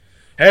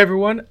Hey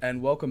everyone,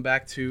 and welcome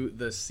back to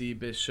the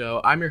C-Bish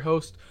Show. I'm your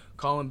host,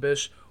 Colin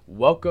Bish.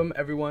 Welcome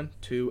everyone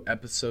to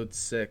episode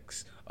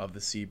 6 of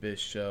the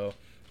C-Bish Show.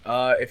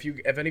 If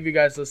any of you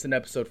guys listened to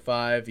episode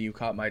 5, you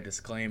caught my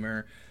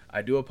disclaimer.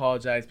 I do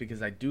apologize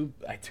because I do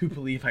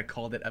believe I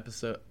called it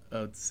episode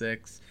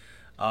 6.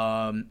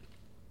 That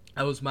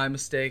was my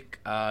mistake.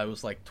 It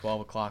was like 12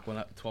 o'clock in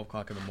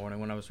the morning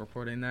when I was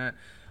recording that.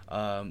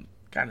 Kind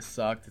of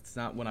sucked. It's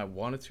not when I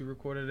wanted to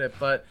record it,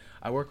 but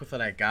I work with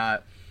what I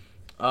got.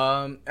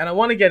 And I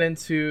want to get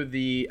into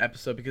the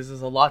episode because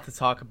there's a lot to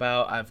talk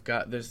about.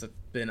 There's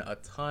been a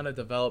ton of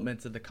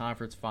developments in the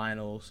conference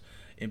finals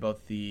in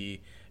both the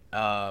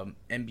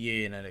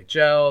NBA and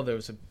NHL.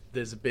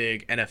 There's a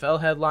big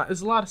NFL headline. There's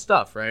a lot of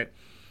stuff, right?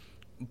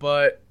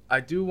 But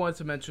I do want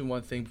to mention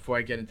one thing before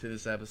I get into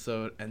this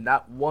episode, and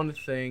that one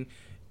thing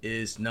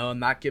is no, I'm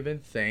not giving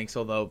thanks.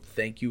 Although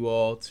thank you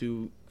all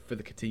for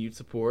the continued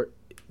support.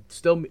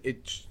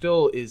 It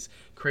still is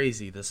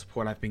crazy the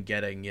support I've been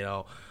getting,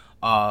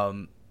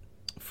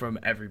 from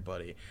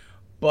everybody.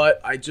 But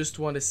I just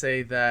want to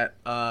say that,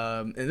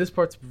 and this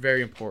part's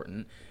very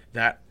important,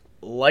 that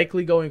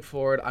likely going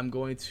forward, I'm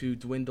going to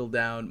dwindle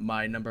down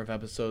my number of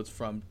episodes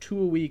from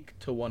 2 a week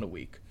to 1 a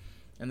week.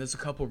 And there's a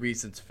couple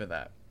reasons for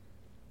that.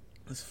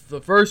 The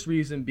first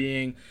reason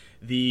being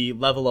the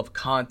level of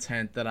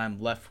content that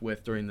I'm left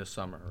with during the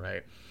summer,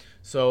 right?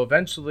 So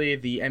eventually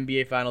the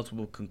NBA Finals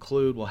will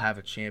conclude, we'll have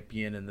a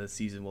champion, and the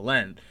season will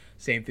end.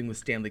 Same thing with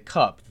Stanley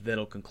Cup.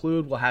 That'll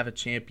conclude, we'll have a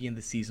champion,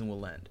 the season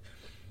will end.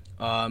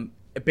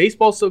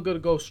 Baseball's still going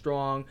to go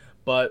strong,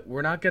 but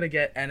we're not going to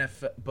get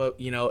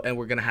NFL, and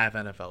we're going to have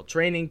NFL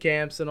training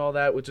camps and all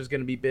that, which is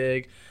going to be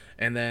big.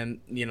 And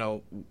then,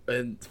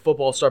 and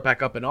football start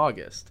back up in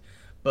August.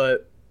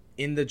 But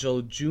in the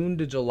June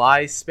to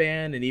July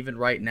span, and even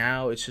right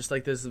now, it's just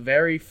like there's a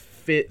very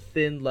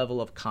thin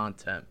level of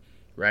content,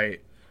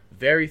 right?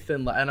 Very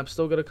thin, and I'm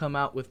still going to come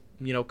out with,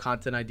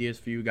 content ideas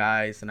for you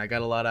guys, and I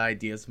got a lot of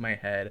ideas in my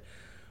head,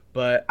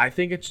 but I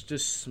think it's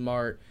just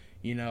smart,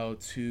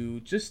 to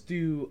just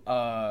do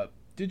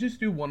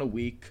 1 a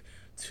week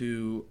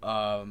to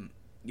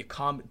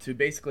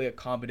basically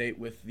accommodate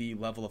with the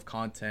level of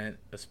content,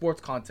 the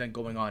sports content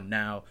going on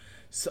now.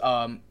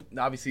 So,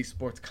 obviously,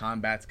 sports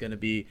combat's going to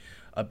be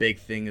a big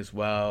thing as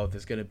well.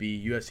 There's going to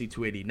be UFC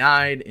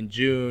 289 in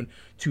June,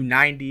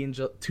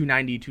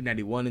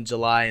 291 in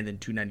July, and then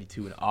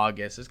 292 in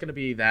August. There's going to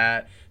be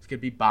that. It's going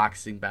to be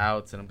boxing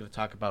bouts, and I'm going to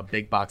talk about a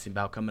big boxing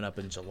bout coming up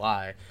in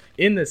July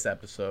in this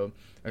episode.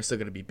 There's still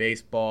going to be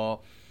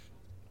baseball.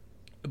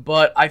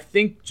 But I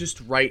think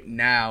just right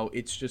now,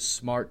 it's just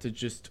smart to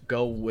just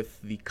go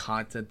with the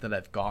content that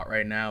I've got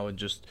right now and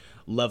just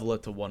level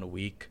it to 1 a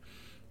week.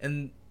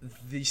 And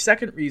the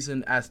second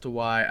reason as to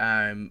why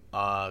I'm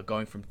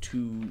going from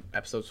 2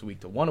 episodes a week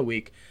to 1 a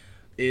week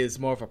is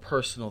more of a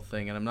personal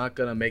thing. And I'm not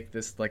going to make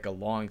this like a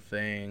long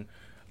thing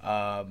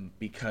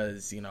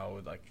because,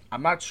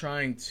 I'm not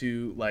trying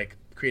to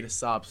create a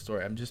sob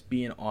story. I'm just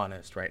being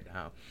honest right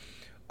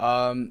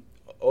now.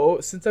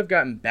 Since I've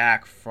gotten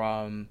back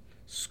from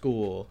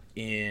school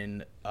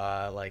in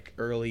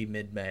early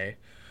mid-May,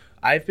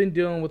 I've been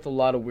dealing with a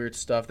lot of weird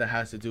stuff that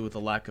has to do with a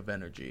lack of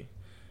energy.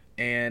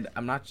 And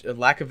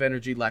lack of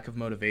energy, lack of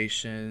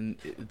motivation,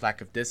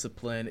 lack of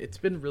discipline. It's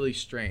been really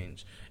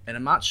strange. And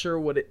I'm not sure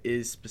what it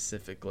is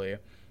specifically,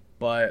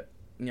 but,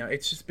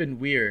 it's just been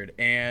weird.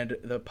 And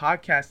the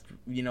podcast,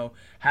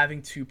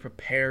 having to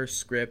prepare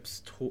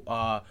scripts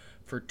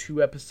for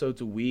 2 episodes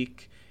a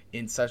week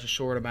in such a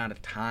short amount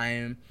of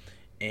time,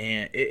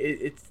 and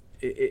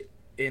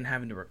and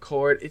having to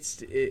record,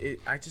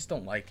 I just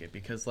don't like it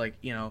because,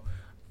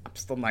 I'm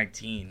still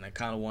 19. I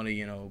kind of want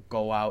to,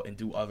 go out and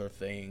do other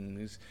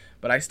things.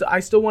 But I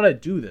still want to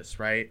do this,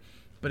 right?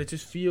 But it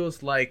just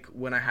feels like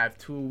when I have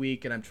 2 a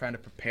week and I'm trying to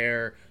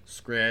prepare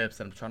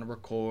scripts and I'm trying to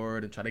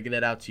record and try to get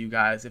it out to you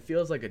guys, it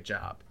feels like a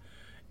job.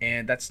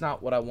 And that's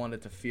not what I want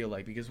it to feel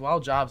like. Because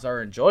while jobs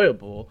are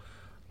enjoyable,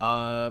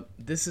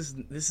 this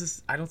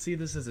is I don't see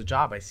this as a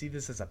job. I see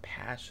this as a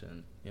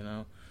passion,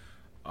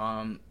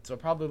 So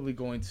probably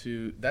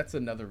that's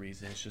another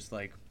reason. It's just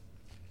I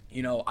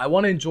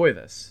want to enjoy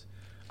this.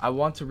 I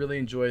want to really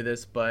enjoy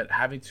this, but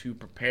having to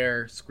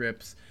prepare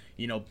scripts,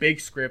 big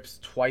scripts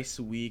twice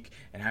a week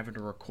and having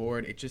to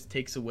record, it just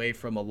takes away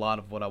from a lot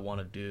of what I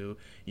want to do.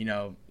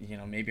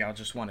 Maybe I'll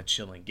just want to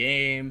chill and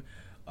game.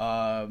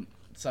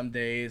 Some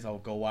days I'll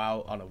go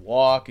out on a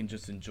walk and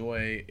just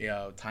enjoy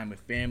time with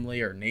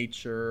family or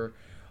nature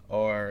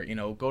or,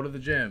 go to the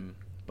gym.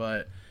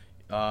 But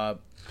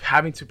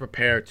having to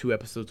prepare 2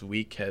 episodes a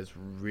week has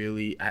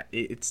really,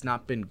 it's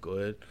not been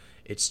good.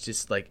 It's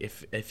just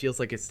it feels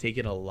like it's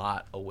taken a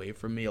lot away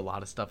from me, a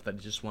lot of stuff that I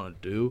just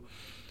want to do.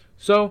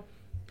 So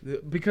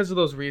because of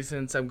those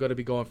reasons, I'm going to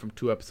be going from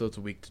 2 episodes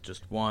a week to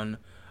just 1.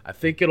 I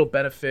think it'll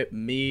benefit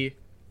me,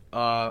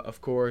 of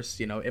course.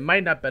 It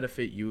might not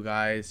benefit you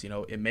guys.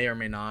 It may or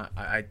may not.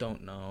 I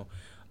don't know.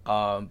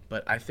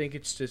 But I think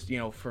it's just,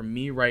 for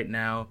me right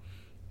now,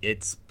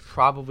 it's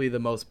probably the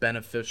most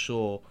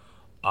beneficial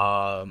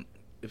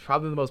it's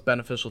probably the most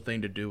beneficial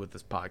thing to do with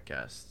this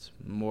podcast,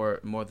 more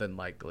than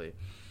likely.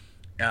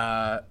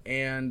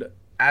 And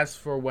as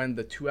for when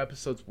the 2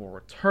 episodes will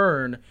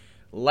return,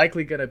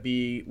 likely gonna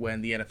be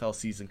when the NFL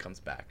season comes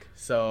back.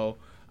 So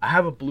I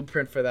have a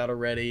blueprint for that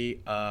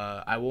already.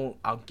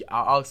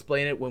 I'll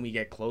explain it when we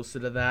get closer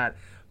to that,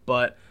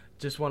 but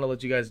just want to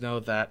let you guys know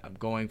that I'm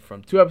going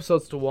from 2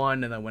 episodes to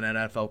 1, and then when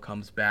NFL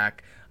comes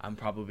back, I'm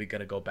probably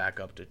gonna go back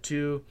up to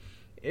 2.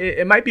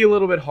 It might be a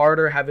little bit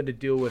harder having to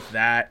deal with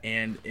that,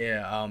 and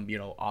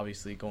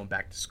obviously going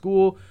back to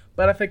school,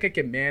 but I think I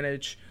can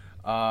manage.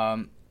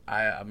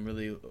 I'm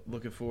really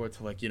looking forward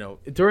to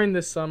during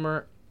this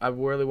summer, I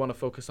really want to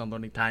focus on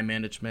learning time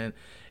management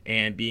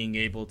and being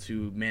able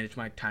to manage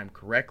my time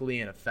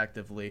correctly and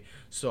effectively,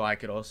 so I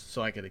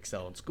could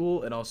excel in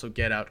school and also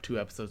get out 2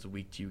 episodes a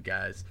week to you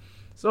guys.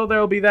 So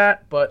there'll be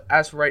that, but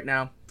as for right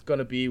now, it's going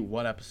to be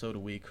 1 episode a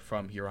week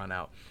from here on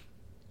out.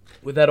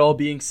 With that all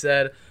being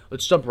said,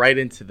 let's jump right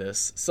into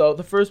this. So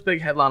the first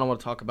big headline I want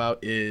to talk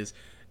about is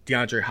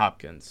DeAndre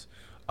Hopkins.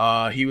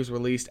 He was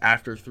released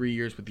after 3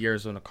 years with the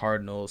Arizona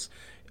Cardinals.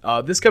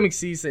 This coming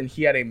season,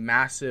 he had a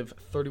massive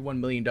 $31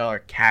 million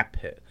cap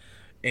hit.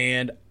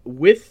 And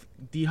with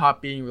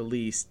D-Hop being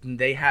released,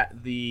 they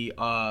had the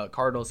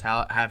Cardinals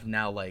have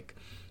now like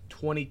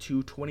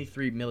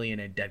 23 million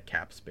in dead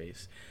cap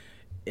space.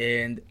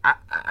 And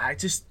I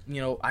just,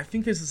 I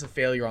think this is a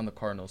failure on the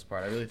Cardinals'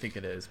 part. I really think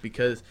it is,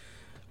 because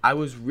I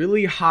was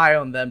really high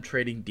on them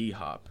trading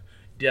D-Hop.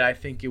 Did I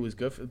think it was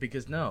good?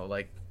 Because no,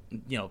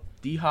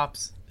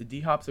 D-Hop's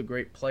a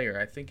great player.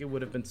 I think it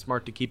would have been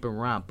smart to keep him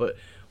around. But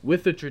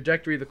with the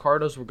trajectory the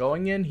Cardinals were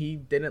going in, he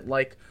didn't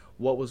like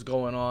what was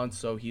going on,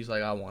 so he's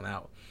like, I want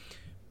out.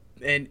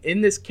 And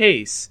in this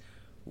case,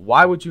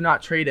 why would you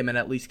not trade him and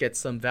at least get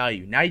some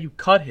value? Now you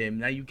cut him,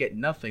 now you get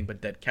nothing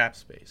but dead cap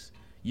space.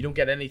 You don't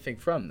get anything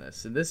from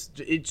this. And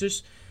it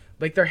just,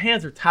 their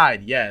hands are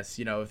tied, yes.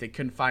 If they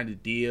couldn't find a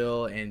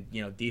deal and,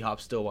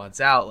 D-Hop still wants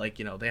out,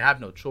 they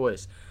have no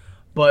choice.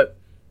 But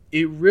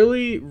it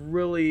really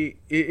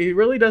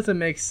doesn't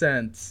make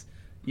sense,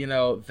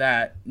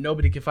 that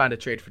nobody can find a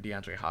trade for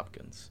DeAndre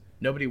Hopkins.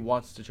 Nobody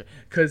wants to trade,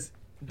 because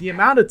the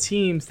amount of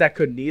teams that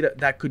could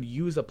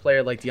use a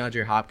player like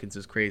DeAndre Hopkins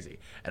is crazy.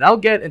 And I'll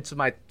get into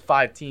my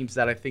 5 teams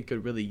that I think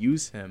could really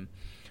use him.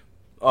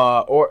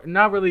 Or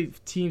not really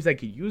teams that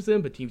could use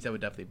him, but teams that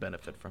would definitely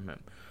benefit from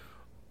him.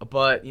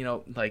 But,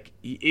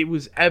 it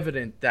was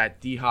evident that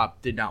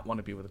D-Hop did not want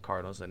to be with the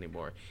Cardinals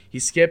anymore. He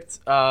skipped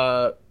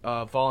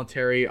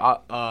voluntary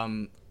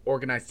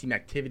organized team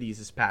activities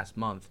this past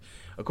month.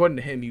 According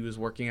to him, he was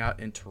working out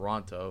in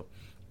Toronto.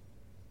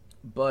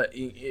 But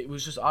it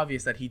was just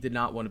obvious that he did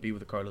not want to be with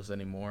the Cardinals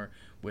anymore,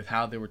 with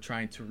how they were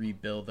trying to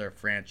rebuild their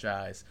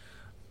franchise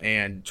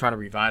and trying to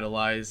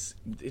revitalize.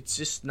 It's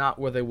just not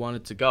where they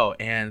wanted to go.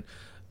 And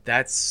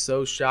that's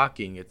so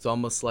shocking. It's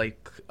almost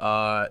like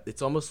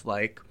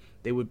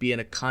they would be in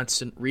a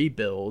constant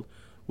rebuild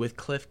with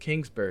Cliff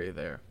Kingsbury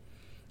there.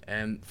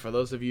 And for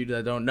those of you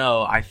that don't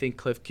know, I think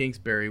Cliff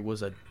Kingsbury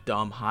was a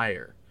dumb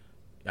hire.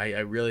 I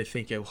really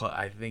think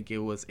it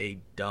was a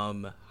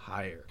dumb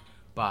hire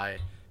by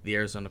the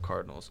Arizona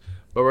Cardinals.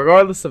 But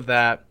regardless of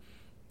that,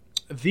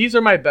 these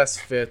are my best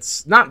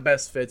fits. Not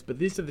best fits, but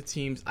these are the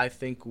teams I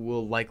think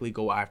will likely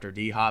go after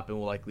D-Hop and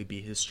will likely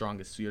be his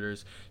strongest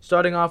suitors.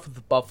 Starting off with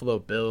the Buffalo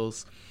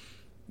Bills.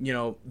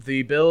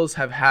 The Bills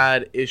have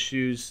had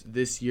issues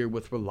this year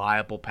with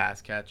reliable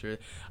pass catcher.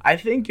 I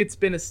think it's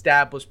been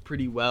established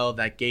pretty well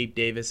that Gabe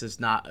Davis is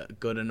not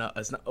good enough.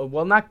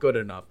 Not good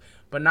enough,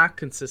 but not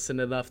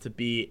consistent enough to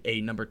be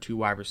a number 2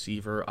 wide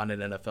receiver on an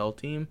NFL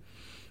team.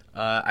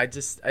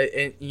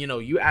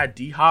 You add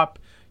D-Hop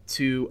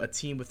to a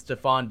team with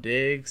Stephon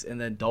Diggs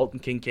and then Dalton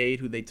Kincaid,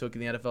 who they took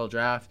in the NFL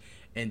draft,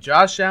 and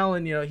Josh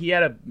Allen. He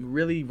had a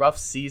really rough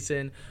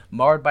season,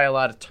 marred by a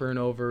lot of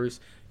turnovers.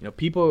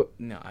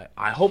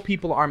 I hope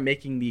people aren't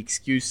making the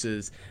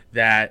excuses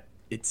that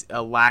it's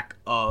a lack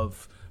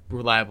of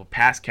reliable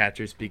pass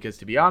catchers, because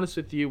to be honest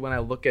with you, when I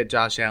look at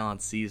Josh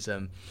Allen's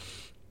season,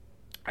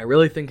 I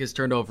really think his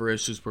turnover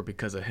issues were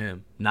because of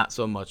him, not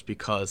so much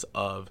because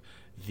of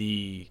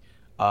the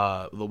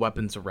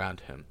weapons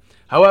around him.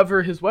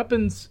 However, his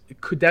weapons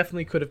could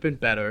have been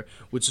better,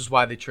 which is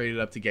why they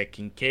traded up to get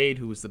Kincaid,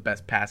 who was the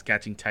best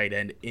pass-catching tight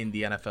end in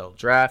the NFL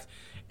draft.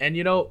 And,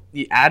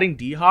 adding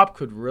D-Hop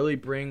could really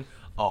bring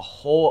a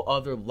whole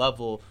other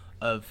level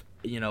of,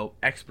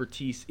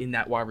 expertise in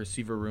that wide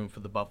receiver room for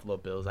the Buffalo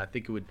Bills. I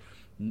think it would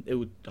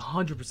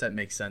 100%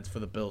 make sense for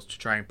the Bills to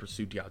try and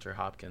pursue DeAndre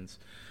Hopkins.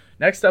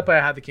 Next up, I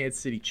have the Kansas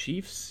City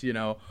Chiefs.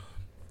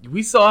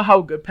 We saw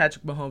how good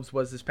Patrick Mahomes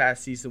was this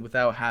past season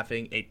without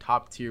having a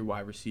top-tier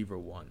wide receiver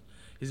 1.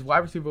 His wide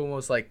receiver 1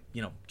 was like,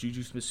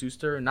 Juju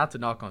Smith-Schuster. Not to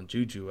knock on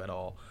Juju at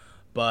all,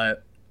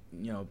 but,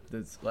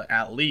 there's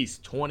at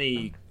least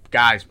 20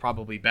 guys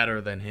probably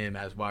better than him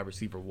as wide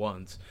receiver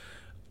 1s.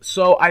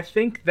 So I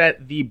think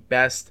that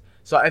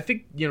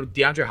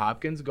DeAndre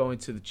Hopkins going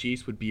to the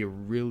Chiefs would be a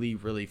really,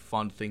 really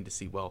fun thing to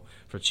see. Well,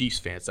 for Chiefs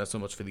fans, not so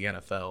much for the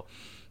NFL.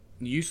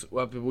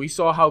 We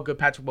saw how good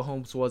Patrick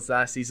Mahomes was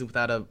last season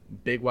without a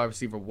big wide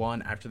receiver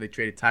one after they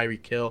traded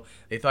Tyreek Hill.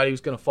 They thought he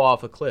was going to fall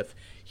off a cliff.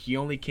 He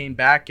only came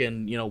back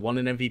and, won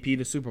an MVP in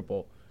the Super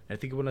Bowl. I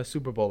think he won a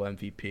Super Bowl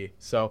MVP.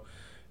 So,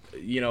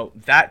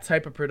 that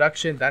type of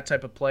production, that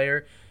type of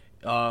player,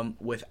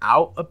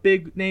 without a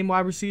big name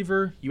wide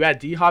receiver, you add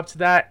D-Hop to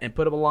that and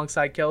put him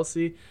alongside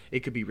Kelsey, it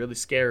could be really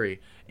scary.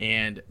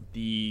 And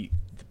the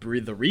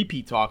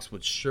repeat talks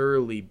would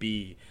surely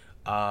be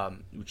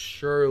loud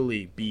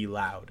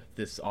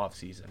this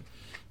offseason.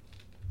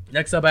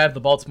 Next up, I have the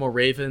Baltimore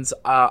Ravens.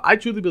 I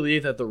truly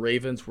believe that the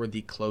Ravens were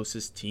the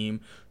closest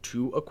team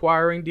to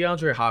acquiring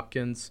DeAndre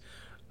Hopkins.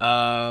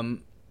 I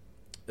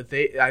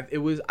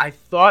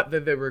thought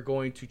that they were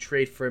going to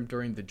trade for him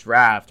during the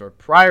draft or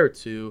prior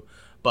to,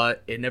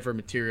 but it never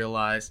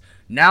materialized.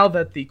 Now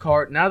that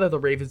the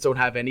Ravens don't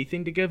have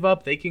anything to give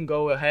up, they can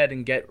go ahead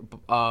and get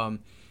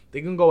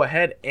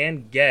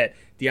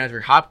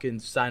DeAndre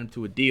Hopkins, sign him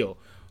to a deal.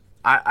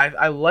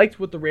 I liked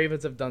what the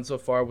Ravens have done so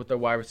far with their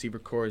wide receiver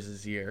cores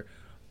this year,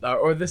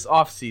 or this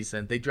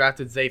offseason. They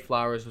drafted Zay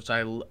Flowers, which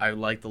I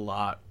liked a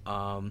lot.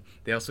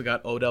 They also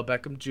got Odell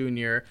Beckham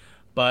Jr.,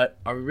 but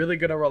are we really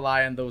going to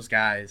rely on those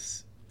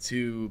guys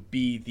to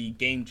be the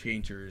game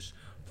changers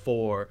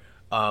for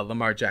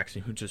Lamar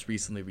Jackson, who just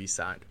recently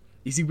re-signed?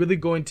 Is he really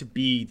going to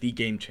be the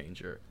game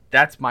changer?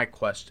 That's my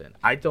question.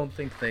 I don't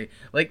think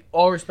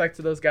all respect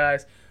to those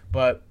guys,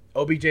 but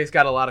OBJ's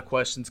got a lot of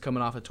questions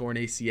coming off a torn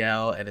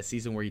ACL and a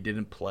season where he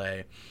didn't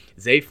play.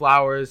 Zay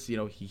Flowers,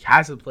 he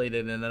hasn't played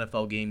in an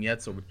NFL game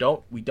yet, so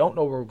we don't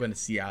know what we're going to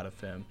see out of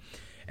him.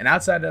 And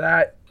outside of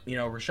that,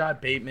 Rashad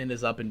Bateman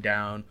is up and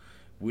down.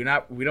 We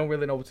don't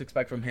really know what to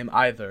expect from him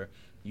either.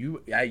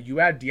 You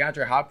add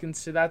DeAndre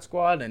Hopkins to that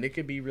squad, and it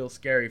could be real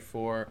scary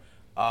for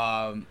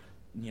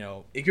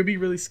it could be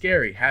really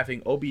scary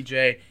having OBJ,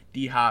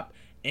 D-Hop,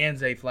 and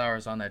Zay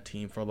Flowers on that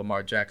team for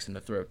Lamar Jackson to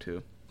throw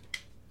to.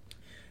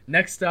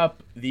 Next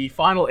up, the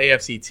final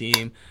AFC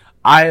team,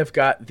 I have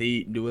got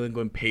the New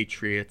England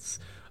Patriots.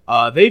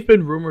 They've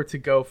been rumored to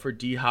go for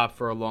D-Hop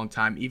for a long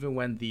time, even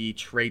when the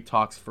trade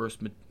talks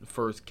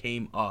first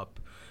came up.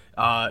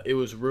 It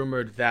was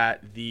rumored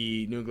that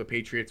the New England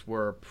Patriots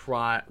were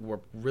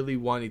really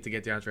wanting to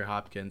get DeAndre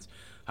Hopkins.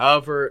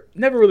 However,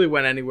 never really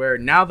went anywhere.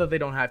 Now that they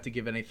don't have to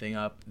give anything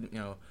up,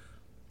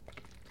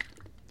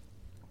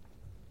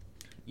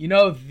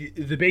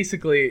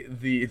 basically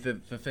the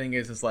thing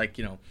is like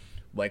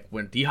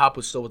when D-Hop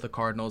was still with the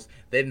Cardinals,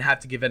 they didn't have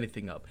to give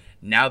anything up.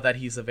 Now that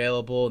he's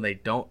available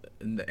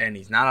and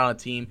he's not on a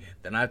team,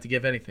 they don't have to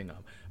give anything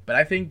up. But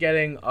I think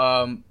getting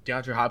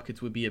DeAndre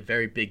Hopkins would be a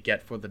very big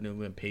get for the New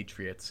England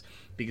Patriots,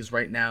 because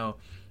right now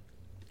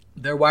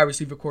their wide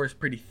receiver core is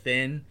pretty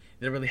thin.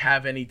 They don't really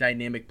have any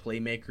dynamic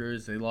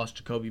playmakers. They lost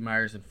Jacoby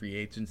Myers in free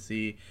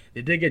agency.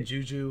 They did get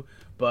Juju,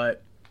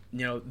 but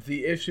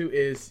the issue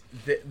is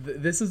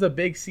this is a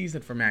big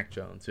season for Mac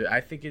Jones. I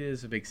think it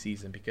is a big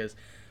season because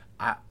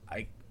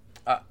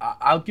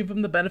I'll give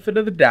him the benefit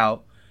of the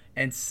doubt,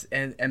 and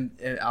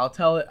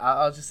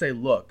I'll just say,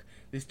 look,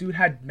 this dude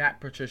had Matt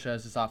Patricia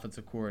as his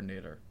offensive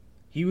coordinator.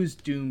 He was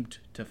doomed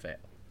to fail.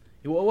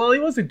 Well, he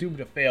wasn't doomed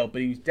to fail,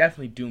 but he was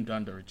definitely doomed to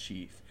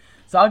underachieve.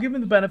 So I'll give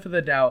him the benefit of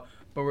the doubt,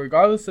 but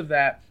regardless of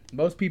that,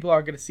 most people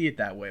are going to see it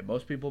that way.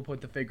 Most people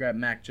point the finger at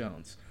Mac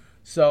Jones.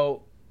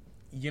 So,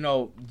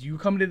 you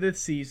come into this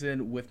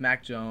season with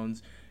Mac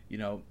Jones,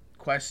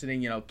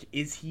 questioning,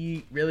 is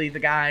he really the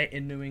guy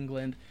in New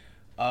England?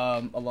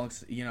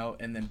 Alongside,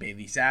 and then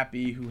Bailey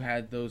Zappi, who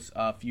had those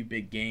few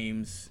big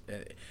games.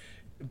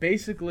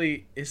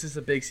 Basically, this is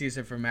a big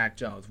season for Mac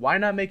Jones. Why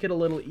not make it a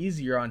little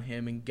easier on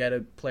him and get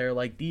a player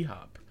like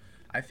D-Hop?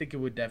 I think it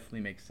would definitely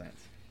make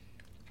sense.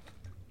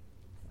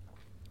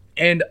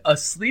 And a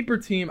sleeper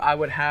team I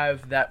would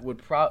have that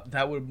would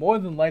more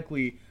than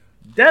likely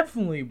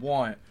definitely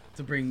want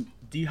to bring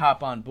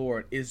D-Hop on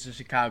board is the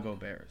Chicago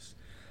Bears.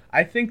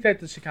 I think that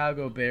the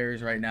Chicago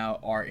Bears right now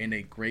are in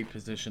a great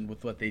position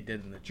with what they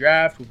did in the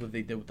draft, with what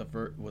they did with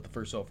the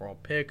first overall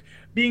pick.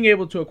 Being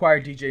able to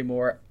acquire DJ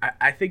Moore,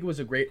 I think it was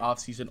a great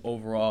offseason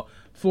overall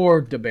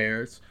for the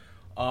Bears.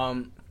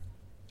 And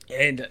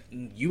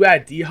you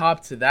add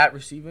D-Hop to that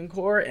receiving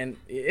core, and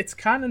it's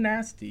kind of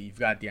nasty. You've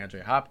got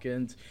DeAndre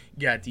Hopkins,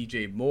 you got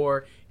DJ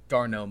Moore,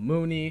 Darnell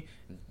Mooney,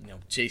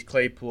 Chase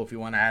Claypool if you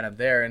want to add him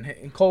there,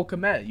 and Cole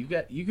Kmet.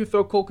 You can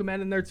throw Cole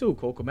Kmet in there too.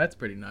 Cole Kmet's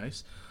pretty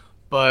nice,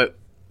 but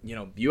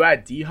you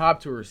add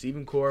D-Hop to a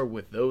receiving core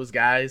with those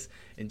guys,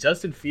 and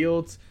Justin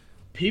Fields.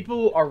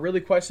 People are really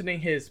questioning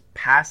his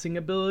passing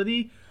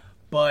ability,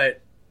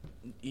 but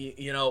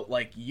they've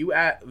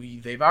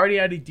already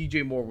added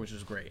DJ Moore, which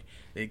is great.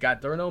 They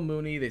got Darnell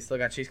Mooney. They still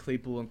got Chase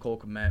Claypool and Cole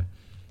Kmet.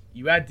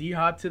 You add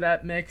D-Hop to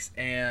that mix,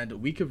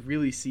 and we could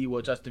really see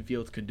what Justin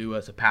Fields could do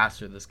as a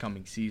passer this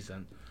coming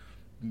season.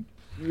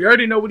 We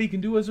already know what he can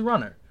do as a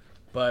runner,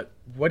 but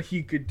what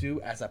he could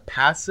do as a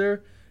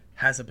passer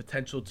has a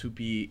potential to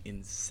be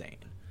insane.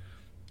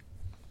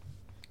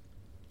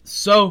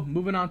 So,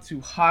 moving on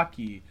to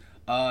hockey.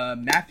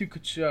 Matthew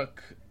Tkachuk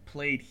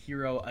played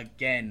hero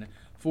again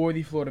for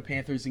the Florida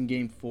Panthers in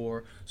Game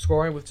 4,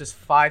 scoring with just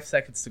 5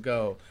 seconds to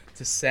go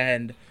to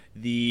send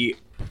the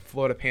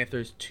Florida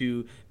Panthers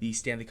to the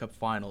Stanley Cup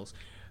Finals.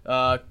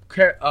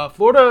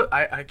 Florida,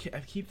 I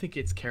keep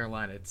thinking it's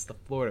Carolina. It's the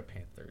Florida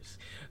Panthers.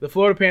 The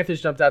Florida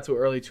Panthers jumped out to an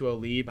early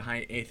 2-0 lead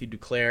behind Anthony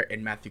Duclair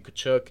and Matthew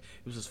Tkachuk.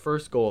 It was his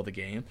first goal of the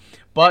game.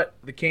 But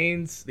the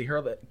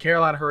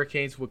Carolina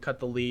Hurricanes would cut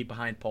the lead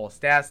behind Paul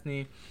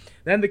Stastny.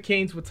 Then the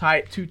Canes would tie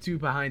it 2-2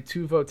 behind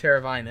Teuvo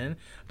Teravainen.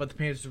 But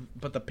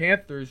the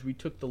Panthers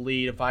retook the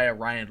lead via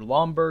Ryan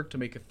Lomberg to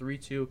make it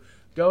 3-2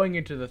 going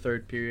into the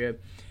third period.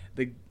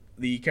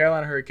 The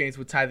Carolina Hurricanes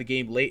would tie the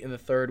game late in the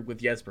third with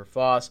Jesper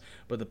Foss,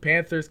 but the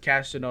Panthers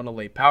cashed in on a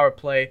late power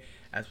play.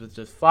 As with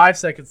just 5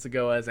 seconds to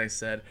go, as I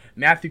said,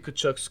 Matthew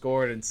Tkachuk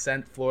scored and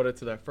sent Florida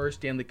to their first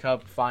Stanley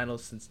Cup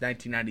Finals since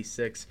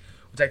 1996,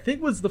 which I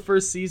think was the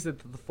first season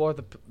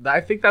that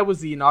I think that was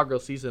the inaugural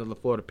season of the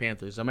Florida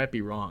Panthers. I might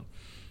be wrong,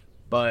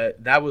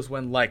 but that was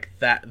when the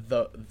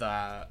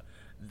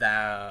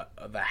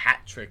hat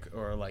trick,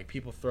 or like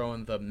people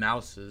throwing the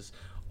mouses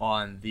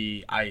on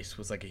the ice,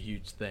 was like a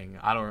huge thing.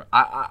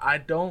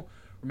 I don't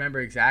remember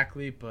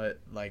exactly, but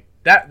like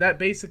that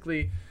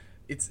basically,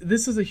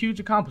 this is a huge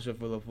accomplishment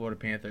for the Florida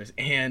Panthers,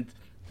 and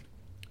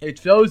it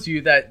shows you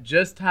that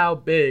just how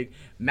big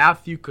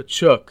Matthew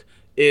Tkachuk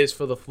is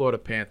for the Florida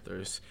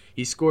Panthers.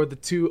 He scored the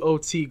 2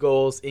 OT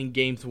goals in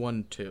games 1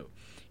 and 2.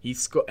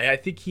 I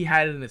think he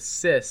had an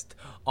assist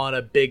on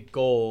a big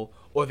goal,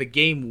 or the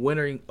game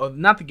winning, or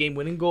not the game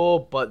winning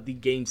goal, but the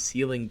game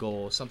sealing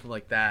goal, something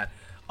like that.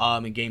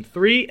 In Game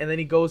 3, and then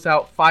he goes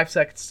out 5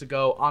 seconds to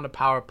go on a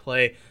power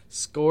play,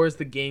 scores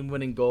the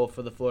game-winning goal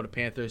for the Florida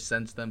Panthers,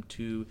 sends them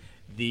to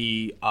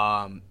the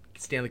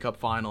Stanley Cup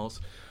Finals.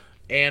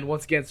 And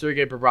once again,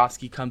 Sergei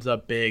Bobrovsky comes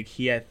up big.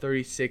 He had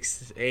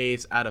 36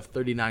 saves out of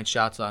 39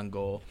 shots on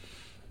goal.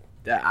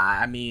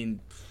 I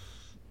mean,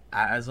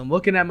 as I'm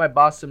looking at my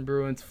Boston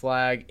Bruins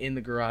flag in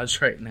the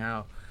garage right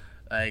now,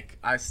 like,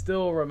 I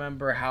still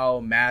remember how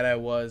mad I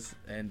was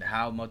and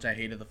how much I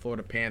hated the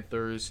Florida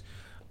Panthers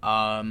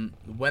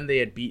when they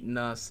had beaten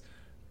us.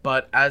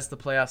 But as the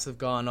playoffs have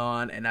gone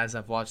on, and as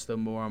I've watched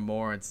them more and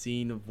more and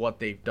seen what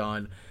they've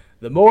done,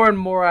 the more and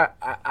more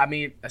I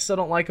mean, I still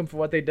don't like them for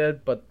what they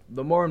did, but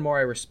the more and more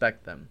I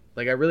respect them.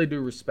 Like, I really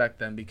do respect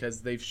them,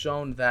 because they've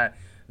shown that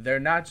they're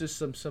not just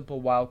some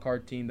simple wild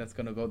card team that's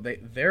going to go.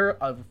 They're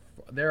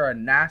a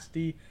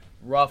nasty,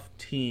 rough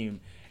team,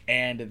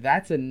 and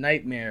that's a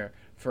nightmare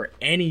for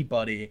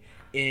anybody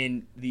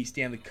in the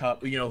Stanley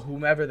Cup,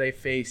 whomever they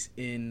face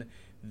in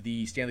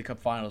the Stanley Cup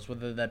Finals,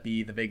 whether that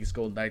be the Vegas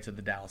Golden Knights or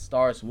the Dallas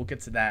Stars. We'll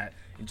get to that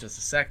in just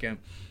a second.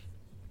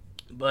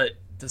 But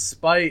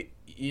despite,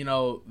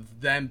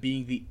 them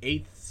being the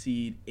 8th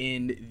seed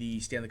in the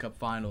Stanley Cup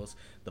Finals,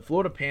 the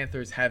Florida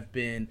Panthers have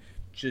been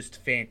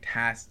just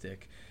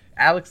fantastic.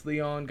 Alex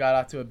Leon got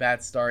off to a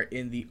bad start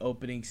in the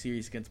opening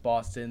series against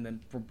Boston.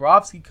 Then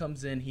Bobrovsky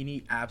comes in.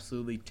 He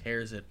absolutely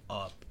tears it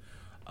up.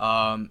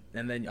 And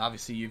then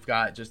obviously you've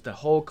got just a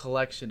whole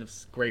collection of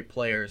great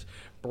players.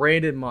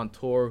 Brandon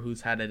Montour,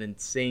 who's had an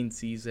insane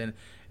season,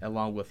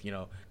 along with,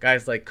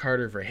 guys like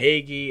Carter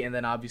Verhaeghe, and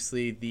then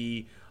obviously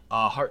the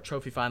Hart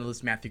Trophy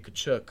finalist Matthew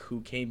Tkachuk, who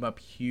came up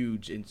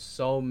huge in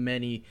so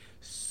many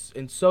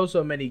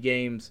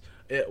games.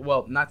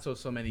 Well, not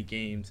so many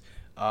games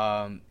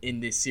in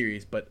this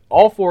series, but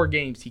all 4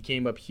 games he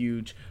came up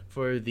huge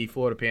for the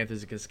Florida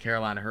Panthers against the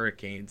Carolina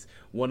Hurricanes.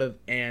 I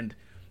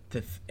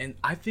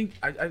think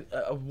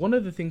one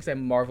of the things I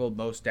marveled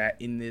most at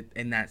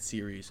in that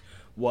series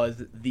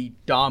was the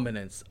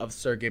dominance of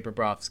Sergei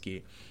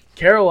Bobrovsky.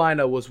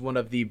 Carolina was one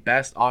of the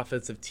best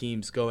offensive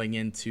teams going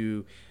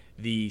into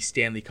the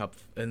Stanley Cup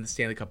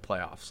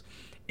playoffs,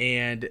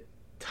 and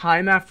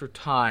time after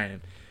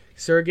time,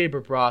 Sergei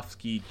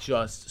Bobrovsky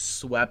just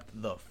swept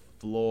the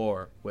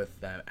floor with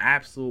them.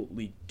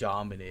 Absolutely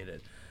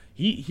dominated.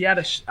 He had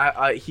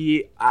I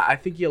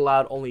think he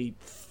allowed only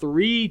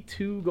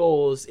 2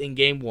 goals in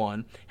game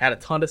 1. Had a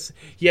ton of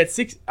he had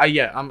 6.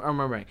 I'm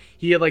remembering.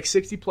 He had like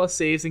 60 plus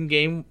saves in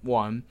game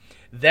 1.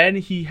 Then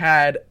he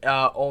had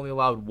only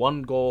allowed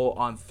 1 goal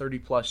on 30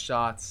 plus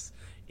shots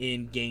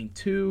in game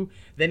 2.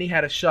 Then he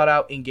had a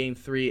shutout in game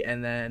 3,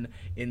 and then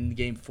in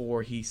game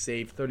 4 he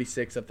saved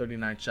 36 of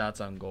 39 shots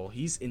on goal.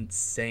 He's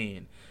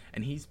insane,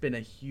 and he's been a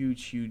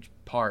huge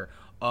part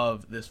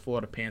of this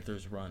Florida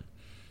Panthers run.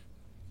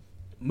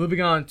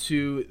 Moving on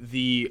to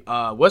the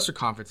Western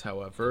Conference,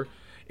 however,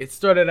 it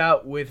started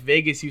out with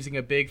Vegas using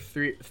a big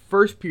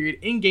first period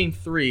in Game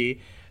 3,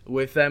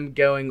 with them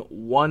going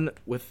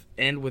with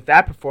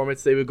that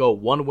performance, they would go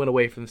 1 win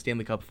away from the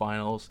Stanley Cup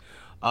Finals.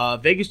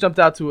 Vegas jumped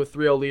out to a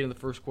 3-0 lead in the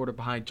first quarter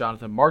behind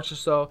Jonathan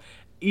Marchessault,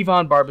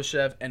 Ivan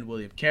Barbashev, and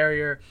William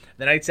Carrier.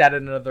 The Knights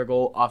added another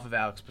goal off of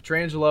Alex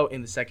Pietrangelo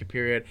in the second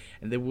period,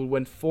 and they would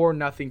win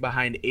 4-0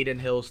 behind Adin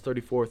Hill's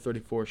 34 of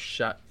 34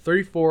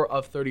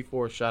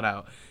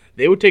 shutout.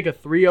 They would take a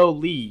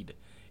 3-0 lead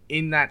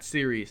in that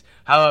series.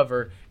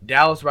 However,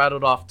 Dallas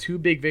rattled off 2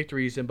 big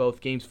victories in both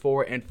Games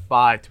 4 and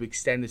 5 to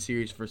extend the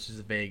series versus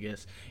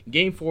Vegas. In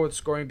Game 4, the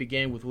scoring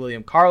began with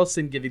William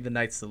Karlsson giving the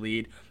Knights the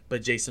lead,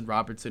 but Jason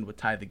Robertson would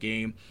tie the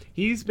game.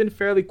 He's been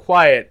fairly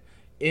quiet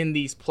in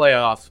these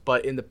playoffs,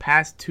 but in the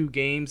past 2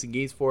 games, in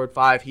games 4 and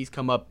 5, he's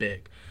come up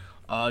big.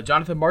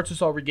 Jonathan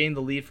Marchessault regained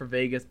the lead for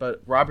Vegas,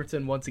 but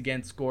Robertson once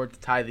again scored to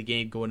tie the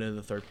game going into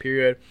the third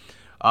period.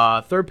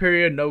 Third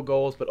period, no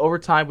goals, but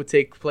overtime would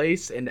take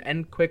place and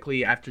end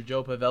quickly after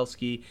Joe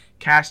Pavelski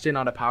cashed in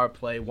on a power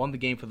play, won the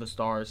game for the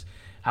Stars.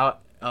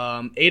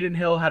 Adin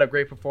Hill had a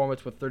great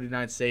performance with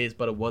 39 saves,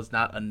 but it was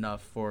not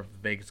enough for the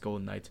Vegas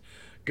Golden Knights.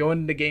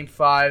 Going into Game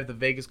 5, the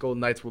Vegas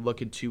Golden Knights were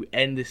looking to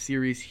end the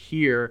series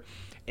here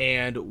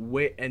and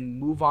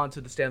move on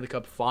to the Stanley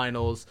Cup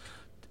Finals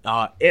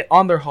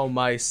on their home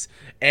ice,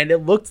 and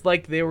it looked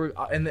like they were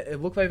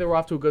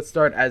off to a good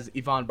start as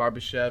Ivan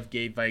Barbashev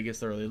gave Vegas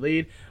the early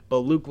lead, but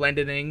Luke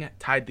Glendening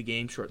tied the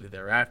game shortly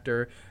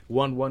thereafter.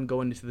 1-1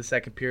 going into the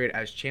second period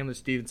as Chandler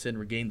Stevenson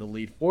regained the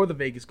lead for the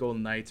Vegas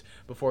Golden Knights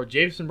before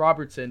Jason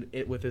Robertson,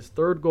 with his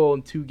third goal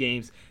in 2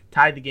 games,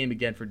 tied the game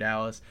again for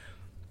Dallas.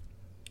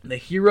 The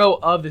hero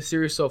of the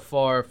series so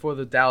far for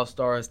the Dallas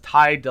Stars,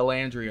 Ty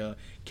Dellandrea,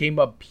 came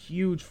up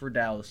huge for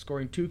Dallas,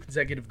 scoring 2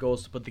 consecutive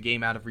goals to put the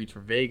game out of reach for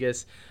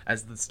Vegas,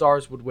 as the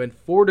Stars would win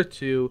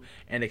 4-2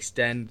 and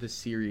extend the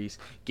series.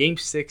 Game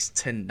 6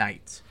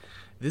 tonight.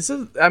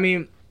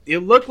 It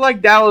looked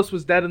like Dallas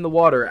was dead in the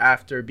water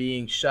after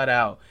being shut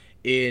out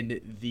in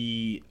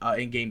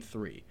Game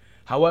 3.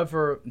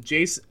 However,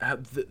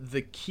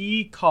 the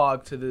key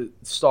cog to the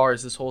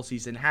Stars this whole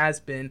season has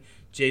been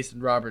Jason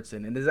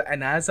Robertson, and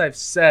as I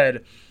just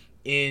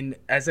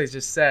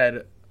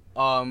said,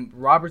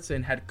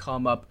 Robertson had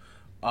come up.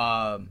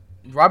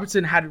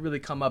 Robertson hadn't really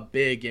come up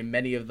big in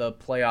many of the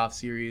playoff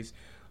series.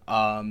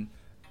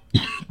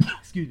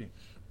 Excuse me.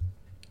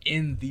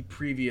 In the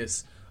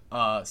previous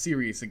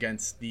series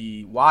against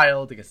the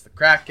Wild, against the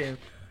Kraken,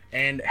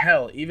 and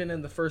hell, even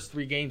in the first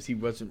 3 games, he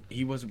wasn't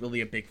really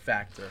a big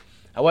factor.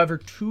 However,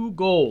 2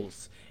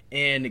 goals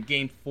in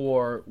Game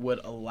 4 would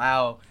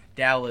allow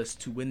Dallas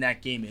to win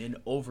that game in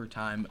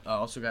overtime.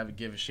 Also got to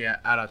give a shout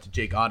out to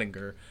Jake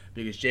Ottinger,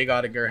 because Jake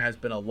Ottinger has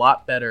been a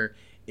lot better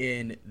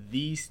in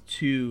these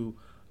 2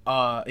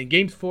 in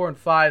games 4 and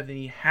 5 than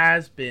he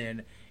has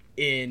been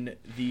in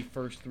the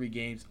first 3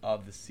 games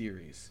of the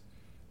series.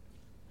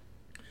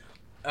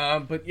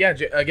 But yeah,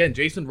 again,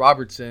 Jason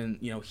Robertson,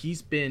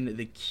 he's been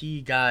the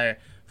key guy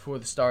for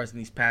the Stars in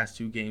these past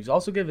 2 games.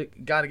 Also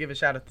got to give a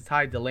shout out to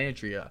Ty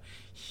Dellandrea.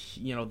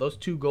 Those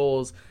 2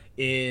 goals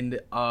in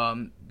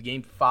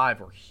Game 5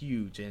 were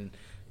huge, and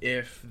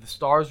if the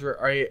Stars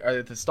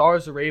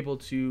are able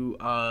to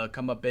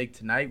come up big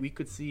tonight, we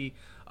could see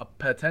a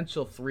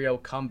potential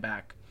 3-0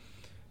 comeback.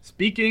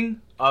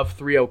 Speaking of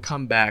 3-0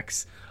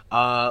 comebacks,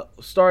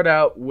 start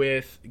out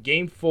with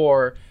Game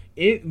 4.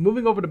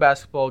 Moving over to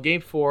basketball,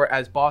 Game 4,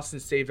 as Boston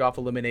staved off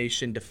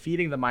elimination,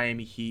 defeating the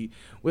Miami Heat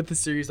with the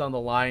series on the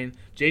line.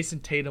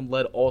 Jason Tatum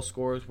led all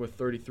scorers with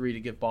 33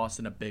 to give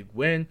Boston a big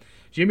win.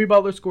 Jimmy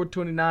Butler scored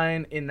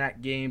 29 in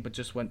that game, but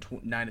just went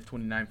 9 of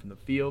 29 from the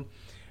field.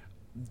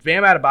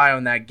 Bam Adebayo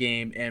in that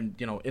game, and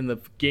in the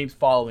games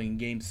following,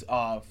 games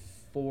 5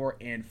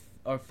 and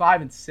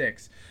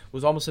 6,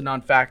 was almost a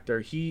non-factor.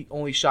 He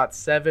only shot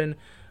 7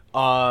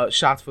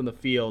 shots from the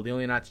field. He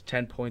only notched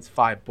 10 points,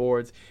 5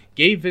 boards.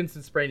 Gabe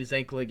Vincent sprained his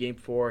ankle in Game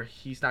 4.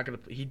 He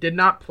did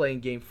not play in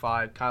Game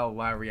 5. Kyle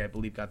Lowry, I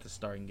believe, got the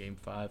start in Game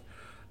 5.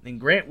 And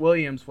Grant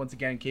Williams once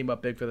again came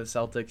up big for the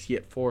Celtics. He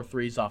hit 4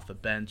 threes off the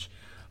bench.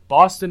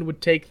 Boston would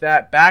take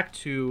that back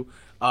to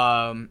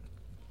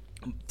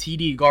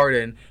TD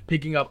Garden,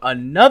 picking up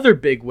another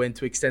big win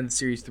to extend the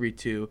series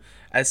 3-2,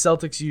 as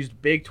Celtics used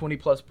big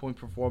 20-plus point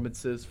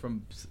performances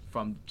from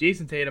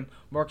Jason Tatum,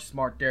 Marcus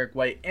Smart, Derek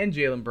White, and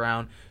Jaylen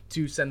Brown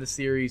to send the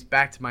series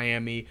back to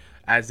Miami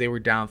as they were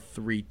down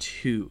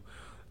 3-2.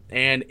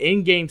 And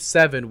in Game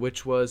 7,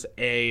 which was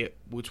a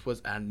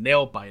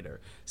nail-biter,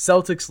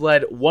 Celtics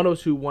led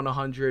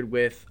 102-100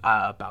 with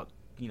about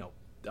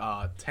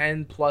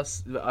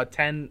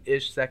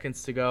 10-ish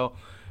seconds to go.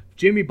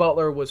 Jimmy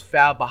Butler was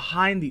fouled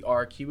behind the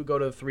arc. He would go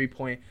to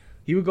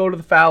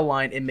the foul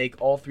line and make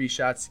all 3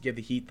 shots to give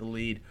the Heat the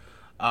lead.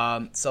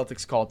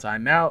 Celtics called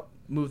timeout,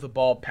 moved the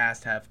ball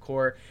past half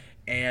court,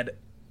 and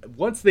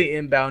once they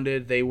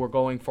inbounded, they were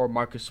going for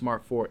Marcus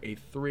Smart for a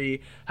 3.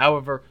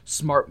 However,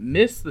 Smart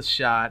missed the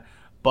shot,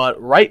 but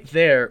right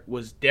there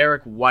was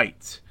Derek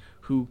White,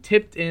 who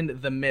tipped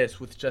in the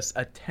miss with just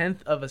a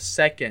 1/10 of a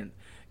second,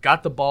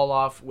 got the ball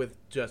off with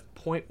just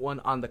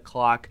 0.1 on the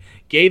clock,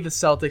 gave the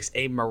Celtics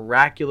a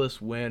miraculous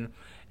win,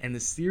 and the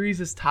series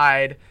is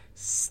tied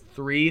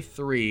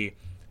 3-3.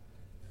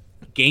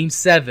 Game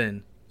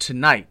 7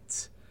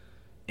 tonight.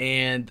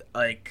 And,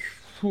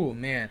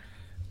 man.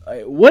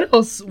 What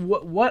else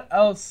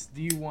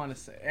do you want to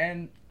say?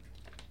 And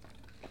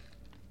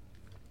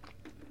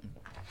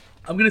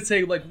I'm going to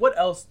say,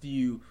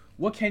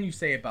 what can you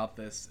say about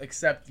this?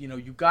 Except,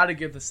 you got to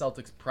give the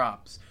Celtics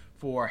props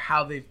for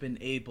how they've been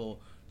able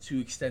to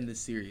extend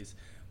this series.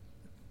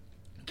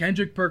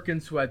 Kendrick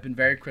Perkins, who I've been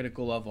very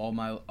critical of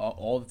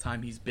all the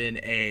time, he's been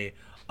an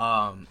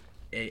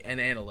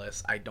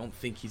analyst. I don't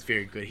think he's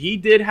very good. He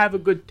did have a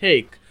good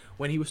take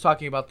when he was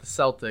talking about the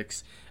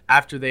Celtics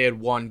after they had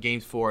won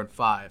games 4 and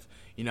 5.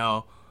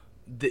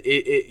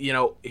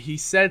 he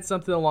said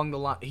something along the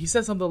line. He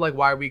said something like,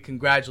 "Why are we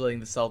congratulating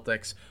the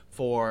Celtics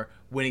for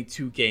winning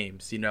 2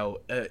 games?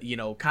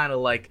 Kind of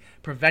like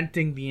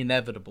preventing the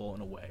inevitable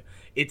in a way.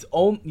 It's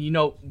only,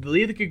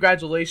 leave the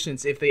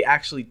congratulations if they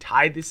actually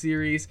tied the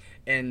series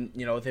and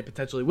if they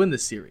potentially win the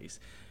series.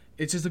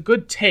 It's just a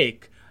good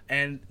take."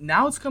 And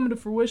now it's coming to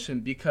fruition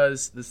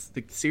because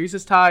the series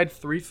is tied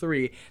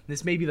 3-3.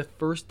 This may be the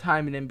first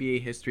time in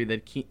NBA history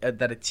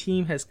that a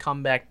team has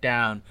come back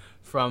down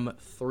from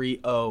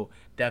 3-0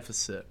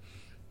 deficit.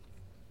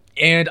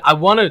 And I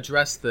want to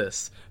address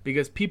this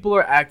because people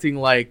are acting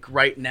like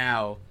right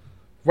now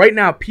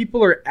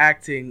people are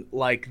acting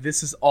like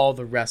this is all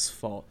the refs'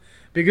 fault.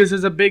 Because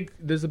there's a big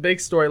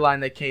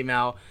storyline that came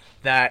out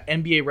that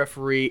NBA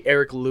referee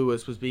Eric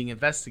Lewis was being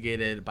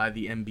investigated by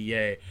the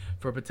NBA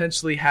for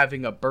potentially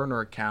having a burner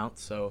account.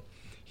 So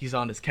he's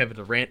on his Kevin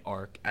Durant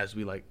arc, as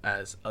we like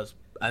as us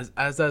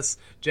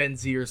Gen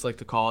Zers like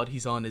to call it.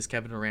 He's on his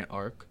Kevin Durant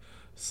arc,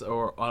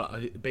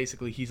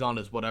 basically he's on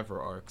his whatever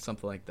arc,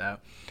 something like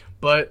that.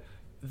 But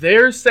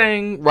they're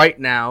saying right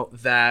now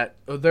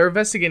they're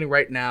investigating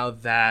right now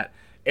that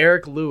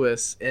Eric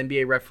Lewis,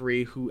 NBA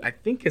referee, who I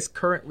think is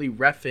currently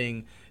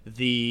reffing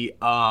the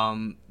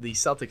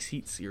Celtics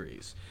Heat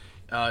series.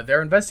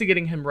 They're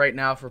investigating him right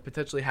now for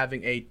potentially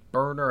having a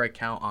burner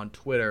account on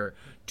Twitter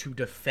to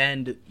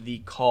defend the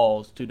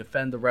calls, to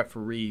defend the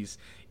referees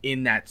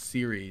in that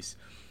series.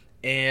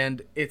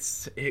 And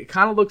it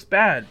kind of looks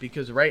bad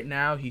because right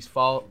now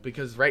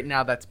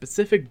that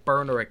specific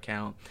burner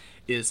account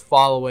is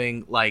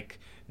following like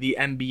the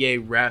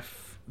NBA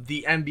ref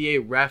account,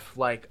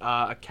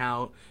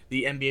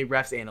 the NBA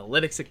refs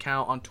analytics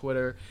account on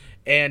Twitter.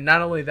 And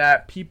not only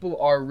that, people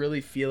are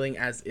really feeling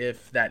as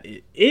if that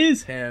it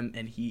is him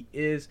and he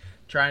is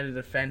trying to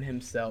defend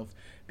himself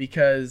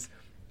because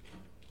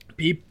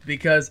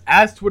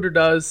as Twitter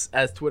loves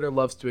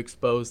to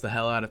expose the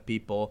hell out of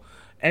people,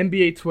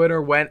 NBA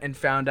Twitter went and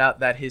found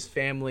out that his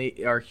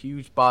family are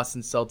huge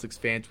Boston Celtics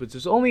fans, which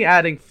is only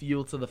adding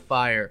fuel to the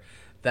fire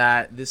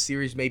that this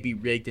series may be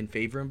rigged in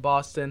favor in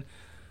Boston.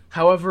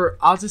 However,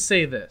 I'll just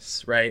say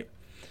this, right?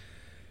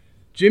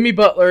 Jimmy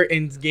Butler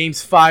in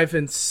games 5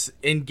 and 6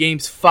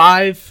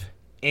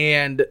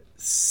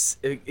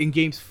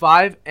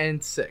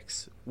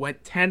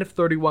 went 10 of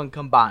 31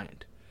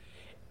 combined.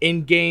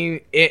 Bam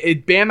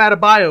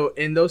Adebayo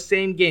in those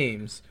same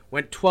games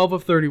went 12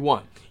 of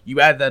 31. You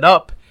add that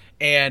up,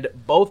 and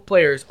both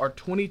players are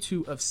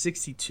 22 of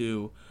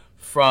 62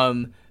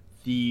 from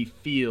the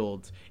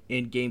field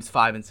in games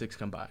 5 and 6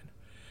 combined.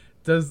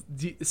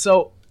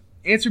 So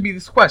answer me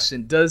this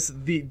question: do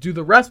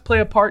the refs play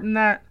a part in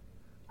that?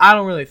 I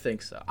don't really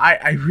think so.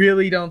 I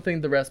really don't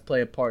think the refs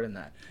play a part in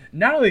that.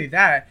 Not only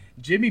that,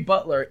 Jimmy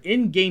Butler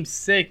in game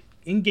 6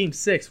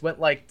 went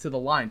like to the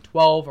line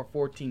 12 or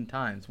 14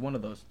 times, one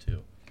of those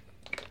two.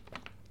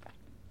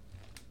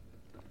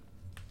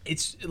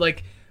 It's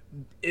like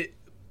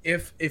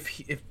if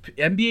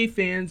NBA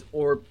fans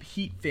or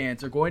Heat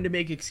fans are going to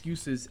make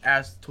excuses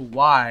as to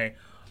why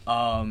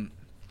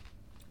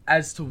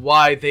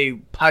they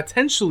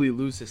potentially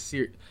lose this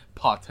series,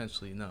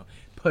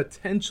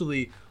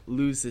 potentially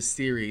lose this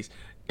series,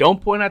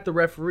 don't point at the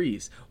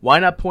referees. Why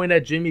not point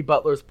at Jimmy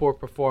Butler's poor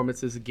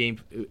performances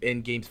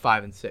in games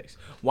 5 and 6?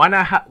 Why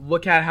not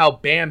look at how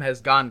Bam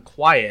has gone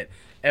quiet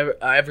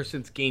ever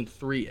since game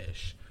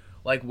 3-ish?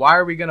 Like, why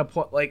are we going to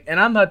point, and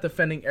I'm not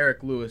defending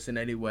Eric Lewis in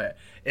any way.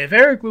 If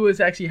Eric Lewis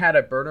actually had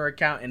a burner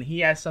account and he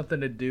has something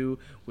to do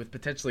with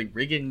potentially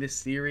rigging this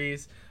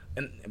series,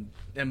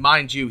 and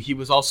mind you, he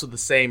was also the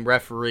same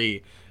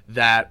referee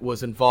that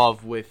was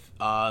involved with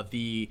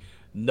the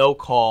no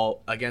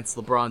call against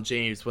LeBron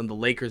James when the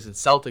Lakers and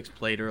Celtics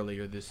played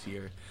earlier this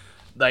year.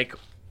 Like,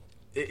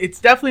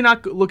 it's definitely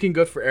not looking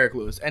good for Eric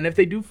Lewis. And if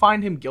they do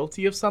find him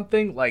guilty of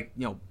something,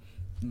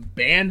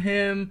 ban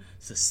him,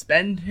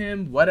 suspend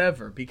him,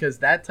 whatever, because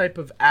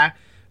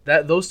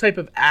those type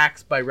of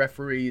acts by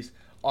referees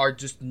are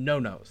just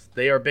no-nos.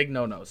 They are big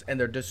no-nos, and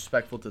they're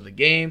disrespectful to the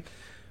game.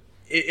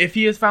 If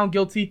he is found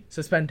guilty,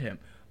 suspend him.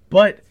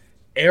 But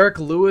Eric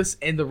Lewis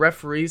and the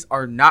referees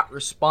are not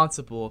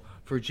responsible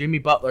for Jimmy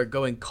Butler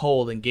going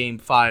cold in game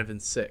 5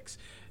 and 6.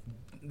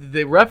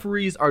 The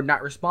referees are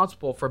not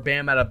responsible for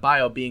Bam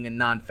Adebayo being a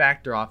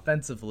non-factor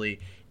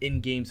offensively in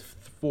games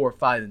 4,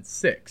 5, and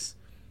 6.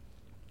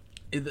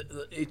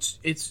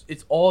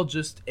 It's all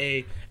just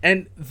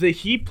and the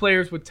Heat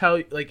players would tell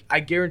you, I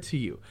guarantee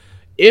you,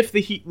 if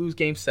the Heat lose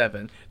game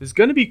 7, there's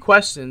going to be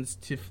questions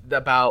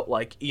about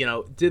do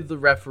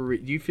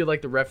you feel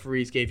like the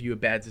referees gave you a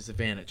bad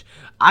disadvantage?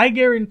 I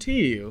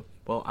guarantee you,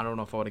 well, I don't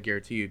know if I want to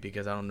guarantee you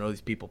because I don't know these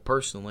people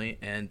personally,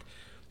 and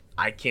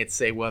I can't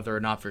say whether or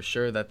not for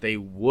sure that they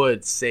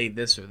would say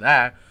this or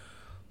that,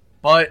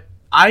 but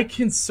I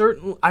can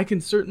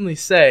certainly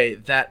say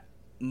that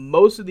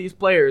most of these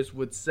players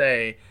would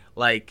say,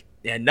 it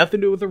had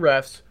nothing to do with the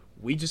refs,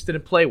 we just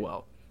didn't play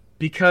well.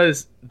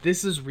 Because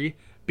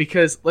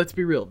because let's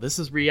be real, this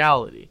is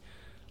reality.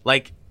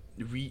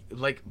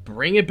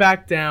 Bring it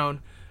back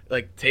down.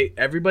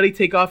 everybody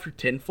take off your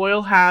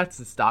tinfoil hats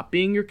and stop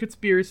being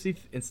conspiracy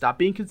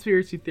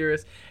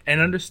theorists and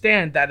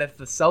understand that if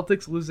the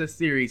Celtics lose this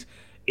series,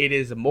 it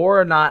is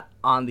more or not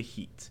on the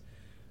Heat.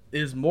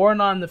 It is more or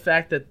not on the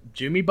fact that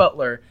Jimmy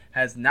Butler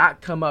has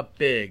not come up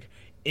big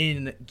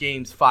in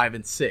games 5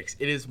 and 6.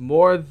 It is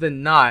more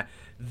than not.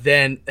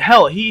 Then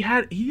hell, he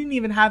didn't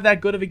even have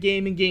that good of a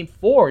game in game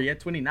 4. He had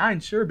 29,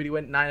 sure, but he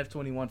went 9 of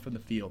 21 from the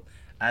field.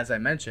 As I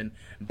mentioned,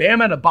 Bam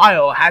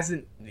Adebayo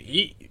hasn't.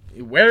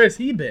 Where has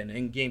he been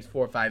in games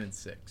 4, 5, and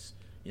 6?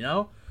 You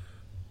know,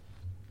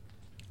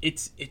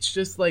 it's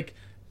just like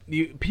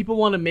people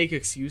want to make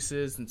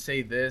excuses and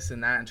say this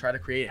and that and try to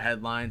create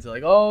headlines. They're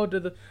like, oh,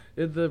 did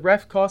the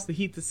ref cost the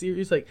Heat the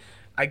series? Like,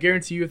 I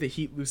guarantee you, if the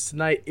Heat lose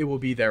tonight, it will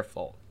be their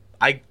fault.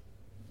 I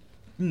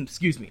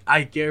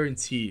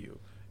guarantee you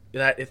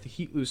that if the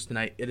Heat lose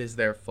tonight, it is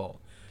their fault.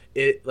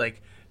 Does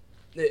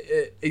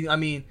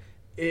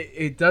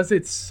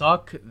it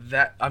suck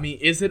that,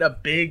 is it a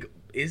big,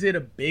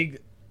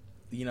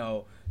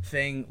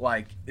 thing?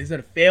 Like, is it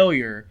a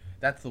failure?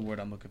 That's the word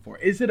I'm looking for.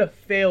 Is it a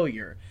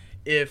failure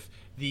if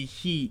the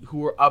Heat,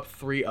 who are up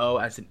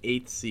 3-0 as an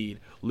 8th seed,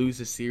 lose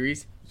a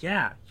series?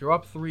 Yeah, you're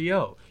up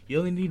 3-0. You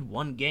only need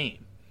one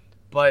game.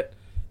 But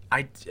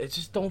I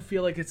just don't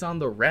feel like it's on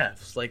the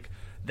refs. Like,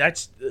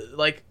 that's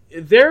like,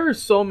 there are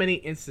so many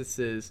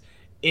instances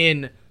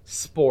in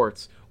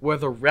sports where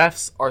the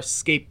refs are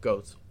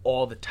scapegoats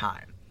all the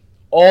time.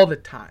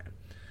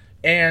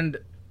 And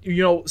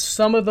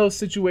some of those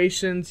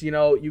situations,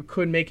 you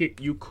could make a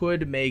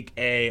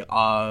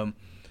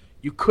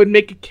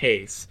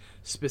case,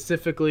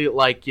 specifically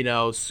like,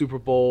 Super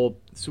Bowl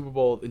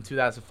in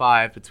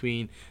 2005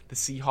 between the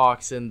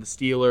Seahawks and the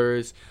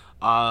Steelers,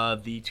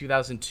 the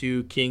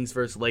 2002 Kings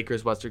versus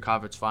Lakers Western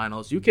Conference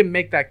Finals. You can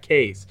make that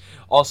case.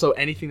 Also,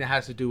 anything that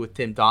has to do with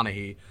Tim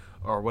Donaghy,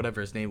 or whatever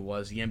his name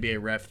was, the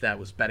NBA ref that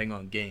was betting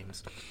on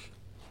games.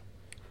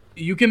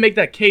 You can make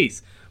that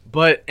case.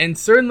 And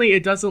certainly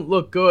it doesn't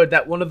look good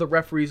that one of the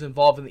referees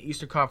involved in the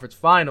Eastern Conference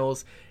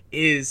Finals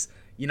is,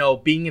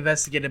 being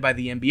investigated by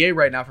the NBA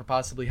right now for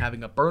possibly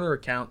having a burner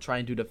account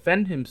trying to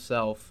defend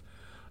himself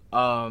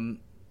and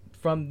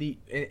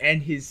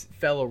his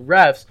fellow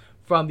refs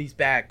from these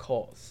bad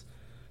calls.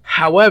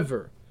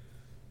 However,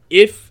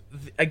 if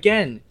the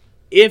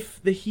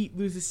Heat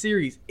lose the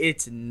series,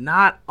 it's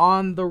not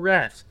on the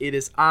refs. It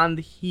is on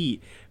the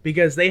Heat,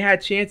 because they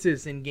had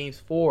chances in games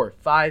 4,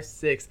 5,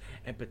 6,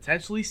 and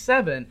potentially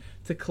 7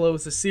 to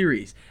close the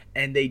series,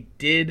 and they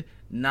did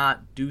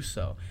not do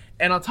so.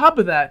 And on top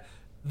of that,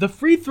 the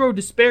free throw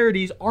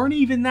disparities aren't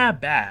even that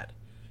bad.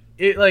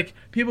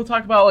 People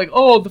talk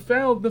about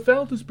the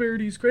foul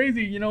disparity is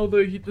crazy.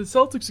 The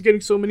Celtics are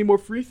getting so many more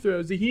free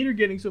throws. The Heat are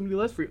getting so many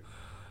less free.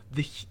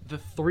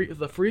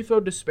 The free throw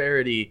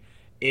disparity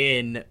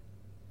in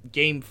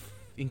game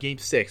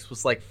 6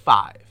 was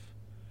 5.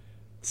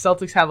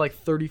 Celtics had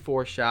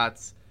 34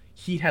 shots.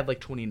 Heat had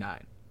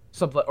 29.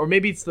 Something, or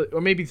maybe it's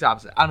the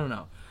opposite. I don't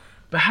know.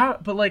 But how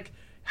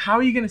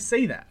are you gonna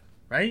say that,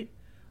 right?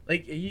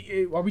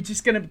 Are we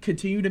just gonna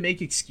continue to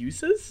make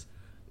excuses?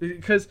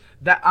 Because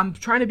I'm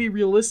trying to be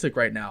realistic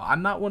right now.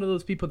 I'm not one of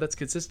those people that's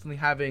consistently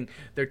having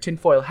their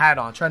tinfoil hat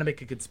on, trying to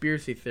make a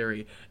conspiracy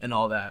theory and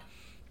all that.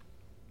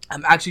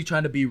 I'm actually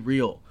trying to be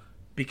real,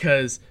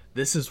 because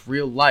this is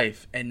real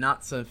life and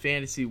not some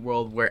fantasy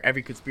world where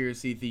every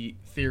conspiracy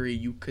theory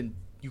you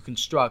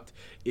construct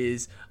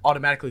is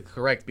automatically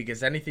correct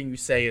because anything you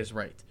say is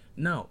right.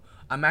 No,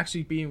 I'm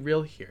actually being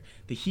real here.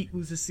 The Heat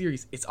lose the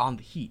series, it's on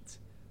the Heat.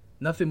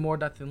 Nothing more,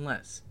 nothing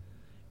less.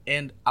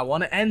 And I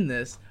want to end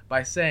this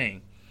by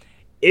saying,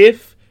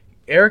 if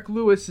Eric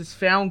Lewis is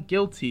found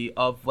guilty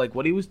of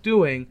what he was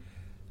doing,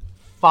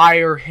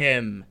 fire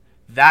him.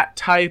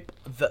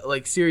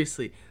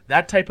 Seriously,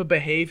 that type of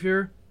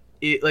behavior,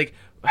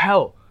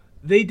 hell,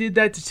 they did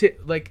that to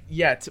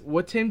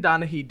what Tim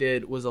Donaghy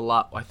did was a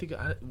lot. I think,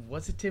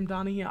 was it Tim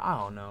Donaghy? I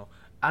don't know.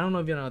 I don't know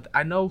if you know.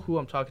 I know who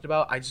I'm talking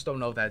about. I just don't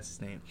know if that's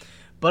his name.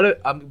 But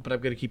I'm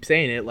gonna keep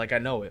saying it like I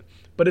know it.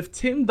 But if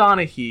Tim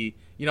Donaghy,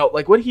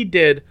 what he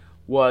did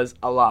was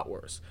a lot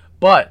worse.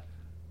 But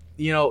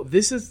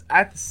this is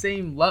at the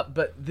same level.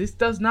 But this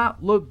does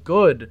not look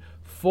good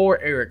for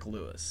Eric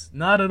Lewis.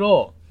 Not at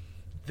all.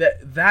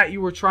 That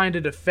you were trying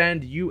to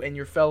defend you and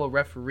your fellow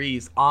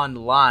referees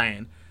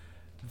online,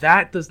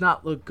 that does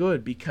not look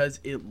good, because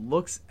it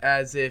looks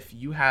as if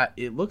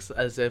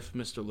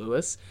Mr.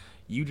 Lewis,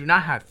 you do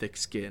not have thick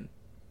skin.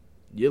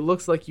 It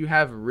looks like you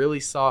have really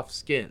soft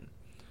skin.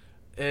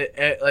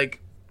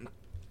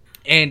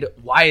 And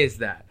why is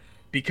that?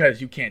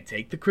 Because you can't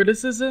take the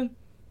criticism,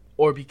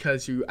 or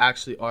because you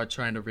actually are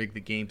trying to rig the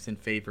games in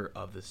favor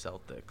of the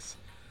Celtics?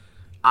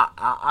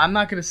 I'm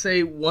not going to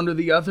say one or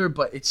the other,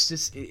 but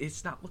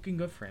it's not looking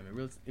good for him.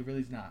 It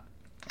really is not.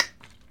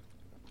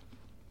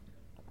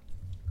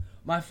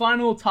 My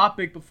final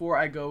topic before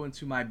I go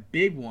into my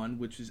big one,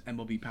 which is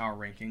MLB Power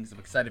Rankings. I'm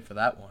excited for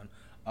that one.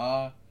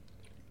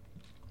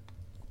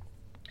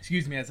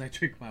 Excuse me as I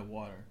drink my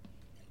water.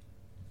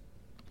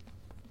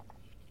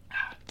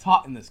 It's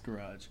hot in this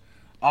garage.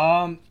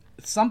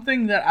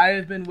 something that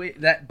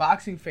that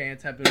boxing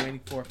fans have been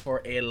waiting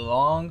for a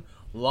long,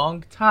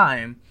 long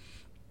time.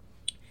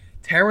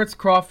 Terrence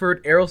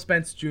Crawford, Errol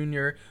Spence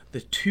Jr.,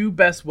 the two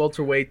best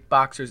welterweight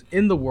boxers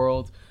in the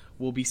world,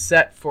 will be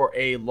set for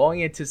a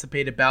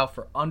long-anticipated bout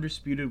for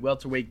undisputed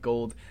welterweight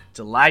gold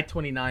July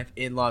 29th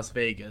in Las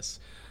Vegas.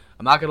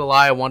 I'm not going to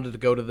lie, I wanted to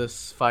go to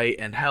this fight,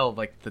 and hell,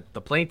 like,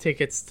 the plane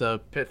tickets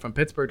from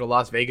Pittsburgh to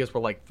Las Vegas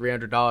were like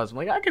 $300. I'm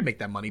like, I could make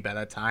that money by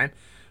that time.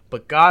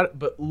 But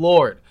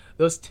Lord,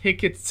 those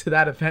tickets to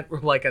that event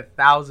were like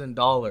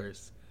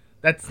 $1,000.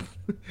 That's,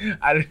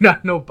 I did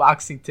not know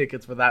boxing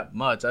tickets were that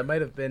much. I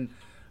might have been,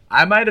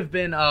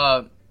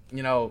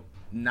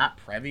 not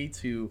privy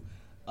to,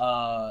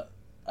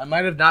 I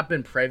might have not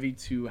been privy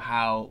to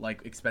how,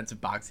 like,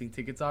 expensive boxing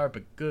tickets are,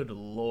 but good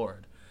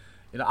Lord.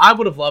 I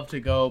would have loved to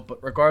go,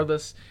 but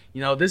regardless,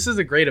 this is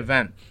a great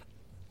event.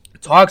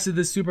 Talks of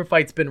this super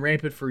fight's been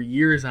rampant for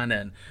years on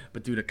end,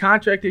 but due to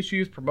contract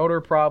issues, promoter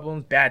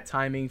problems, bad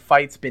timing,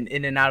 fights been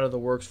in and out of the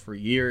works for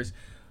years.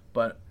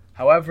 But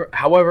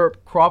however,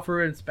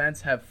 Crawford and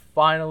Spence have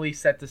finally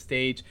set the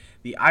stage.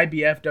 The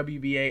IBF,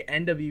 WBA,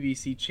 and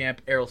WBC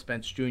champ Errol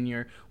Spence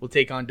Jr. will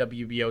take on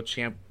WBO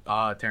champ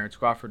Terrence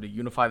Crawford to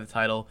unify the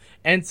title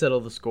and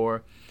settle the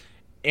score.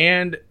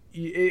 And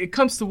it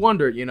comes to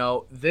wonder,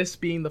 this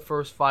being the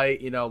first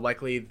fight,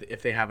 likely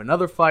if they have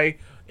another fight,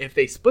 if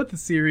they split the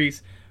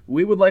series,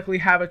 we would likely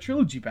have a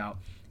trilogy bout.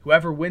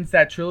 Whoever wins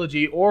that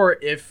trilogy, or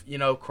if,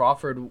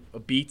 Crawford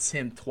beats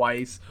him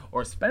twice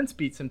or Spence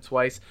beats him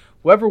twice,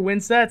 whoever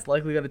wins that's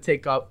likely going to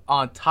take up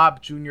on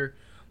top junior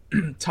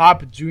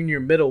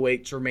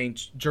middleweight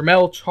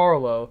Jermell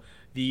Charlo,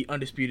 the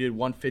undisputed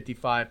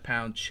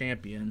 155-pound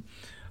champion.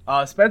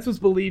 Spence was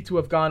believed to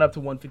have gone up to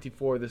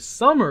 154 this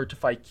summer to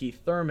fight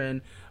Keith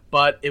Thurman,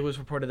 but it was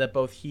reported that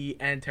both he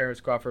and Terrence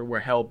Crawford were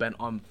hell-bent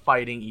on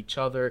fighting each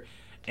other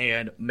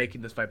and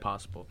making this fight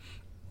possible.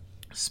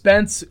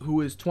 Spence, who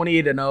is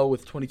 28-0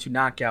 with 22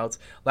 knockouts,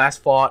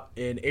 last fought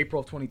in April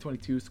of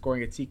 2022,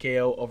 scoring a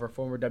TKO over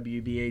former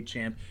WBA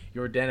champ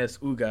Yordenis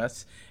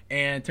Ugas,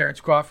 and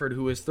Terrence Crawford,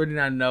 who is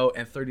 39-0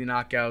 and 30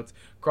 knockouts.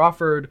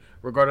 Crawford,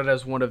 regarded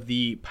as one of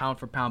the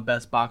pound-for-pound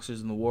best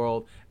boxers in the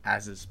world,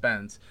 as is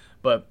Spence.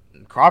 But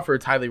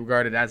Crawford's highly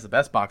regarded as the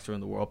best boxer in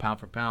the world, pound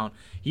for pound.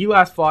 He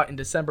last fought in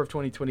December of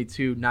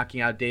 2022,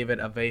 knocking out David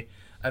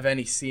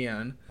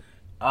Avenician.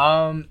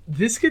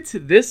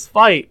 This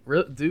fight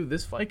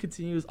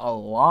continues a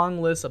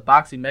long list of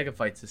boxing mega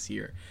fights this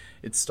year.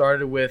 It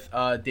started with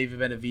David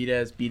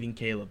Benavidez beating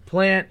Caleb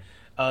Plant,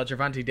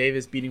 Gervonta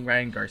Davis beating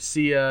Ryan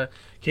Garcia,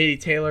 Katie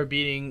Taylor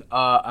beating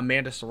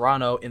Amanda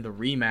Serrano in the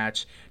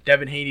rematch,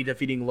 Devin Haney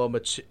defeating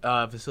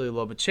Vasily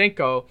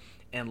Lomachenko,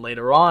 and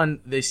later on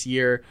this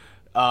year,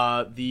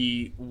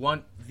 the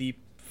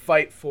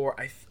fight for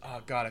I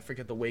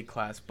forget the weight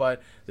class,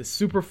 but the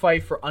super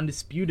fight for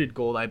undisputed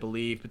gold, I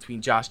believe,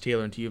 between Josh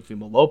Taylor and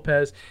Teofimo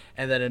Lopez,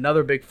 and then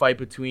another big fight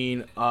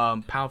between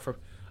pound for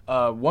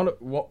pound, one of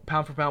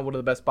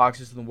the best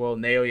boxers in the world,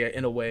 Naoya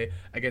Inoue,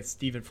 against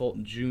Stephen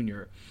Fulton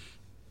Jr.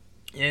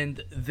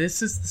 And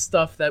this is the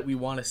stuff that we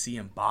want to see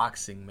in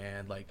boxing,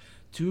 man. Like,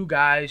 two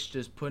guys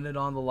just putting it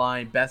on the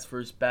line, best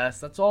versus best.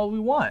 That's all we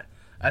want.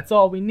 That's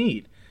all we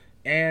need.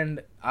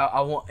 And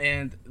I want,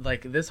 and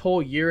like, this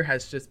whole year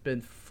has just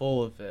been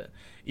full of it.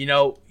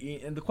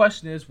 And the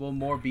question is, will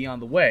more be on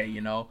the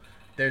way?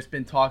 There's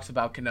been talks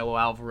about Canelo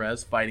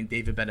Alvarez fighting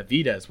David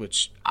Benavidez,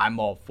 which I'm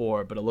all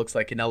for, but it looks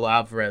like Canelo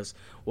Alvarez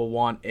will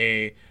want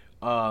a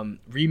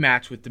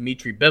rematch with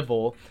Dmitry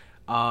Bivol.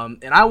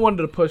 And I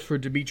wanted to push for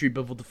Dmitry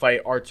Bivol to fight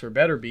Artur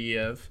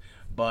Beterbiev,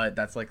 but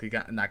that's likely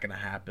not going to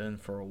happen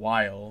for a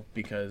while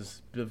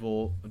because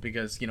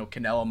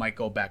Canelo might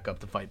go back up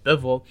to fight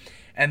Bivol.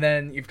 And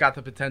then you've got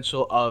the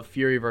potential of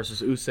Fury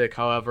versus Usyk.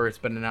 However, it's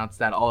been announced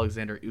that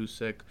Alexander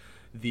Usyk,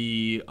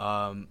 the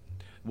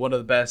one of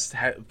the best,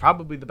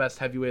 probably the best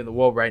heavyweight in the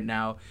world right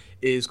now,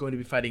 is going to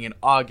be fighting in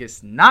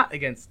August, not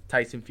against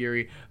Tyson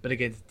Fury, but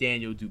against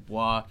Daniel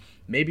Dubois.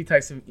 Maybe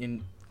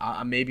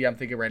I'm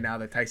thinking right now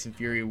that Tyson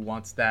Fury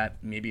wants that,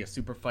 maybe a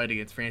super fight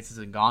against Francis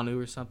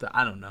Ngannou or something.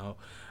 I don't know.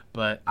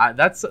 But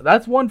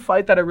that's one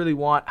fight that I really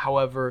want.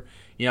 However,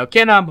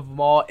 can't have them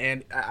all,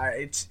 and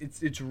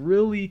it's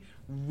really,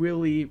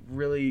 really,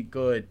 really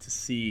good to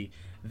see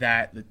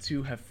that the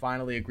two have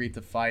finally agreed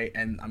to fight,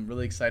 and I'm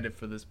really excited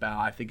for this bout.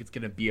 I think it's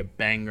going to be a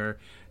banger.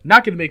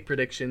 Not going to make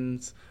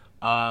predictions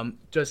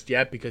just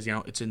yet because,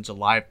 it's in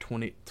July of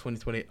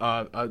 2020,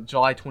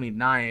 July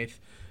 29th,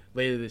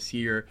 later this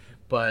year,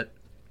 but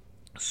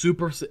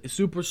super,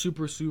 super,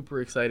 super,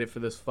 super excited for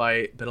this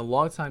fight. Been a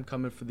long time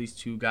coming for these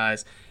two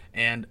guys.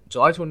 And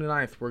July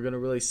 29th, we're going to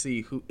really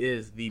see who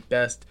is the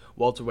best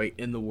welterweight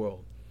in the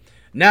world.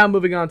 Now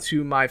moving on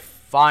to my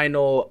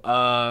final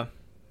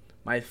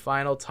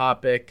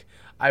topic.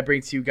 I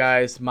bring to you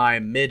guys my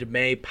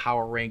mid-May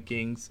power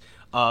rankings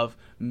of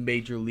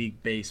Major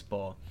League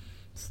Baseball.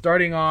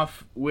 Starting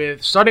off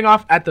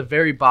at the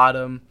very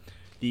bottom,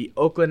 the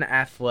Oakland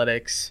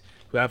Athletics,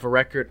 who have a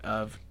record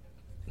of,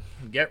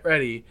 get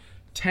ready,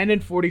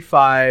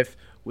 10-45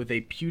 with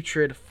a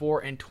putrid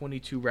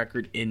 4-22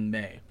 record in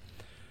May.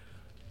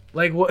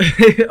 Like, what?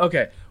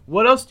 Okay,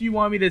 what else do you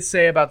want me to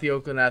say about the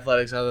Oakland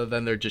Athletics other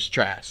than they're just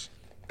trash?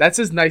 That's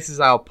as nice as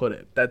I'll put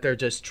it, that they're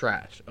just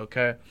trash,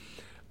 okay?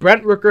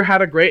 Brent Rooker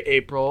had a great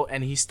April,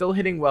 and he's still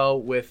hitting well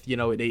with,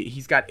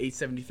 he's got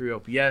 873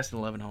 OPS and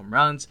 11 home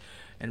runs.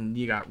 And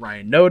you got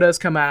Ryan Noda's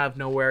come out of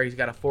nowhere. He's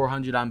got a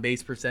 400 on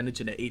base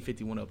percentage and an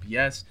 851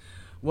 OPS.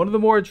 One of the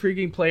more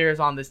intriguing players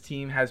on this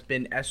team has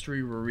been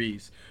Esteury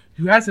Ruiz,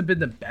 who hasn't been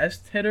the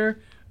best hitter,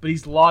 but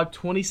he's logged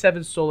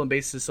 27 stolen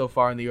bases so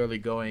far in the early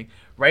going.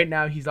 Right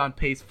now, he's on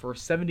pace for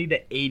 70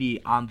 to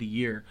 80 on the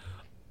year.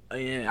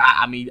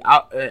 I'm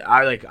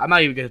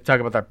not even going to talk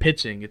about their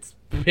pitching. It's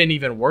been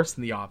even worse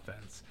than the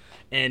offense.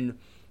 And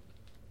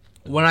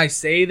when I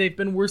say they've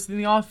been worse than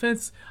the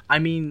offense, I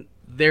mean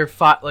they're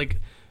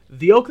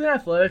the Oakland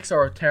Athletics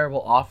are a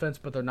terrible offense,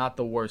 but they're not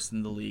the worst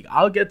in the league.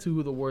 I'll get to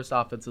who the worst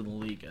offense in the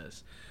league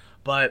is.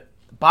 But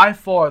by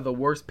far, the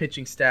worst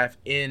pitching staff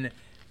in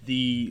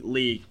the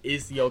league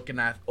is the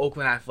Oakland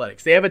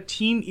Athletics. They have a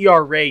team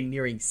ERA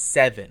nearing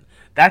 7.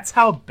 That's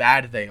how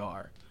bad they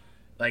are,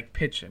 like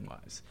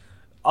pitching-wise.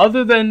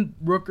 Other than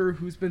Rooker,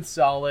 who's been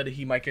solid,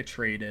 he might get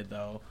traded,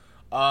 though.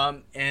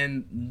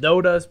 And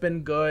Noda's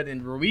been good,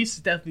 and Ruiz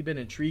has definitely been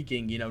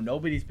intriguing.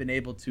 Nobody's been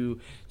able to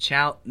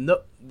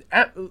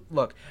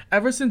look,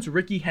 ever since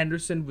Ricky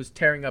Henderson was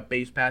tearing up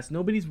base paths,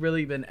 nobody's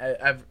really been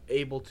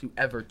able to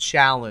ever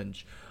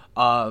challenge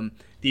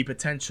the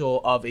potential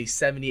of a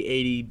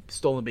 70-80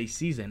 stolen base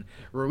season.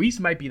 Ruiz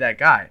might be that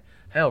guy.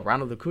 Hell,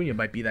 Ronald Acuna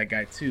might be that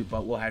guy too,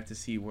 but we'll have to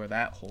see where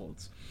that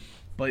holds.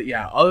 But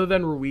yeah, other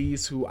than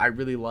Ruiz, who I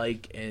really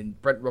like,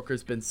 and Brent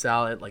Rooker's been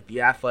solid, like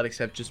the Athletics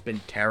have just been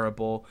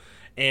terrible.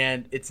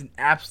 And it's an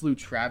absolute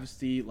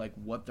travesty, like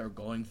what they're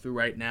going through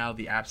right now,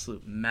 the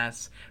absolute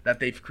mess that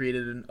they've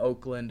created in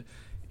Oakland,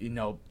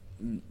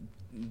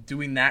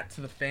 doing that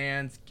to the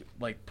fans,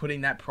 like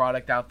putting that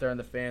product out there in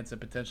the fans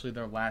and potentially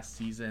their last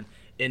season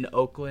in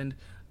Oakland.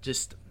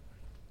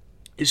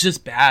 It's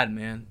just bad,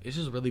 man. It's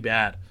just really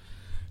bad.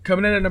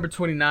 Coming in at number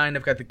 29,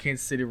 I've got the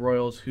Kansas City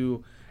Royals,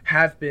 who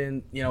have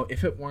been,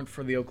 if it weren't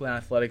for the Oakland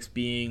Athletics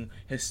being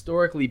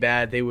historically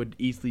bad, they would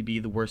easily be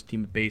the worst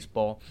team in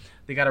baseball.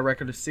 They got a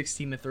record of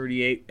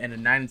 16-38 and a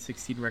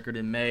 9-16 record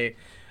in May.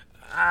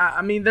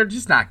 They're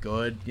just not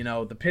good.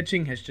 The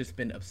pitching has just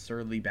been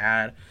absurdly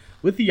bad.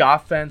 With the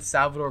offense,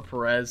 Salvador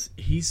Perez,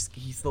 he's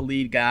the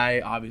lead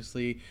guy,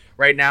 obviously.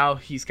 Right now,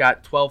 he's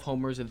got 12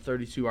 homers and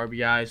 32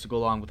 RBIs to go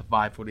along with a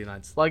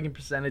 549 slugging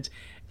percentage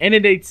and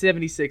an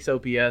 876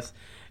 OPS.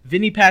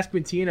 Vinny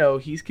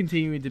Pasquantino, he's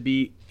continuing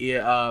to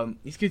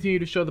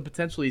show the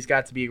potential he's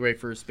got to be a great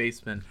first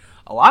baseman.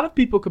 A lot of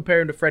people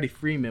compare him to Freddie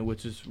Freeman,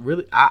 which is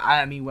really,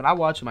 when I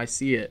watch him, I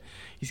see it.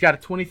 He's got a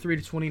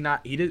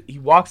 23-29. He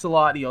walks a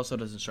lot. He also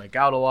doesn't strike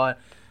out a lot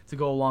to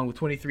go along with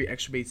 23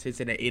 extra base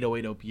hits and an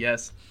 808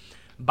 OPS.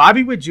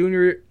 Bobby Witt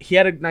Jr., he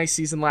had a nice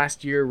season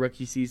last year,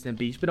 rookie season,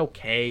 but he's been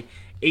okay.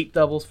 8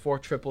 doubles, 4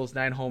 triples,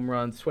 9 home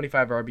runs,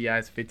 25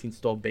 RBIs, 15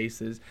 stolen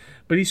bases.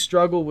 But he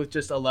struggled with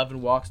just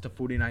 11 walks to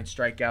 49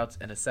 strikeouts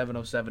and a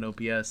 707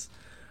 OPS.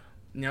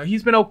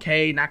 He's been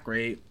okay, not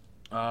great.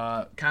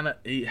 You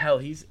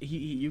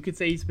could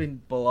say he's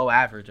been below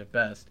average at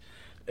best.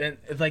 And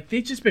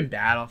they've just been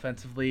bad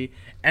offensively.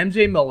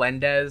 MJ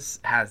Melendez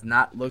has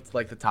not looked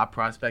like the top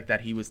prospect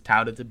that he was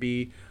touted to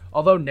be,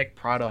 although Nick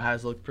Pratto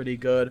has looked pretty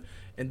good.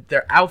 And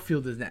their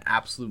outfield is an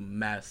absolute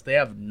mess. They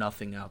have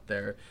nothing out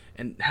there.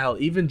 And hell,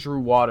 even Drew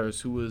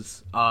Waters, who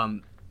was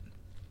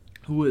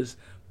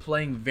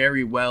playing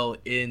very well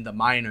in the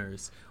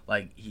minors,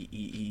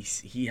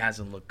 he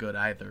hasn't looked good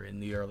either in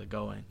the early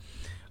going.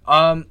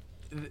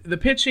 The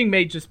pitching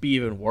may just be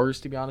even worse,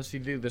 to be honest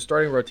with you. The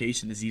starting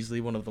rotation is easily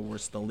one of the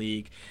worst in the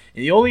league.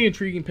 And the only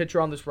intriguing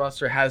pitcher on this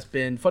roster has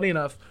been, funny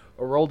enough,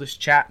 Aroldis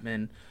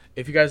Chapman.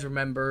 If you guys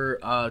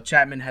remember,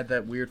 Chapman had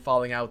that weird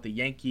falling out with the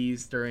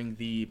Yankees during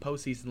the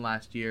postseason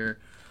last year.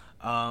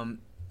 And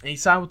he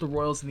signed with the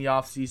Royals in the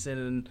offseason,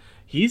 and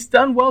he's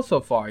done well so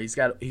far. He's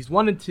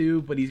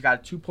 1-2, but he's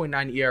got a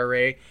 2.9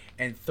 ERA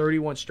and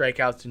 31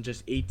 strikeouts in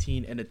just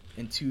 18 and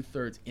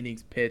 2/3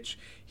 innings pitched.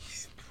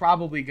 He's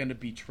probably going to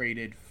be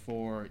traded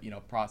for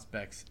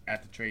prospects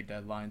at the trade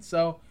deadline.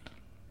 So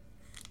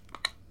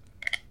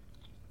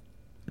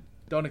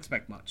don't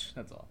expect much.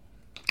 That's all.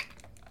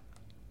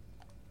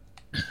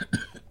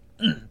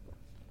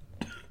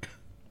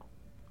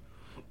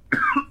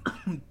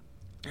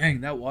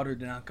 Dang, that water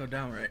did not go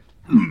down right.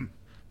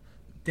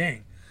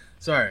 Dang.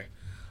 Sorry.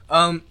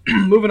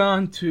 Moving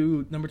on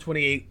to number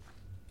 28,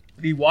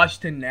 the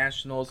Washington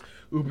Nationals,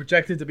 who are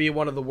projected to be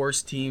one of the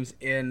worst teams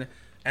in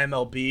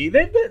MLB.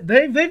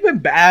 They've been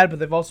bad, but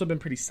they've also been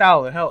pretty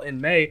solid. Hell, in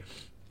May,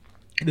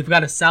 they've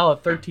got a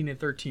solid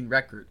 13-13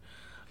 record.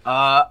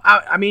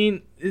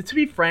 To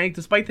be frank,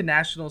 despite the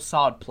Nationals'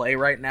 solid play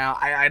right now,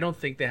 I don't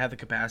think they have the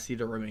capacity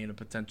to remain a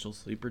potential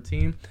sleeper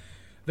team.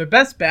 Their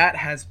best bat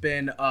has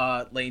been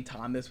Lane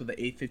Thomas with an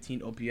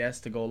 815 OPS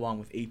to go along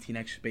with 18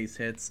 extra base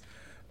hits.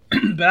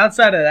 But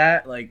outside of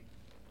that,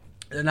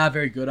 they're not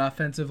very good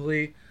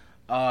offensively.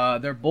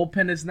 Their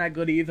bullpen isn't that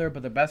good either,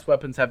 but their best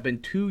weapons have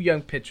been two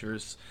young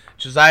pitchers,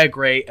 Josiah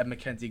Gray and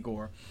Mackenzie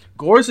Gore.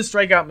 Gore's a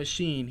strikeout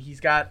machine.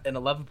 He's got an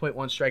 11.1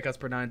 strikeouts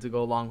per nine to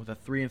go along with a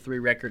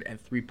 3-3 record and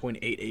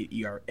 3.88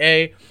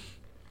 ERA.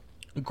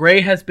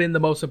 Gray has been the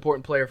most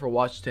important player for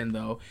Washington,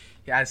 though,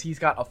 as he's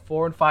got a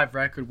 4-5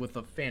 record with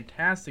a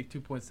fantastic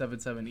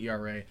 2.77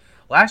 ERA.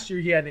 Last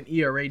year he had an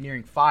ERA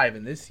nearing 5,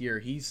 and this year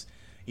he's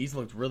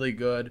looked really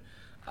good.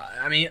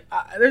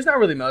 There's not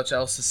really much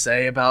else to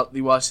say about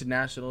the Washington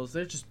Nationals.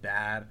 They're just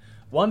bad.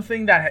 One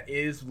thing that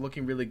is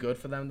looking really good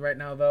for them right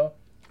now, though,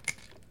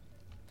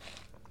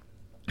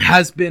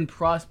 has been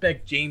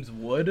prospect James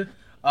Wood.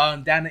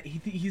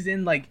 He's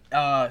in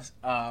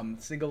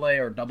single A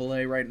or double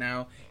A right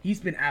now. He's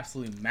been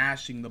absolutely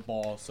mashing the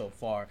ball so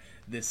far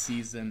this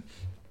season,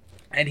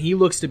 and he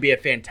looks to be a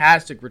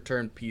fantastic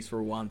return piece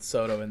for Juan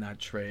Soto in that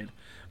trade.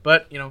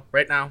 But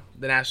right now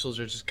the Nationals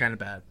are just kind of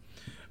bad.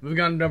 Moving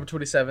on to number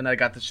 27, I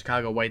got the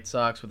Chicago White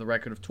Sox with a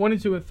record of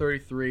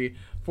 22-33,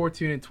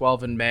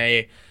 14-12 in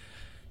May.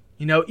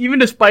 Even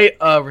despite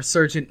a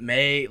resurgent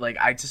May,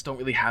 I just don't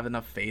really have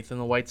enough faith in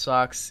the White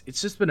Sox. It's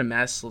just been a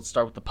mess. Let's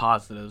start with the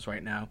positives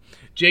right now.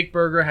 Jake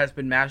Berger has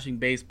been mashing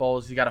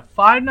baseballs. He got a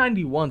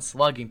 .591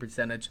 slugging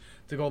percentage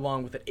to go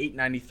along with an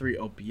 .893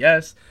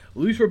 OPS.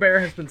 Luis Robert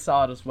has been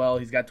solid as well.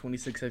 He's got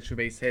 26 extra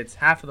base hits,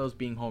 half of those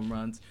being home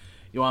runs.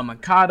 Yohan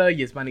Moncada,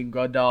 Yasmani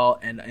Grandal,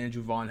 and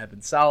Andrew Vaughn have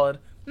been solid.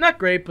 Not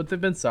great, but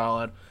they've been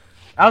solid.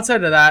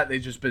 Outside of that,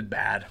 they've just been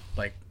bad.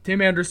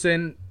 Tim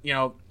Anderson,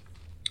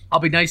 I'll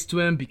be nice to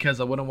him because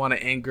I wouldn't want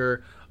to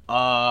anger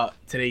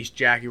today's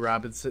Jackie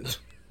Robinson.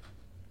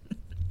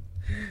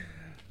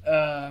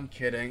 I'm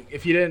kidding.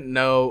 If you didn't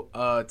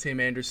know, Tim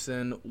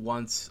Anderson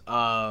once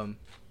called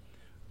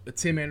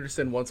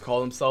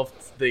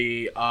himself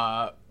the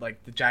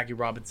Jackie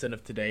Robinson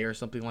of today or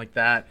something like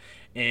that,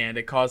 and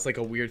it caused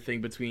a weird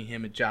thing between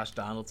him and Josh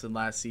Donaldson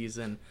last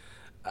season.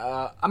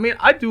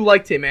 I do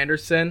like Tim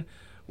Anderson.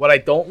 What I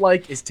don't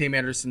like is Tim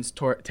Anderson's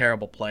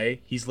terrible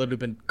play. He's literally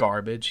been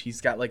garbage.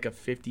 He's got a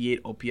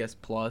 58 OPS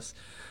plus.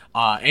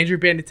 Andrew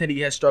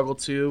Benintendi has struggled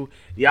too.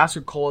 The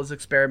Oscar Colas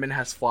experiment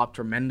has flopped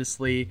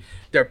tremendously.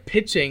 Their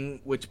pitching,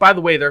 which by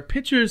the way, their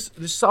pitchers,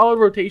 the solid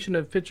rotation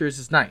of pitchers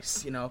is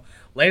nice.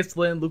 Lance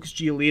Lynn, Lucas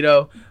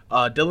Giolito,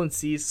 Dylan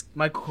Cease,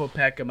 Michael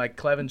Kopech, and Mike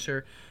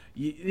Clevenger.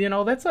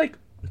 That's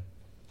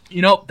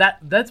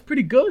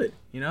pretty good.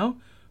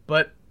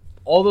 But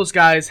all those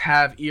guys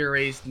have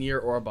ERAs near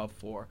or above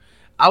 4.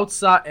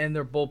 Outside and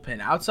their bullpen,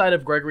 outside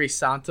of Gregory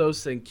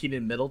Santos and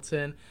Keenan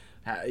Middleton,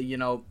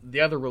 the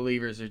other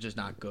relievers are just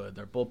not good.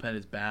 Their bullpen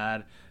is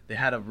bad. They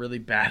had a really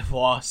bad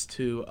loss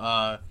to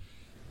the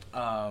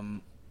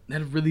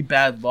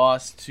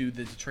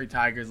Detroit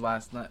Tigers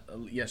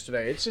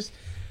yesterday.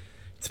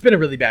 It's been a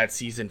really bad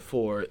season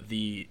for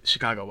the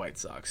Chicago White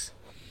Sox.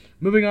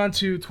 Moving on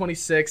to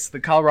 26,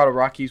 the Colorado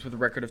Rockies with a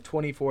record of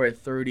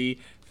 24-30,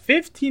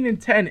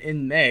 15-10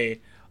 in May.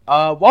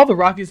 While the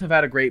Rockies have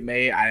had a great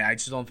May, I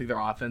just don't think their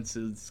offense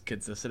is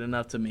consistent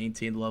enough to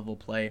maintain the level of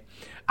play.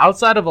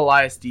 Outside of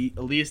Elias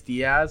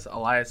Diaz,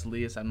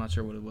 I'm not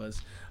sure what it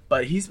was,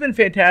 but he's been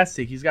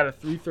fantastic. He's got a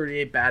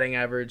 .338 batting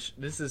average.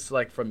 This is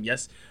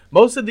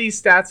most of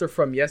these stats are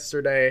from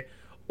yesterday,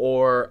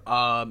 or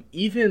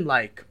even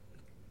I'm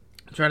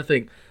trying to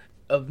think.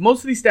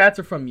 Most of these stats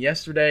are from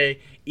yesterday,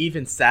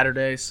 even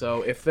Saturday.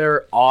 So if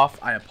they're off,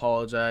 I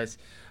apologize.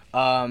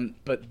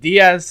 But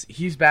Diaz,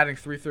 he's batting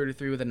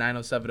 .333 with a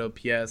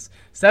 .907 OPS,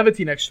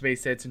 17 extra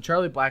base hits, and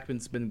Charlie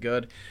Blackmon's been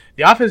good.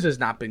 The offense has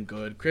not been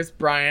good. Chris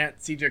Bryant,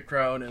 CJ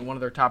Cron, and one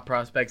of their top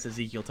prospects,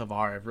 Ezequiel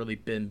Tovar, have really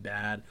been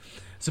bad.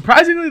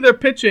 Surprisingly, their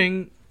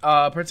pitching,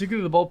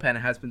 particularly the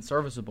bullpen, has been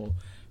serviceable.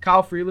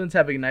 Kyle Freeland's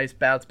having a nice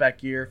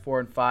bounce-back year,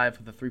 4-5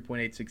 with a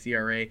 3.86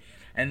 ERA.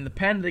 And in the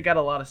pen, they got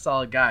a lot of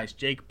solid guys.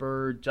 Jake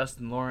Bird,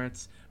 Justin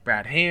Lawrence,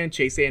 Brad Hand,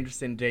 Chase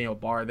Anderson, Daniel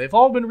Barr. They've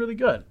all been really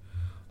good.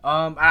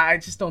 I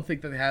just don't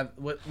think that they have,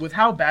 with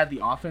how bad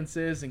the offense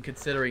is, and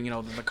considering,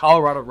 the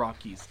Colorado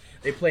Rockies,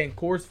 they play in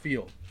Coors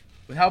Field.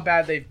 With how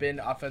bad they've been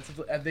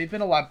offensively, they've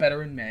been a lot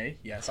better in May.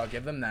 Yes, I'll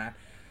give them that.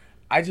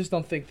 I just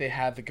don't think they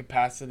have the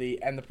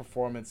capacity and the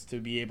performance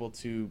to be able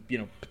to,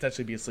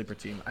 potentially be a sleeper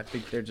team. I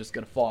think they're just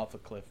going to fall off a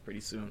cliff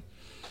pretty soon.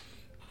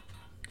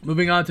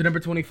 Moving on to number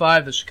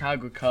 25, the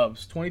Chicago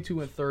Cubs,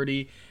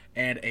 22-30,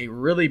 and a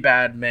really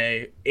bad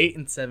May,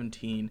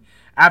 8-17.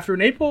 After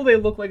in April, they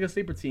look like a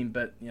sleeper team,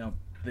 but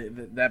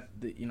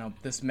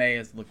this May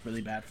has looked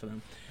really bad for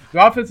them.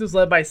 The offense is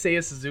led by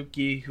Seiya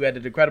Suzuki, who had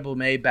an incredible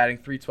May, batting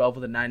 .312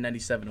 with a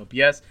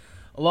 .997 OPS.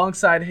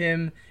 Alongside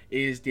him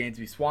is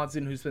Dansby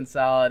Swanson, who's been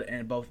solid,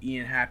 and both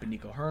Ian Happ and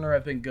Nico Herner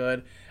have been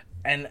good.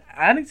 And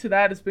adding to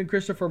that has been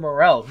Christopher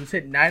Morel, who's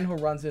hit 9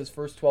 home runs in his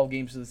first 12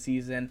 games of the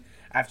season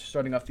after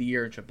starting off the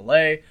year in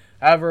AAA.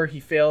 However,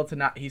 he's failed to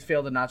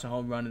notch a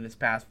home run in his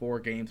past 4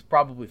 games,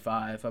 probably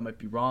 5. I might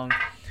be wrong.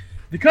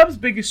 The Cubs'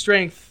 biggest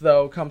strength,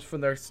 though, comes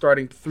from their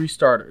starting three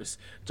starters: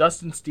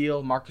 Justin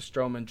Steele, Marcus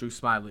Stroman, Drew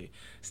Smyly.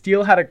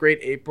 Steele had a great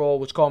April,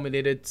 which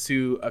culminated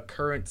to a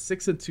current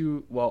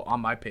 6-2. Well,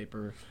 on my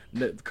paper,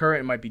 the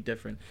current might be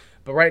different,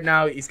 but right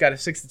now he's got a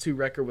 6-2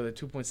 record with a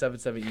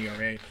 2.77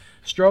 ERA.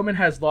 Stroman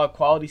has logged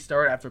quality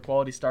start after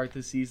quality start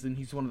this season.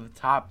 He's one of the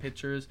top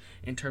pitchers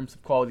in terms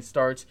of quality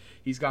starts.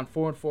 He's gone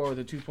 4-4 with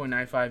a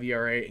 2.95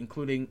 ERA,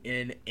 including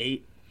an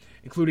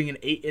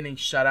 8-inning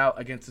shutout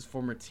against his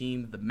former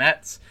team, the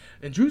Mets.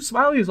 And Drew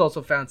Smyly has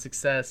also found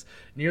success,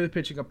 nearly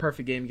pitching a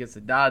perfect game against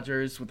the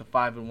Dodgers with a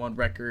 5-1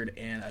 record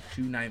and a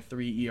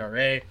 2.93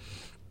 ERA.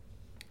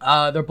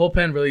 Their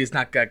bullpen really is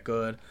not that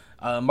good.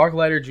 Mark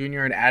Leiter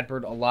Jr. and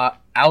Adbert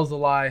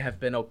Alzolay have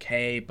been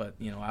okay, but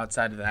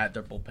outside of that,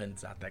 their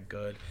bullpen's not that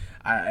good.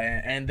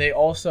 And they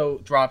also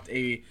dropped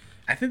I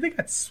think they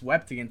got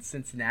swept against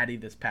Cincinnati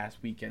this past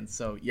weekend.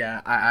 So yeah,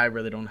 I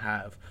really don't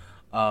have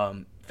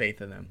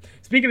faith in them.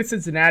 Speaking of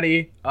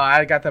Cincinnati,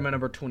 I got them at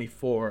number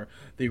 24.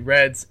 The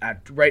Reds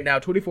at right now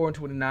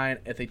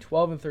 24-29 with a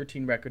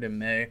 12-13 record in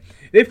May.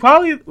 They've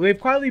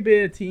probably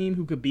been a team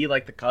who could be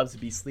like the Cubs, to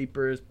be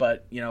sleepers,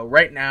 but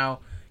right now,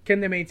 can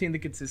they maintain the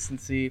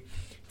consistency?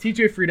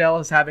 TJ Friedel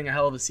is having a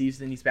hell of a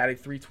season. He's batting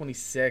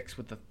 .326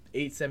 with the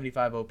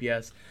 875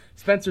 OPS.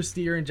 Spencer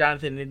Steer and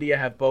Jonathan India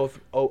have both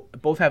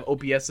have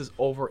OPSs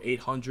over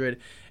 800,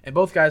 and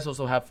both guys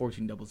also have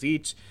 14 doubles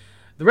each.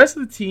 The rest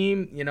of the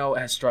team,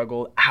 has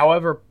struggled.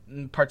 However,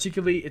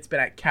 particularly it's been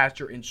at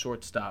catcher and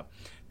shortstop.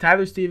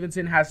 Tyler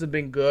Stevenson hasn't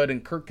been good,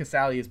 and Kirk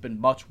Casale has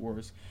been much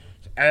worse.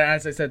 And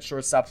as I said,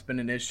 shortstop's been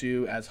an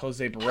issue, as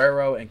Jose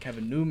Barrero and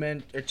Kevin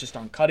Newman are just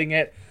on cutting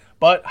it.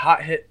 But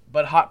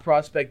hot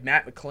prospect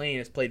Matt McClain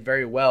has played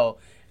very well,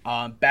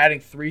 batting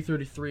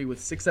 .333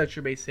 with 6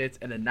 extra base hits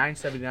and a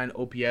 .979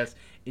 OPS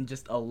in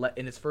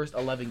his first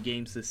 11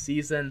 games this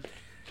season.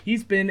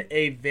 He's been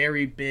a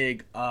very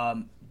big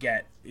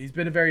He's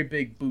been a very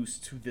big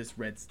boost to this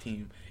Reds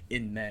team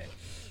in May.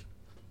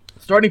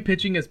 Starting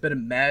pitching has been a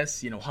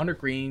mess. Hunter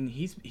Green,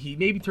 he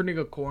may be turning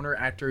a corner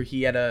after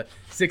he had a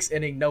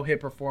 6-inning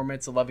no-hit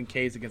performance, 11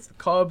 Ks against the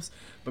Cubs.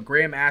 But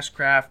Graham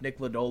Ashcraft, Nick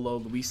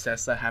Lodolo, Luis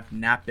Sessa have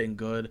not been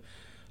good.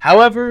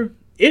 However,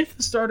 if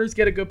the starters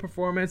get a good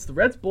performance, the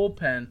Reds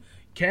bullpen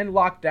can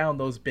lock down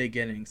those big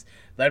innings.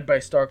 Led by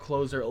star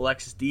closer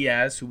Alexis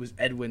Diaz, who was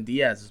Edwin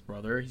Diaz's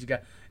brother.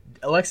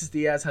 Alexis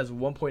Diaz has a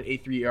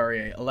 1.83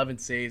 ERA, 11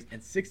 saves,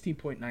 and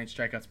 16.9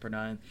 strikeouts per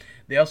nine.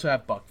 They also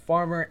have Buck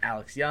Farmer,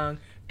 Alex Young,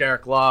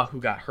 Derek Law, who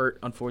got hurt,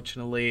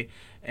 unfortunately,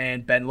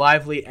 and Ben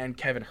Lively and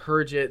Kevin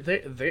Herget.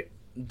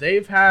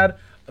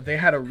 They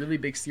had a really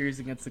big series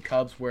against the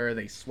Cubs where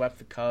they swept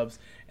the Cubs,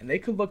 and they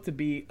could look to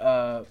be,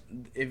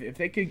 if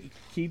they could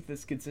keep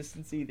this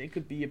consistency, they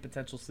could be a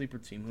potential sleeper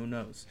team. Who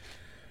knows?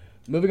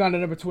 Moving on to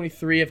number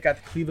 23, I've got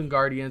the Cleveland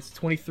Guardians,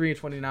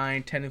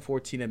 23-29,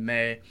 10-14 in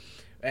May.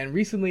 And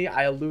recently,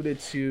 I alluded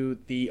to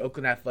the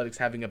Oakland Athletics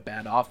having a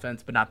bad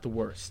offense, but not the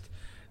worst.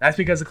 That's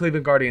because the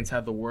Cleveland Guardians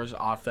have the worst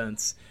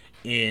offense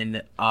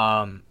in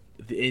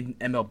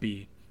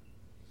MLB.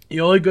 The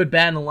only good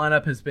bat in the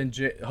lineup has been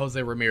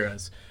Jose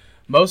Ramirez.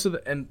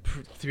 To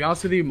be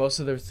honest with you, most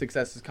of their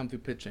success has come through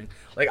pitching.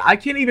 I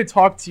can't even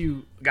talk to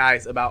you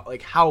guys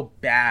about how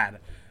bad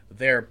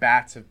their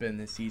bats have been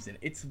this season.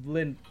 It's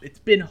been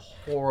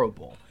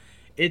horrible.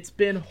 It's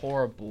been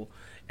horrible.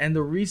 And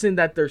the reason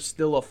that they're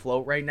still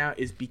afloat right now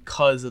is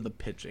because of the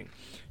pitching.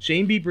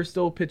 Shane Bieber's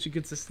still pitching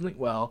consistently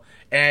well,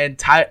 and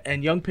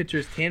young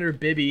pitchers Tanner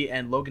Bibby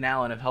and Logan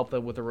Allen have helped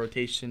them with the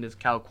rotation as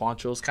Cal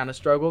Quantrill's kind of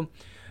struggled.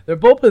 Their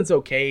bullpen's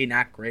okay,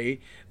 not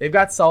great. They've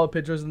got solid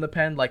pitchers in the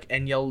pen like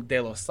Enyel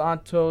De Los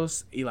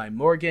Santos, Eli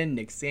Morgan,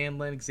 Nick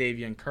Sandlin,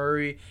 Xavier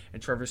Curry,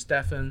 and Trevor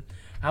Stephan.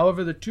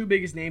 However, the two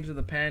biggest names in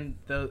the pen,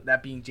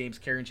 that being James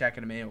Karinchak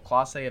and Emmanuel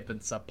Clase, have been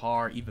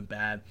subpar, even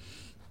bad.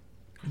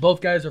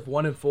 Both guys are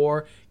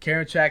 1-4.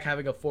 Karinchak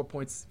having a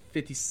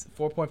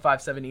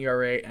 4.57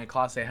 ERA and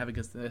Clase having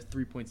a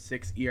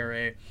 3.6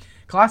 ERA.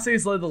 Clase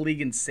has led the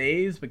league in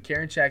saves, but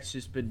Karinchak's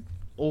just been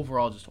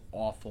overall just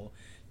awful.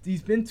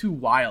 He's been too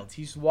wild.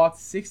 He's walked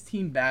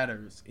 16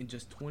 batters in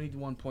just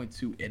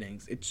 21.2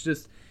 innings.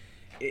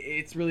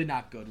 It's really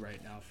not good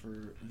right now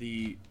for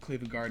the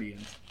Cleveland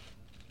Guardians.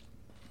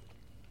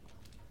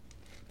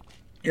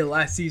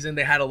 Last season,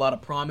 they had a lot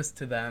of promise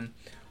to them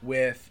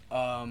with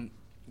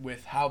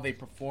how they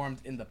performed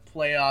in the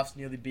playoffs,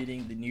 nearly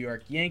beating the New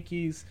York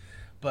Yankees.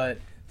 But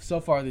so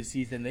far this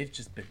season, they've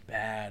just been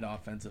bad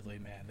offensively,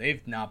 man.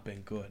 They've not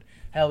been good.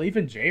 Hell,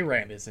 even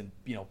J-Ram isn't,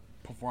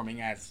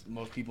 performing as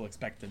most people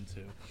expect him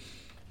to.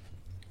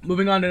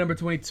 Moving on to number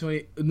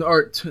 2020,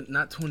 not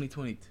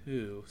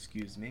 2022,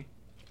 excuse me.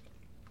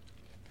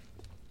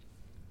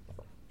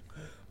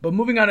 But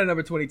moving on to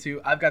number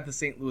 22, I've got the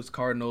St. Louis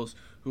Cardinals,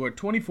 who are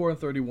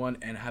 24-31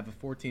 and have a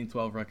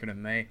 14-12 record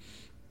in May.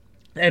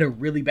 They had a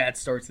really bad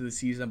start to the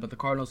season, but the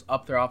Cardinals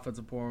upped their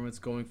offensive performance,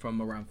 going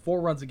from around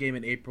 4 runs a game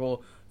in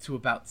April to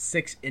about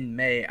 6 in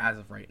May as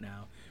of right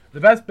now. The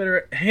best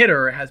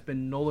hitter has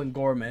been Nolan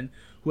Gorman,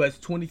 who has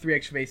 23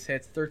 extra base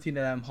hits, 13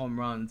 of them home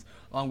runs,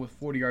 along with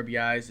 40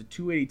 RBIs, a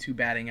 282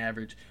 batting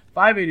average,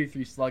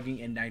 583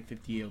 slugging, and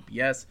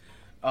 958 OPS.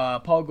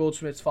 Paul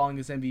Goldschmidt's following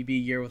his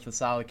MVP year with a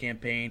solid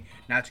campaign,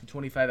 notching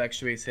 25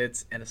 extra base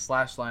hits and a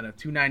slash line of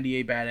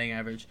 298 batting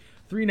average,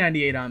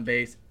 398 on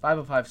base,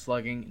 505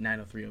 slugging,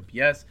 903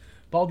 OPS.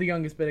 Paul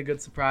DeJong has been a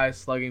good surprise,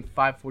 slugging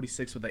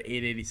 546 with an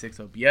 886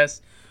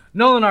 OPS.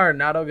 Nolan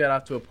Arenado got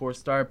off to a poor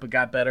start, but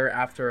got better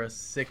after a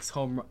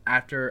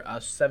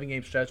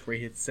 7-game stretch where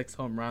he hit 6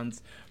 home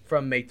runs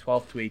from May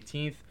 12th to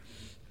 18th.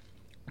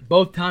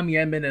 Both Tommy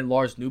Edman and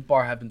Lars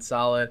Nootbaar have been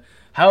solid.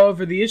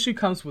 However, the issue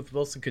comes with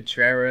Wilson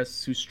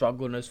Contreras, who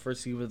struggled in his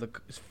first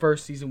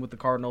season with the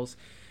Cardinals.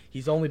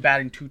 He's only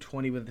batting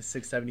 .220 with a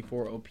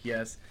 674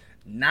 OPS.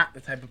 Not the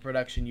type of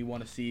production you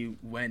want to see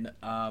when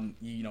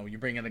you're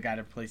bringing a guy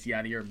to replace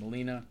Yadier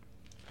Molina.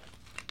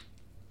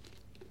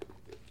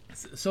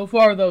 So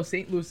far, though,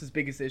 St. Louis's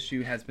biggest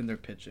issue has been their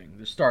pitching,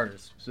 their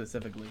starters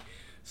specifically.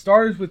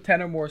 Starters with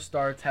 10 or more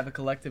starts have a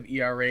collective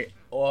ERA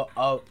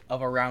of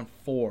around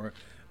 4.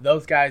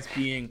 Those guys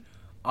being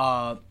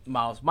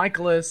Miles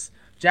Michaelis,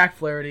 Jack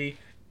Flaherty,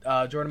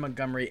 Jordan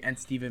Montgomery, and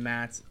Steven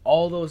Matz.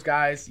 All those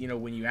guys,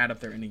 when you add up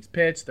their innings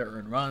pitched, their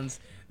earned runs,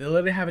 they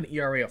literally have an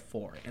ERA of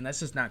 4, and that's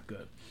just not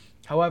good.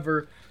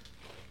 However,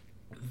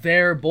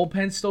 their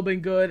bullpen's still been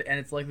good, and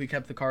it's likely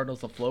kept the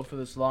Cardinals afloat for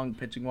this long,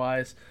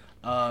 pitching-wise.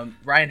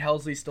 Ryan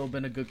Helsley's still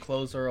been a good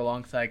closer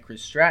alongside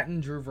Chris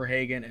Stratton, Drew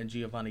Verhagen, and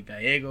Giovanni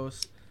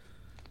Gallegos.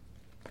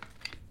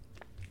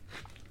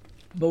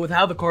 But with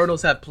how the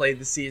Cardinals have played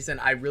this season,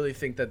 I really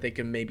think that they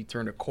can maybe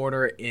turn a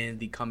corner in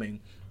the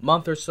coming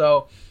month or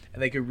so,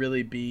 and they could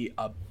really be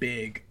a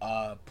big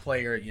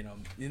player.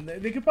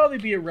 They could probably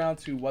be around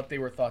to what they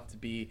were thought to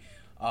be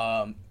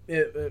by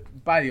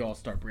the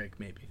All-Star break,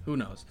 maybe. Who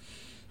knows?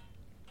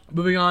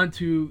 Moving on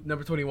to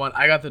number 21,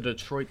 I got the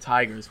Detroit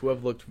Tigers, who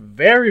have looked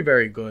very,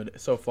 very good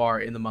so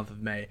far in the month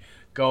of May,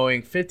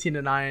 going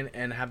 15-9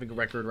 and having a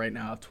record right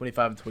now of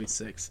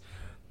 25-26.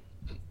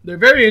 They're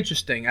very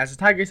interesting, as the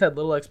Tigers had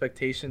little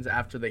expectations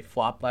after they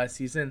flopped last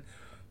season.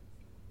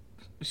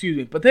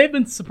 But they've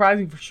been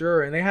surprising for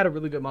sure, and they had a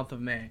really good month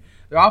of May.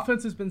 Their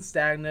offense has been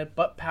stagnant,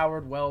 but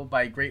powered well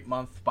by a great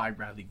month by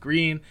Bradley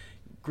Green.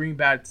 Green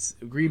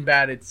batted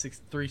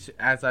 6-3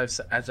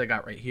 as I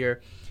got right here.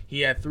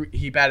 He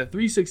batted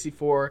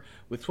 .364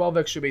 with 12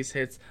 extra base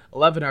hits,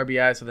 11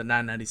 RBIs with a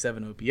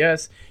 997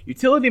 OPS.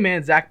 Utility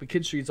man Zach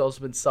McKinstry has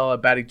also been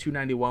solid, batting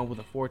 .291 with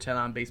a .410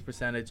 on base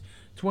percentage,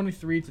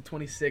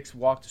 23-26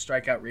 walk to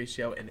strikeout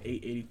ratio, and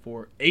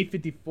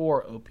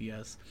 854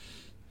 OPS.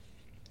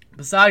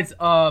 Besides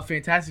a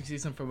fantastic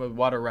season from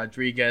Eduardo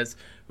Rodriguez,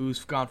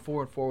 who's gone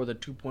 4-4 with a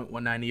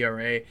 2.19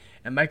 ERA,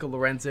 and Michael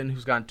Lorenzen,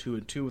 who's gone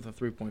 2-2 with a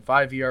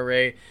 3.5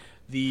 ERA,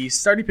 the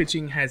starting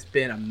pitching has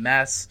been a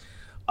mess.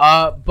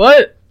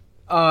 But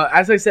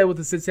as I said with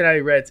the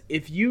Cincinnati Reds,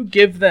 if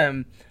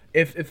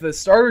the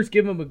starters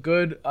give them a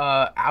good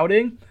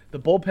outing, the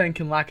bullpen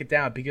can lock it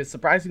down, because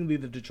surprisingly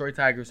the Detroit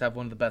Tigers have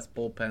one of the best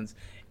bullpens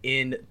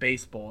in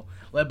baseball,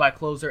 led by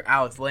closer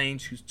Alex Lange,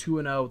 who's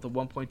 2-0 with a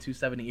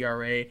 1.27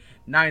 ERA,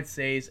 9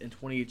 saves, and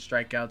 28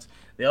 strikeouts.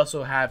 They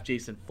also have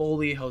Jason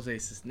Foley, Jose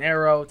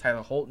Cisnero,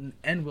 Tyler Holton,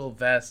 and Will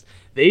Vest.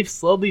 They've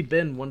slowly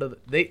been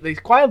they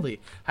quietly,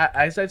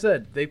 as I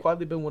said, they've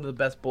quietly been one of the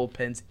best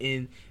bullpens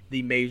in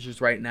the majors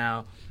right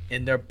now,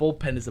 and their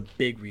bullpen is a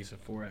big reason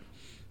for it.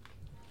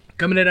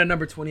 Coming in at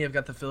number 20, I've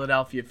got the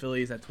Philadelphia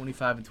Phillies at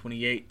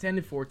 25-28,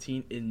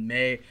 10-14 in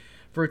May.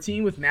 For a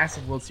team with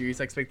massive World Series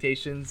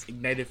expectations,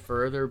 ignited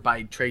further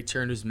by Trey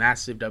Turner's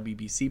massive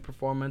WBC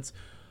performance,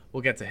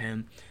 we'll get to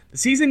him. The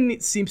season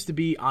seems to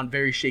be on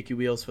very shaky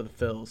wheels for the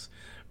Phils.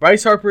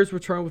 Bryce Harper's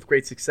returned with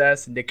great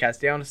success, and Nick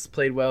Castellanos has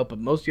played well, but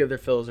most of the other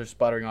Phils are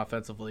sputtering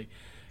offensively.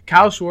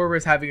 Kyle Schwarber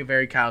is having a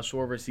very Kyle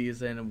Schwarber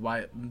season, and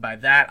by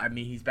that I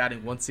mean he's batting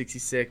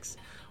 166.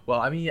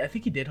 Well, I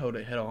think he did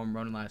hit a home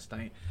run last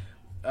night.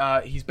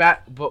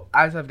 But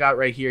as I've got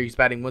right here, he's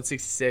batting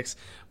 166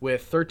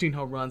 with 13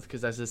 home runs,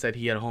 because as I said,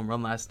 he had a home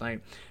run last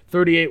night.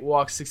 38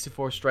 walks,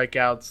 64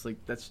 strikeouts. Like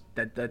that's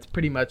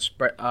pretty much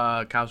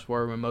Kyle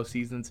Schwarber in most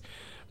seasons.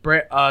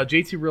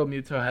 JT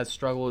Realmuto has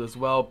struggled as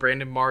well.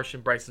 Brandon Marsh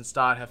and Bryson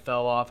Stott have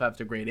fell off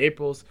after great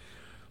Aprils.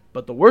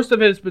 But the worst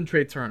of it has been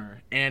Trey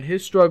Turner, and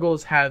his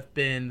struggles have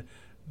been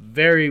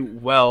very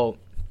well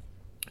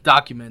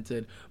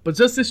documented. But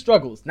just his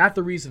struggles, not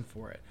the reason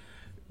for it.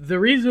 The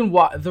reason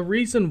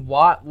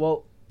why,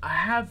 well, I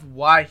have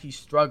why he's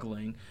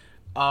struggling.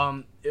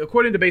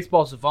 According to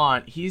Baseball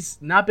Savant, he's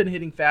not been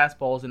hitting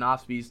fastballs and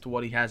off speeds to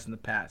what he has in the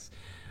past.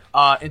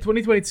 In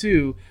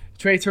 2022,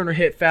 Trey Turner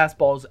hit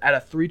fastballs at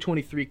a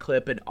 323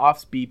 clip and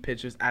off-speed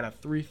pitches at a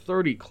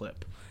 330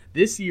 clip.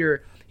 This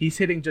year, he's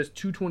hitting just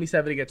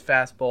 227 against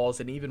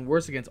fastballs and even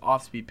worse against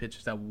off-speed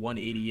pitches at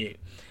 188.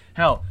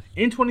 Hell,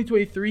 in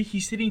 2023,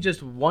 he's hitting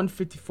just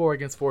 154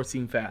 against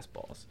four-seam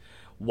fastballs.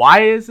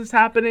 Why is this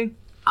happening?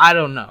 I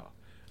don't know.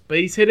 But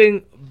he's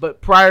hitting,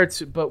 but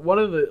one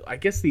of the, I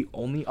guess the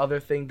only other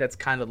thing that's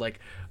kind of like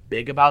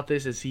big about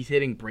this is he's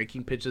hitting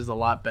breaking pitches a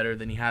lot better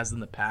than he has in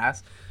the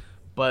past.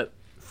 But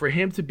for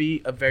him to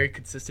be a very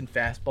consistent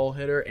fastball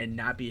hitter and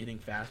not be hitting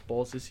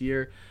fastballs this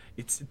year,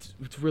 it's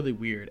really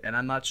weird. And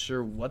I'm not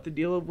sure what the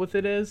deal with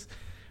it is.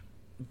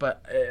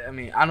 But, I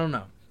mean, I don't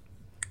know.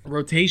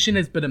 Rotation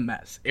has been a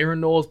mess.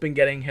 Aaron Noel's been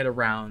getting hit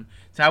around.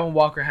 Taijuan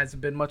Walker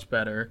hasn't been much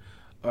better.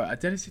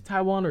 Did I say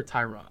Taijuan or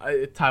Tyron?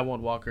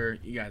 Taijuan Walker.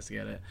 You guys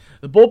get it.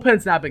 The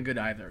bullpen's not been good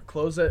either.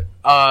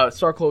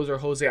 Star closer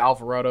Jose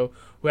Alvarado,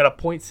 who had a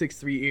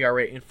 .63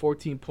 ERA in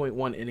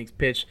 14.1 innings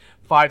pitched,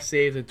 5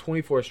 saves and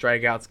 24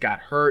 strikeouts, got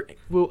hurt,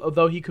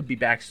 although he could be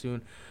back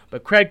soon.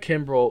 But Craig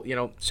Kimbrell,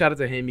 shout out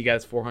to him. He got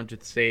his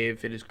 400th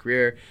save in his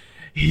career.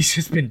 He's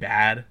just been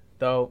bad,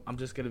 though. I'm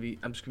just gonna be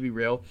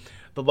real.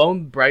 The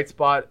lone bright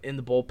spot in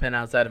the bullpen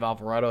outside of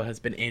Alvarado has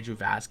been Andrew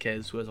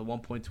Vasquez, who has a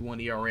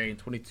 1.21 ERA and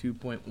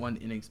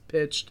 22.1 innings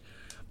pitched.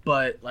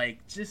 But, they've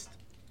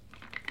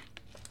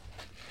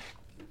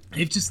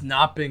just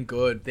not been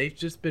good. They've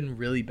just been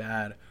really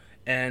bad.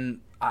 And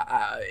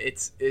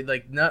most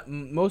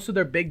of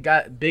their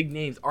big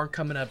names aren't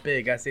coming up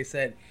big. As they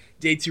said,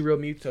 JT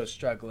Realmuto's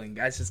struggling.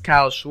 Guys, just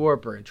Kyle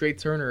Schwarber and Trey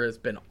Turner has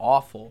been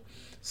awful.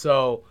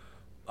 So,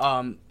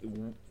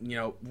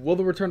 will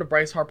the return of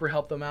Bryce Harper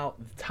help them out?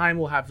 Time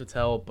will have to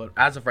tell, but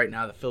as of right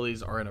now, the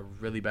Phillies are in a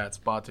really bad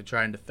spot to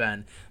try and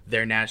defend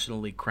their National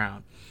League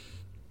crown.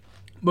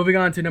 Moving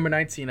on to number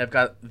 19, I've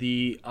got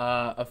the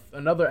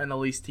another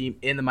NL East team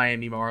in the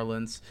Miami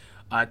Marlins,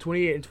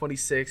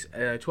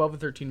 28-26,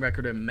 12-13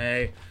 record in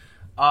May.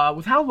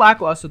 With how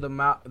lackluster the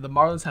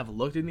Marlins have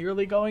looked in the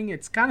early going,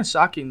 it's kind of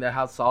shocking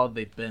how solid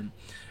they've been.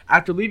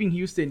 After leaving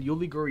Houston,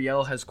 Yuli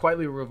Gurriel has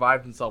quietly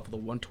revived himself with a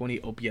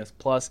 120 OPS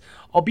plus,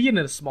 albeit in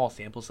a small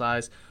sample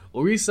size.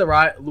 Luis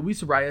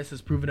Arias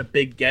has proven a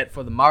big get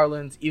for the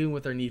Marlins, even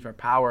with their need for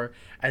power,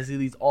 as he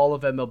leads all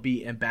of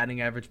MLB in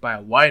batting average by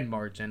a wide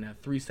margin at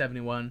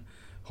 .371.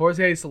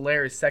 Jorge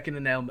Soler is second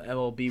in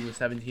MLB with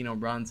 17 home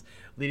runs,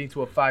 leading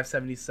to a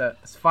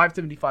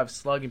 .575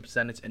 slugging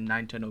percentage and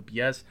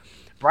 .910 OPS.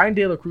 Brian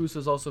De La Cruz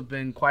has also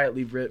been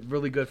quietly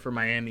really good for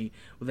Miami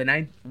with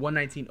a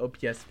 119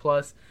 OPS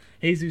plus.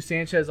 Jesus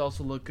Sanchez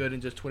also looked good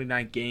in just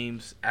 29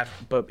 games,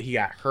 but he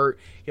got hurt.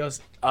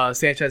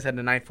 Sanchez had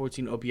a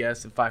 914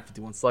 OPS and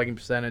 .551 slugging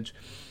percentage.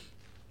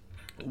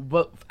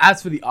 But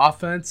as for the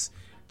offense,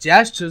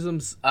 Jazz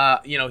Chisholm's,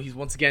 he's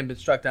once again been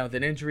struck down with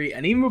an injury,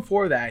 and even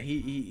before that,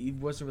 he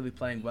wasn't really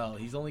playing well.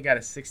 He's only got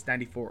a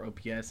 694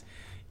 OPS.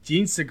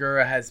 Gene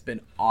Segura has been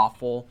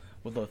awful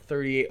with a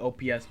 38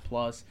 OPS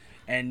plus.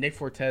 And Nick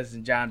Fortes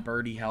and John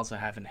Birdie also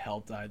haven't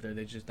helped either.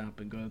 They've just not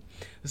been good.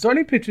 The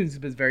starting pitching has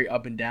been very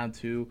up and down,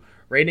 too.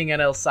 Reigning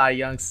NL Cy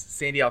Young,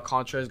 Sandy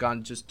Alcantara has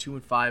gone just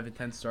 2-5 in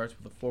 10 starts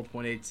with a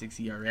 4.86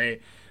 ERA.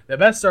 The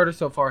best starter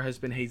so far has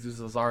been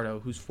Jesus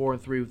Luzardo, who's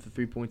 4-3 with a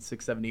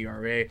 3.67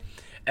 ERA.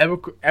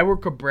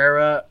 Edward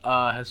Cabrera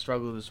has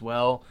struggled as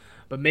well.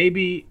 But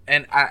maybe,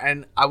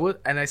 I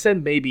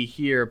said maybe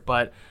here,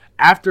 but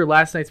after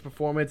last night's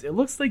performance, it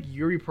looks like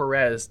Yuri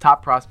Perez,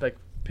 top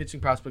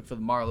pitching prospect for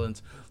the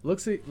Marlins,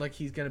 looks like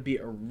he's going to be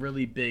a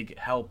really big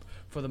help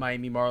for the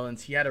Miami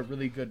Marlins. He had a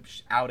really good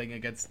outing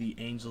against the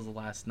Angels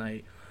last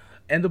night.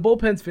 And the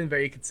bullpen's been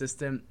very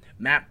consistent.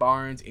 Matt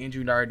Barnes,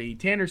 Andrew Nardi,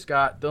 Tanner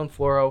Scott, Dylan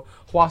Floro,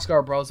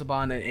 Huascar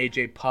Braziban, and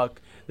AJ Puck.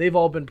 They've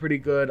all been pretty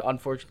good.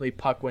 Unfortunately,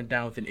 Puck went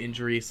down with an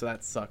injury, so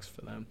that sucks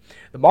for them.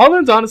 The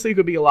Marlins honestly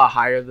could be a lot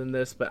higher than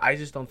this, but I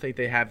just don't think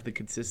they have the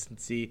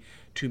consistency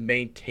to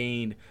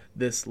maintain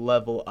this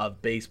level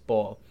of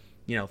baseball,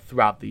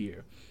 throughout the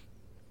year.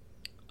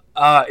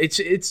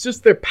 It's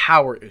just their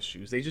power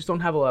issues. They just don't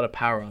have a lot of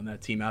power on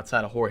that team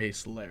outside of Jorge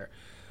Soler.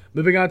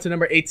 Moving on to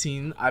number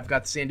 18, I've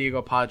got the San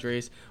Diego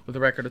Padres with a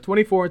record of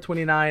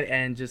 24-29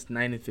 and just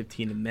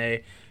 9-15 in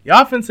May. The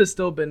offense has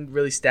still been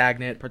really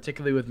stagnant,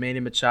 particularly with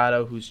Manny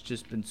Machado, who's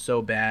just been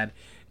so bad.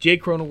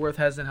 Jake Cronenworth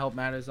hasn't helped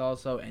matters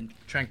also, and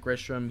Trent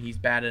Grisham, he's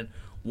batted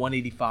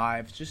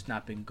 185. It's just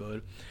not been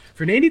good.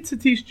 Fernando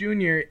Tatis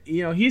Jr.,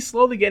 he's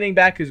slowly getting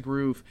back his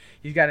groove.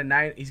 He's got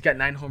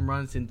 9 home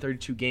runs in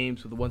 32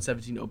 games with a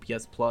 117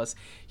 OPS plus.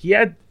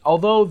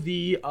 Although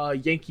the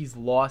Yankees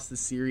lost the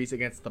series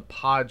against the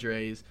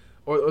Padres,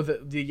 or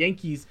the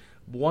Yankees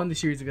won the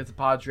series against the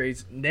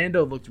Padres,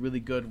 Nando looked really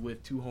good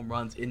with 2 home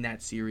runs in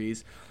that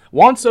series.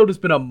 Juan Soto's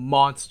been a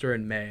monster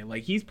in May.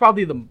 He's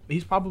probably the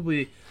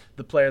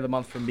player of the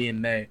month for me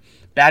in May.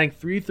 Batting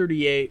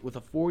 .338 with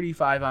a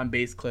 45 on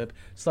base clip,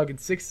 slugging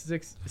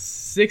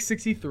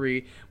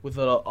 .663 with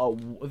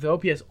the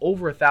OPS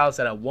over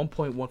 1,000 at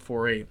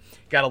 1.148.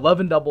 Got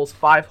 11 doubles,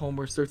 5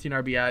 homers, 13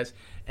 RBIs,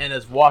 and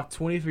has walked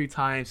 23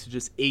 times to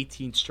just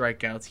 18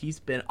 strikeouts. He's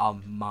been a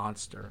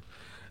monster.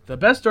 The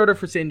best starter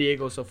for San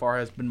Diego so far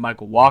has been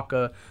Michael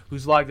Wacha,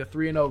 who's logged a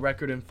 3-0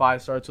 record in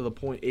 5 starts with a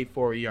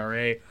 .84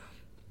 ERA.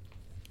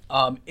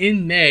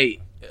 In May,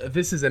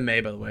 this is in May,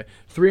 by the way,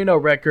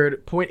 3-0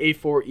 record,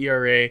 .84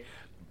 ERA.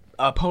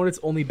 Opponents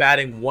only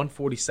batting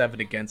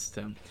 147 against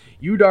him.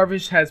 Yu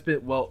Darvish has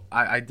been,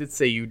 I did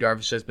say Yu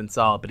Darvish has been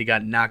solid, but he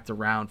got knocked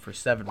around for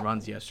 7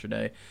 runs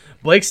yesterday.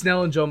 Blake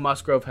Snell and Joe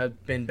Musgrove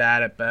have been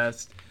bad at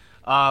best.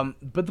 But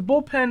the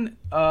bullpen,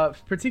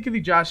 particularly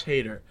Josh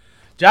Hader.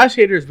 Josh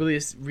Hader has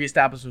really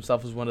reestablished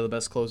himself as one of the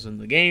best closers in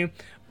the game.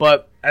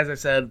 But as I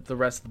said, the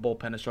rest of the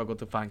bullpen has struggled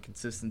to find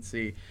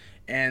consistency.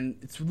 And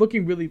it's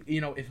looking really,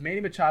 if Manny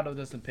Machado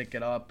doesn't pick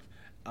it up,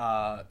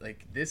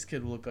 this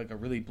could look like a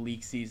really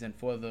bleak season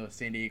for the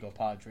San Diego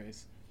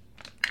Padres.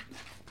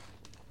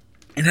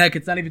 And heck,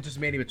 it's not even just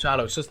Manny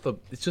Machado. It's just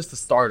the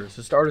starters.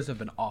 The starters have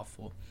been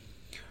awful.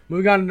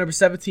 Moving on to number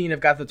 17, I've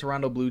got the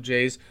Toronto Blue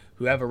Jays,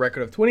 who have a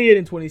record of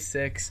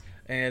 28-26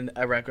 and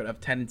a record of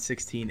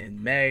 10-16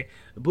 in May.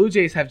 The Blue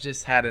Jays have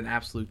just had an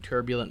absolute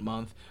turbulent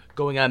month,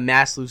 going on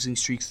mass losing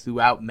streaks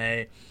throughout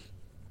May.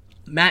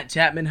 Matt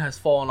Chapman has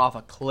fallen off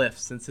a cliff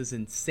since his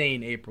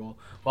insane April,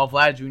 while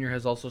Vlad Jr.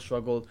 has also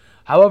struggled.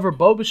 However,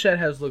 Bo Bichette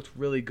has looked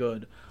really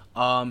good.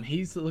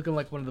 He's looking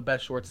like one of the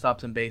best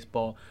shortstops in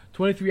baseball.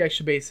 23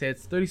 extra base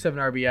hits, 37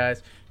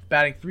 RBIs,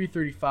 batting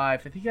 .335. I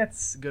think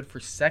that's good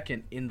for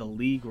second in the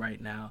league right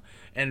now.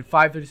 And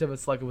 .537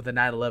 slugging with a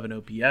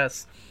 .911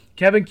 OPS.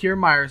 Kevin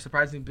Kiermaier has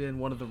surprisingly been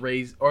one of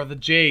the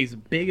Jays'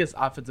 biggest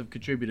offensive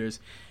contributors,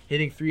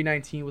 hitting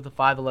 .319 with a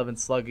 .511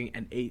 slugging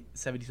and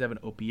 .877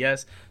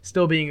 OPS,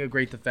 still being a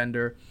great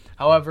defender.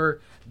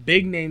 However,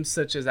 big names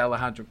such as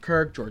Alejandro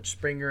Kirk, George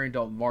Springer, and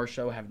Dalton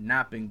Varsho have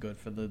not been good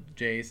for the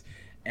Jays.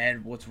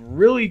 And what's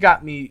really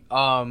has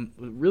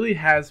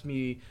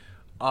me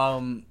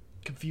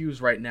confused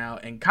right now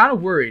and kind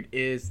of worried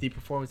is the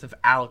performance of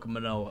Alek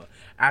Manoah.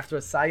 After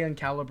a Cy Young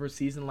caliber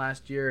season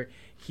last year,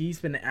 he's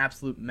been an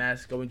absolute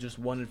mess, going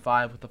just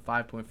 1-5 with a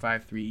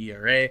 5.53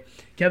 ERA.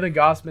 Kevin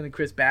Gausman and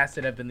Chris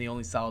Bassett have been the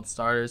only solid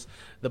starters.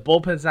 The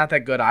bullpen's not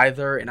that good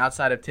either, and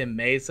outside of Tim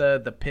Mesa,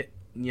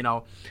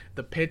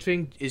 the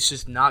pitching is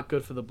just not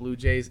good for the Blue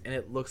Jays, and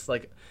it looks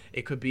like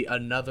it could be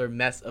another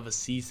mess of a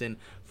season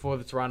for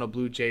the Toronto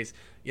Blue Jays.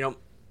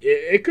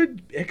 It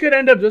could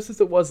end up just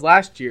as it was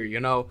last year.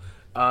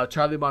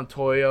 Charlie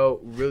Montoyo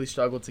really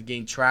struggled to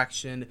gain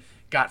traction,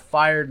 got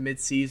fired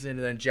midseason,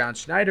 and then John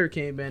Schneider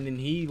came in, and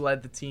he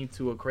led the team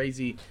to a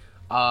crazy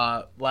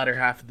latter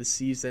half of the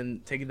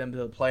season, taking them to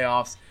the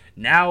playoffs.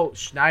 Now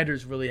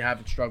Schneider's really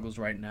having struggles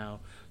right now.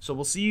 So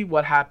we'll see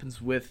what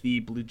happens with the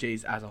Blue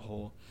Jays as a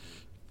whole.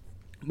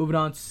 Moving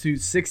on to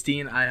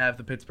 16, I have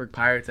the Pittsburgh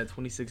Pirates at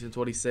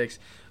 26-26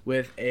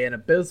 with an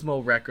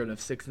abysmal record of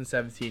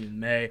 6-17 in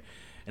May.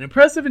 An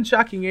impressive and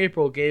shocking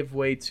April gave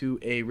way to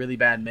a really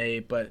bad May,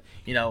 but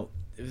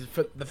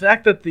the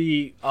fact that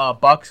the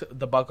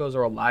Buccos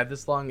are alive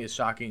this long is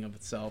shocking of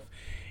itself.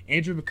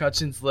 Andrew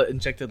McCutchen's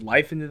injected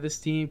life into this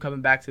team,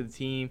 coming back to the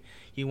team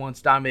he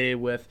once dominated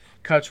with.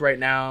 Kutch right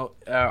now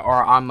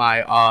are on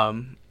my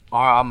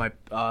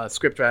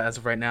script as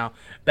of right now,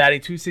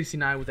 batting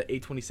 .269 with an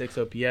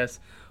 .826 OPS.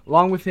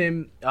 Along with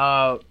him,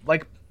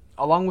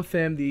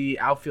 the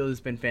outfield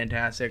has been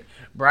fantastic.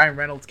 Brian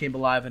Reynolds came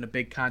alive in a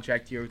big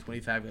contract year with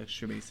 25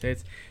 extra base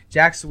hits.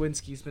 Jack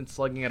Sawinski's been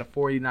slugging at a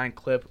 49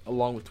 clip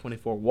along with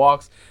 24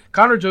 walks.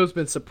 Connor Joe's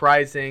been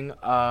surprising.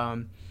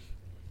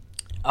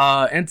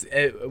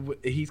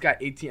 He's got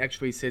 18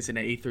 extra base hits and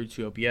an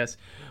 .832 OPS.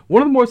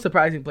 One of the more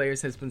surprising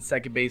players has been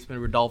second baseman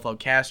Rodolfo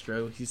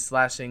Castro. He's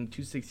slashing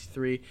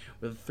 .263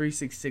 with a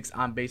 .366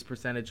 on base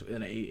percentage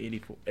and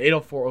an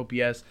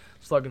 .804 OPS,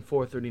 slugging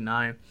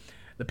 .439.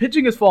 The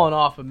pitching has fallen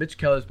off, but Mitch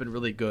Keller's been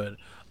really good.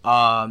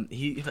 I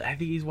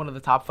think he's one of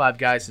the top 5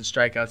 guys in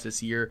strikeouts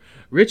this year.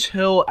 Rich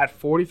Hill, at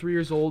 43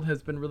 years old,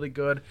 has been really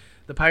good.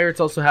 The Pirates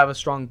also have a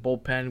strong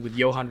bullpen with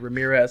Johan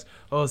Ramirez,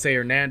 Jose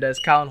Hernandez,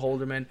 Colin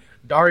Holderman,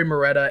 Dari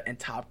Moreta, and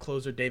top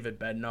closer David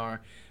Bednar.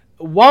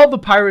 While the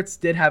Pirates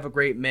did have a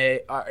great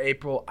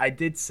April, I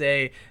did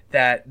say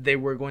that they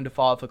were going to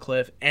fall off a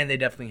cliff, and they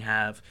definitely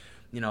have.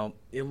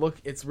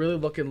 It's really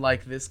looking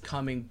like this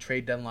coming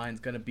trade deadline is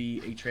going to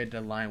be a trade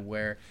deadline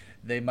where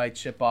they might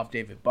ship off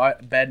David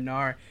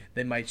Bednar.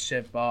 They might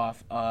ship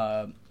off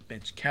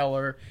Mitch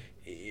Keller.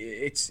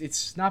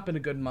 It's not been a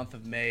good month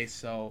of May,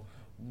 so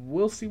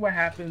we'll see what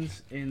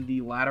happens in the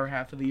latter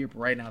half of the year. But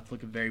right now, it's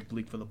looking very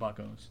bleak for the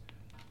Buccos.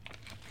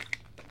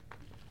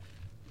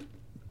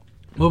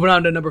 Moving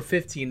on to number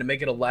 15 to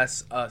make it a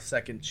less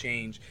second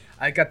change.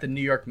 I got the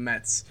New York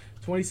Mets,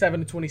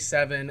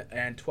 27-27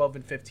 and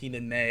 12-15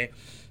 in May.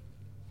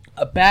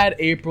 A bad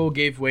April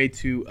gave way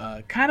to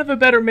kind of a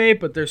better May,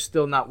 but they're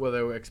still not where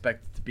they were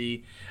expected to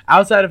be.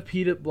 Outside of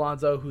Pete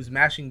Alonso, who's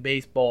mashing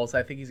baseballs,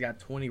 I think he's got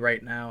 20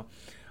 right now.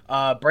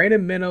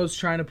 Brandon Minow's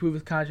trying to prove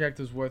his contract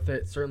was worth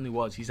it. Certainly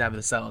was. He's having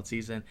a solid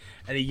season.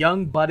 And a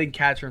young budding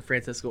catcher in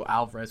Francisco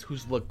Alvarez,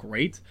 who's looked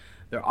great.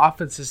 Their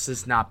offense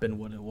has not been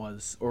what it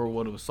was or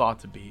what it was thought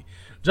to be.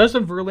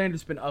 Justin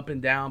Verlander's been up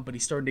and down, but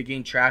he's starting to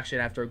gain traction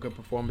after a good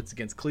performance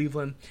against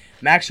Cleveland.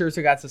 Max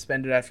Scherzer got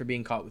suspended after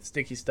being caught with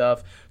sticky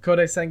stuff.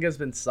 Kodai Senga's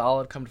been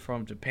solid coming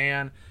from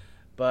Japan,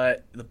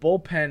 but the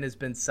bullpen has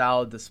been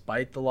solid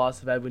despite the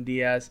loss of Edwin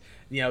Diaz.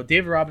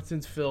 David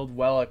Robinson's filled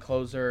well at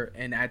closer,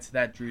 and add to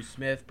that Drew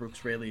Smith,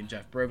 Brooks Raley, and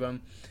Jeff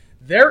Brigham.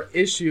 Their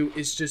issue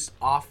is just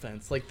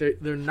offense.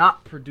 They're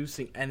not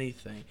producing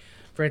anything.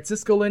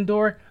 Francisco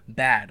Lindor,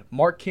 bad.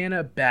 Mark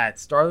Canha, bad.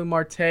 Starling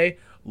Marte,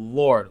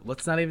 Lord,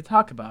 let's not even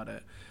talk about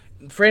it.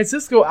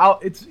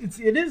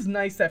 It is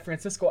nice that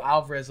Francisco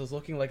Alvarez is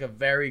looking like a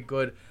very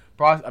good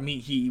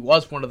he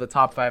was one of the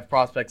top 5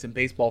 prospects in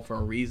baseball for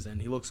a reason.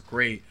 He looks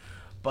great.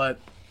 But,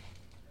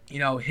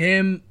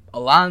 him,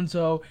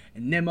 Alonso,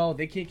 and Nimmo,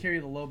 they can't carry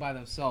the load by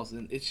themselves.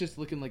 And it's just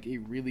looking like a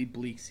really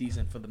bleak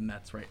season for the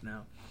Mets right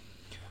now.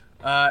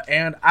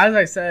 And as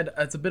I said,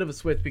 it's a bit of a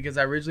switch because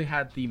I originally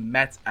had the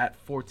Mets at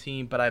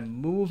 14, but I'm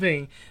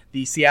moving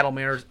the Seattle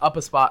Mariners up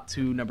a spot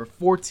to number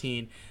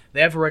 14.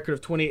 They have a record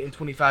of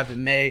 28-25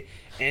 in May,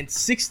 and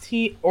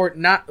 16 or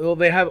not. Well,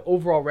 they have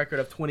overall record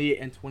of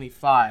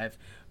 28-25,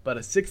 but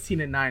a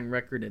 16-9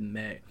 record in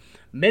May.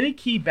 Many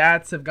key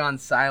bats have gone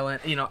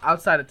silent.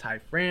 Outside of Ty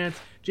France,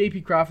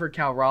 J.P. Crawford,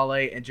 Cal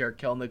Raleigh, and Jarred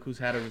Kelenic, who's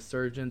had a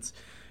resurgence.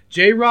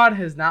 J-Rod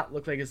has not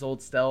looked like his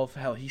old self.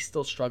 Hell, he's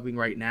still struggling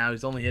right now.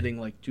 He's only hitting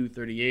like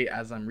 238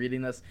 as I'm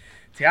reading this.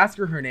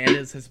 Teoscar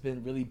Hernandez has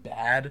been really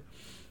bad.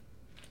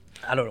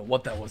 I don't know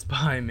what that was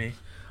behind me.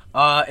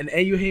 And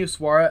Eugenio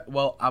Suarez,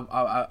 well,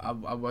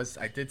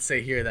 I did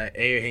say here that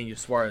Eugenio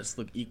Suarez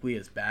looked equally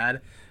as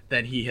bad.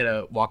 That he hit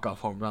a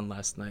walk-off home run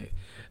last night.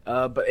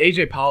 But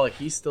AJ Pollock,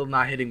 he's still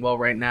not hitting well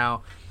right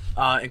now.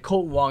 And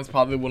Colton Wong's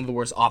probably one of the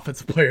worst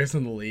offensive players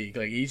in the league.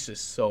 Like, he's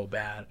just so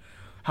bad.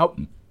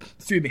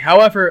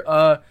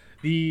 However,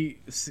 the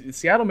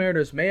Seattle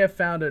Mariners may have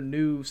found a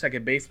new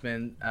second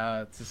baseman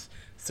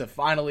to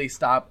finally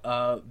stop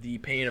the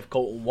pain of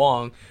Colton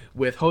Wong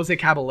with Jose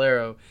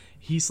Caballero.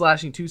 He's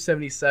slashing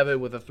 .277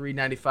 with a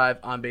 .395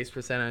 on-base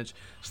percentage.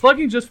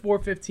 Slugging just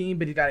 .415,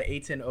 but he got an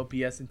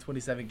 .810 OPS in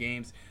 27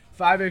 games.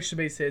 5 extra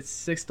base hits,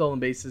 6 stolen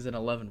bases, and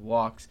 11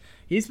 walks.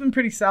 He's been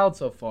pretty solid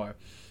so far.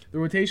 The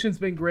rotation's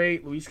been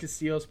great. Luis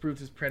Castillo's proved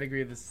his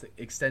pedigree of this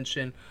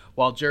extension,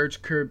 while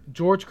George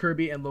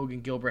Kirby and Logan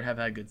Gilbert have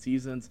had good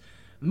seasons.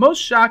 The most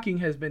shocking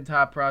has been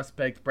top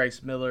prospect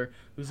Bryce Miller,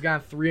 who's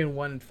gone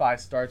 3-1 in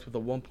 5 starts with a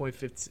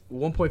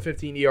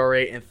 1.15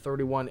 ERA and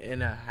 31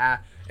 and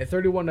a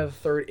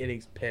third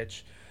innings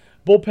pitch.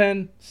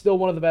 Bullpen still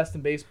one of the best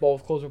in baseball,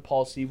 with closer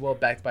Paul Sewell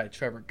backed by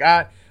Trevor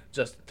Gott,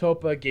 Justin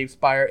Topa, Gabe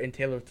Spire, and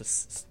Taylor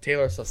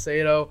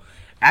Saucedo.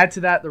 Add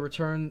to that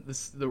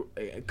the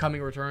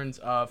coming returns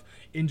of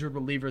injured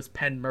relievers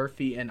Penn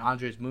Murphy and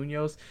Andres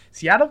Munoz.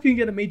 Seattle can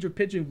get a major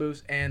pitching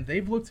boost, and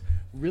they've looked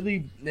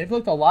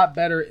a lot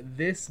better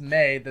this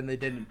May than they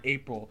did in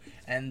April.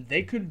 And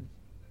they could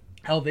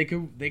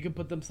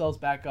put themselves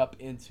back up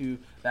into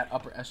that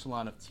upper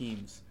echelon of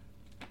teams.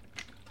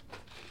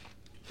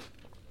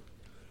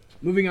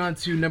 Moving on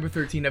to number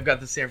 13, I've got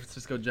the San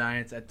Francisco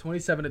Giants at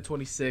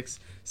 27-26,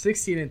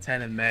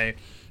 16-10 in May.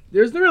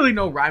 There's really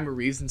no rhyme or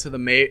reason to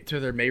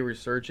their May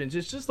resurgence.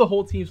 It's just the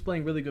whole team's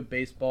playing really good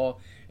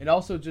baseball. It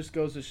also just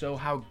goes to show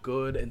how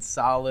good and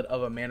solid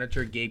of a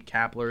manager Gabe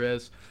Kapler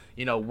is.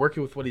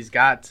 Working with what he's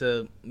got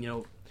to,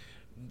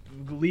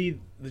 lead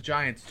the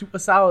Giants to a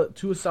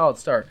solid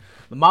start.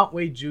 Lamont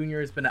Wade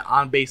Jr. has been an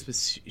on-base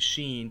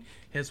machine.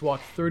 He has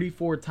walked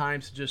 34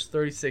 times to just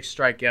 36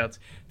 strikeouts.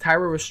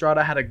 Tyro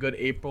Estrada had a good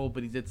April,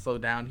 but he did slow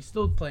down. He's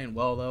still playing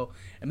well, though.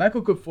 And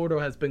Michael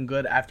Conforto has been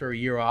good after a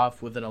year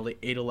off with an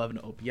 811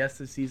 OPS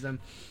this season.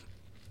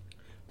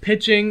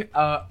 Pitching's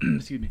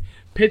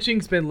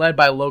been led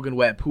by Logan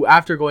Webb, who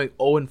after going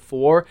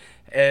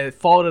 0-4,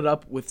 followed it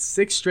up with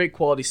 6 straight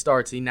quality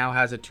starts. He now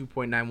has a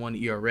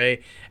 2.91 ERA.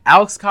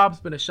 Alex Cobb's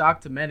been a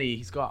shock to many.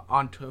 He's got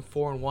on to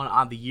 4-1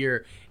 on the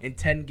year in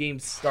 10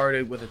 games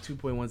started with a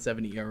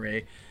 2.17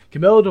 ERA.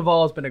 Camilo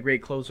Doval has been a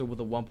great closer with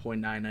a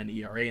 1.99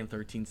 ERA in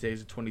 13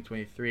 saves in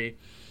 2023.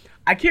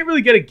 I can't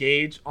really get a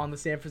gauge on the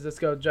San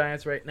Francisco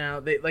Giants right now.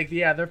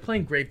 They're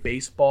playing great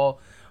baseball,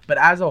 but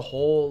as a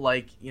whole,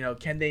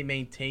 can they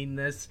maintain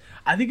this?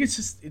 I think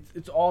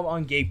it's all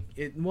on Gabe.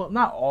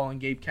 Not all on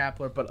Gabe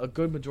Kapler, but a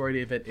good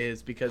majority of it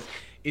is because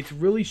it's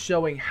really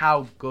showing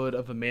how good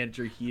of a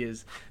manager he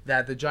is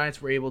that the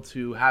Giants were able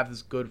to have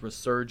this good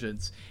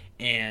resurgence,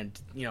 and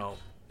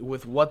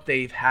with what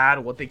they've had,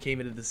 what they came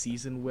into the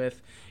season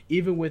with,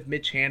 even with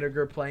Mitch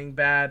Haniger playing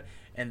bad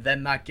and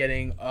then not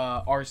getting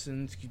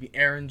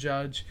Aaron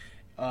Judge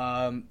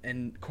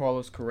and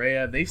Carlos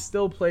Correa, they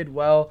still played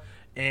well,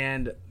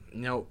 and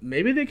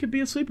maybe they could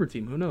be a sleeper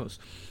team. Who knows?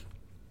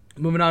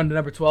 Moving on to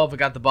number 12, I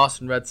got the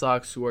Boston Red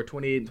Sox, who are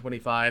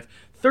 28-25,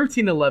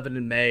 13-11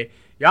 in May.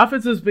 The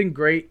offense has been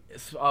great,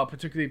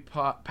 particularly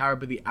powered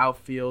by the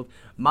outfield.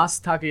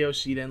 Masataka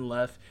Yoshida in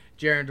left,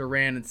 Jarren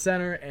Duran in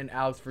center, and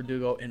Alex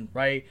Verdugo in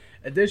right.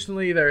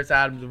 Additionally, there's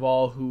Adam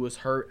Duvall, who was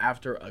hurt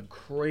after a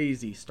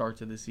crazy start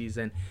to the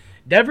season.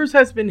 Devers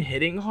has been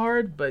hitting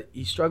hard, but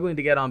he's struggling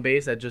to get on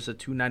base at just a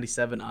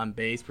 .297 on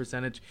base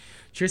percentage.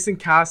 Tristan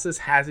Casas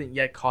hasn't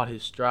yet caught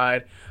his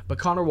stride, but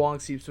Connor Wong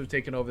seems to have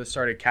taken over the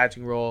starting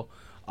catching role.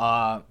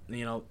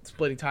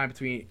 Splitting time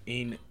between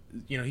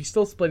he's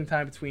still splitting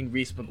time between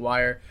Reese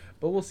McGuire,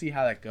 but we'll see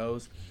how that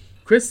goes.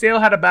 Chris Sale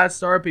had a bad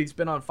start, but he's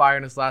been on fire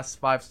in his last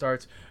 5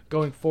 starts,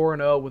 going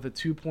 4-0 with a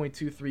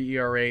 2.23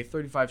 ERA,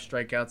 35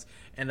 strikeouts,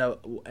 and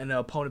an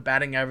opponent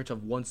batting average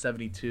of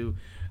 172.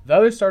 The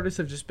other starters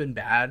have just been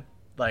bad.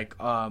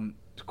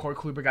 Corey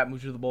Kluber got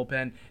moved to the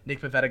bullpen.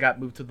 Nick Pivetta got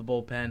moved to the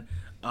bullpen.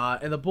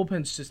 And the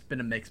bullpen's just been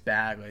a mixed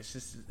bag.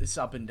 It's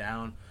up and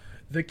down.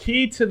 The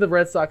key to the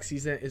Red Sox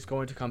season is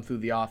going to come through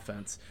the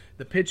offense.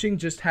 The pitching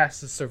just has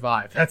to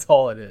survive. That's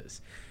all it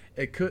is.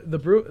 It could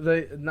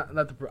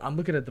I'm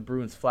looking at the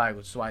Bruins flag,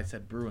 which is why I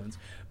said Bruins.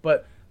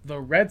 But the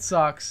Red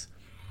Sox,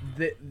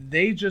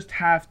 they just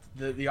have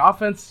the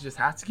offense just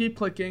has to keep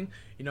clicking.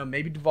 You know,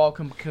 maybe Duvall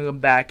can come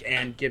back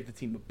and give the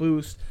team a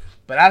boost.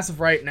 But as of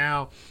right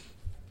now,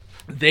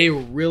 they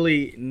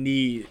really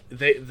need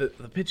the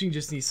pitching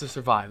just needs to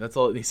survive. That's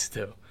all it needs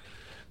to do.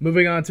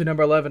 Moving on to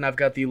number 11, I've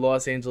got the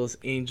Los Angeles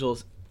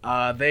Angels.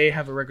 They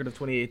have a record of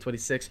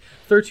 28-26,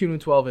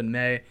 13-12 in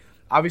May.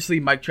 Obviously,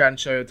 Mike Trout and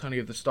Shohei Ohtani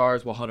of the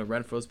stars, while Hunter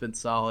Renfroe's been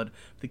solid.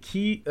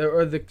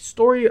 The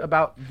story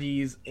about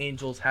these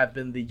Angels have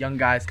been the young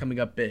guys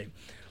coming up big.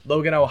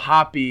 Logan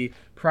O'Hoppe,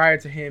 prior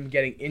to him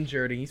getting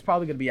injured, and he's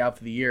probably going to be out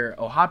for the year,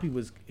 O'Hoppe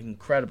was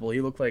incredible.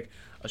 He looked like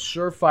a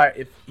surefire,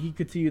 if he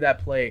continued that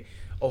play,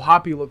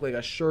 O'Hoppe looked like a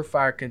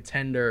surefire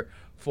contender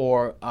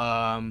for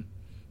AL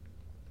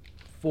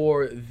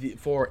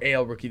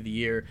Rookie of the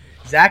Year.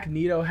 Zach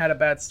Neto had a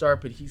bad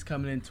start, but he's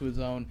coming into his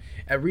own.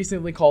 And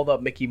recently called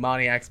up Mickey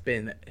Moniak's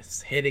been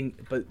hitting,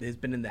 but has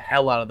been in the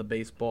hell out of the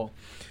baseball.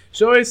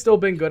 Shohei's still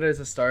been good as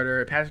a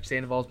starter. Patrick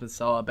Sandoval's been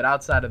solid, but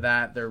outside of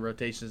that, their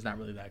rotation is not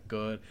really that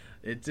good.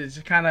 It's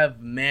just kind of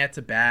meh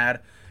to bad.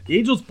 The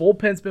Angels'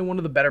 bullpen's been one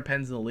of the better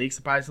pens in the league,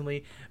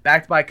 surprisingly,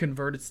 backed by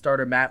converted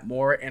starter Matt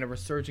Moore and a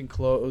resurging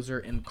closer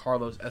in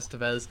Carlos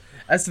Estevez.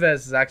 Estevez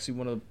is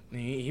actually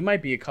he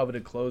might be a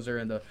coveted closer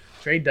in the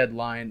trade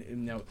deadline. You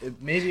know,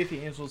 maybe if the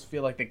Angels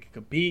feel like they could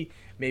compete,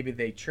 maybe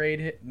they trade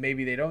him,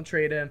 maybe they don't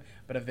trade him.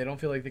 But if they don't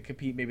feel like they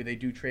compete, maybe they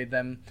do trade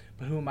them.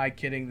 But who am I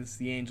kidding? This is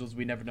the Angels.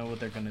 We never know what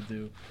they're gonna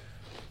do.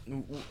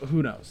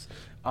 Who knows?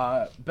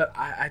 But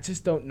I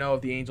just don't know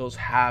if the Angels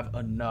have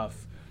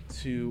enough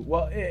to.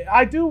 Well,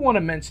 I do want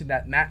to mention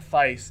that Matt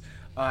Theis,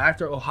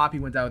 after O'Hoppe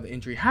went down with the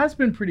injury, has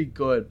been pretty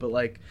good. But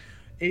like,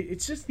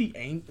 it's just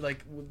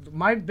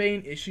my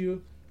main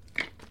issue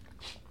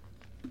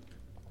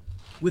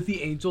with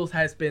the Angels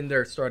has been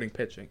their starting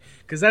pitching.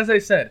 Because as I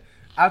said,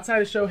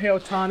 outside of Shohei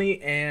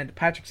Ohtani and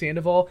Patrick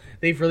Sandoval,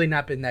 they've really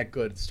not been that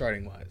good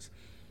starting-wise.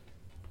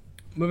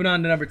 Moving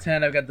on to number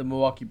 10, I've got the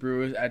Milwaukee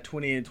Brewers at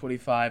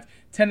 28-25,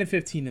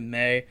 10-15 in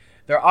May.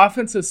 Their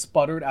offense has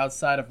sputtered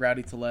outside of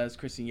Rowdy Tellez,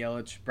 Christian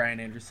Yelich, Brian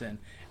Anderson,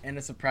 and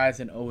a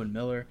surprise in Owen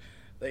Miller.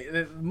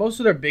 Most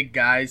of their big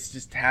guys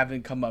just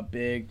haven't come up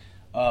big.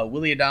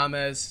 Willy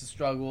Adames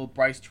struggled.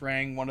 Bryce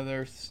Trang, one of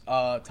their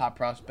top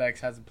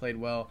prospects, hasn't played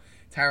well.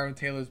 Tyrone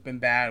Taylor's been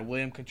bad.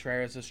 William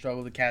Contreras has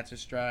struggled to catch his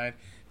stride.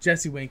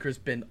 Jesse Winker's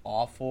been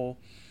awful.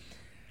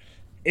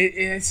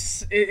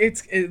 It's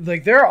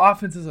like their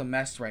offense is a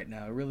mess right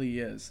now. It really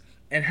is.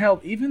 And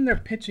hell, even their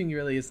pitching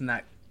really isn't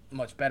that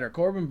much better.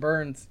 Corbin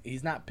Burns,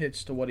 he's not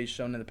pitched to what he's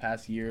shown in the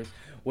past years.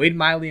 Wade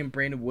Miley and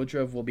Brandon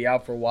Woodruff will be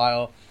out for a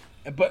while.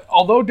 But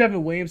although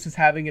Devin Williams is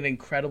having an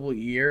incredible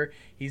year,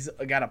 he's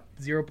got a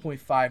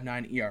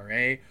 0.59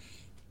 ERA.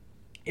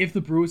 If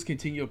the Brewers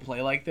continue to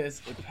play like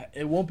this,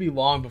 it won't be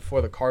long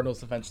before the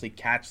Cardinals eventually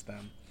catch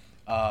them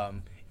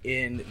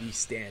in the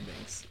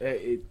standings.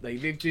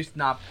 They've just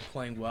not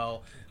playing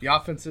well. The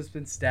offense has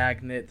been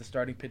stagnant. The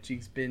starting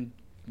pitching's been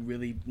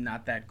really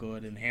not that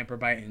good and hampered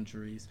by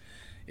injuries.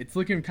 It's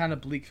looking kind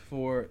of bleak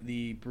for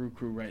the Brew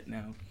Crew right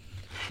now.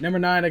 Number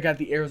 9, I got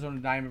the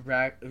Arizona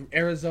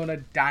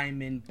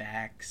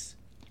Diamondbacks.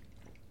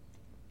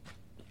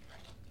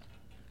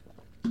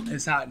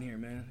 It's hot in here,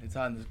 man. It's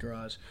hot in this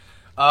garage.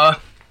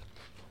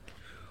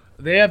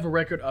 They have a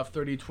record of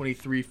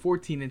 30-23,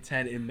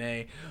 14-10 in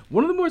May.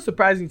 One of the more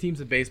surprising teams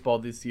in baseball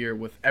this year,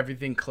 with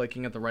everything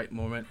clicking at the right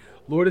moment.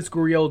 Lourdes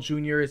Gurriel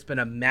Jr. has been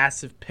a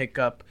massive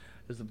pickup.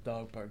 There's a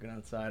dog barking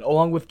outside.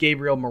 Along with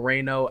Gabriel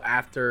Moreno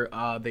after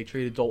they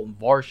traded Dalton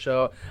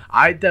Varsho.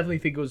 I definitely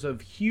think it was a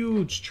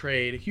huge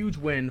trade, a huge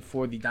win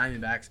for the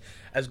Diamondbacks,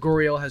 as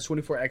Gurriel has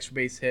 24 extra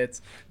base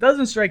hits,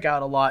 doesn't strike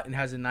out a lot, and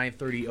has a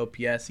 930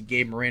 OPS.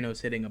 Gabe Moreno's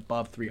hitting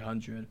above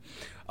 300.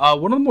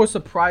 One of the more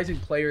surprising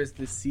players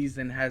this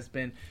season has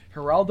been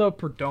Geraldo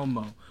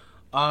Perdomo.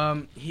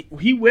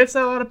 He whiffs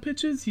a lot of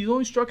pitches. He's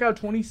only struck out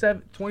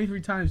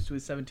 23 times to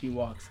his 17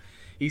 walks.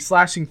 He's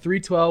slashing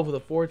 .312 with a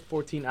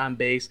 .414 on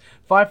base,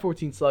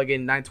 .514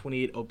 slugging,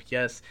 .928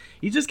 OPS.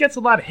 He just gets a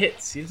lot of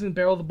hits. He doesn't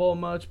barrel the ball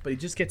much, but he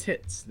just gets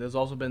hits. There's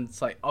also been a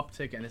slight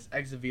uptick in his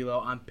exit velo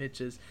on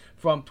pitches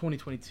from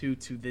 2022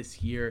 to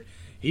this year.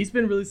 He's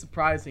been really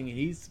surprising.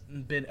 He's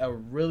been a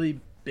really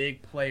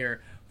big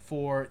player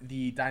for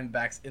the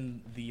Diamondbacks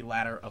in the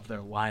latter of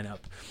their lineup.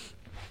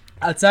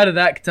 Outside of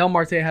that, Ketel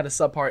Marte had a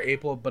subpar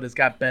April, but has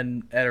got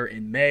better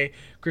in May.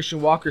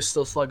 Christian Walker's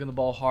still slugging the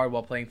ball hard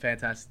while playing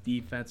fantastic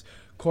defense.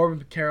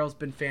 Corbin Carroll's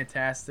been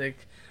fantastic.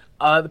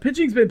 The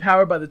pitching's been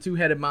powered by the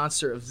two-headed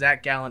monster of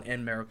Zach Gallen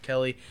and Merrill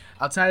Kelly.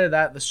 Outside of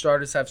that, the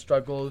starters have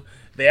struggled.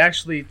 They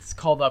actually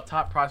called up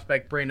top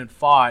prospect Brandon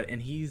Pfaadt,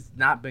 and he's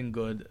not been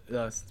good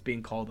since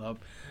being called up.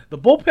 The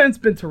bullpen's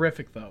been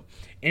terrific, though.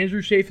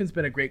 Andrew Chafin's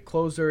been a great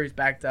closer. He's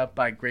backed up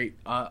by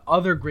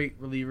other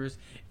great relievers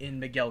in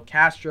Miguel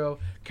Castro,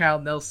 Kyle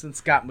Nelson,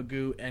 Scott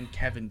Magoo, and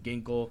Kevin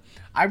Ginkel.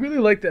 I really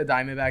like the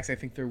Diamondbacks. I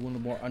think they're one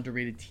of the more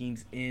underrated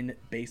teams in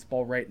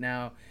baseball right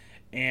now,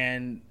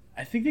 and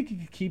I think they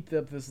can keep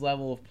up this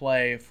level of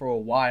play for a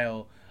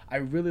while. I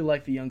really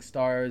like the young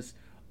stars.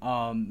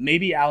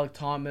 Maybe Alec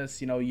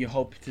Thomas, you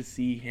hope to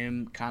see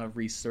him kind of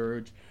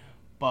resurge.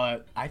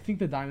 But I think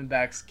the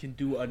Diamondbacks can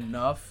do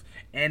enough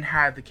and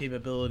have the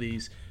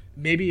capabilities.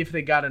 Maybe if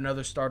they got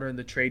another starter in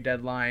the trade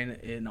deadline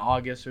in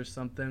August or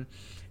something,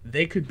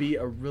 they could be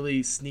a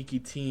really sneaky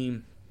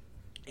team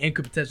and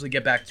could potentially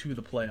get back to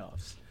the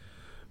playoffs.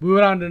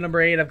 Moving on to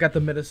number 8, I've got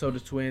the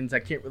Minnesota Twins. I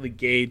can't really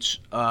gauge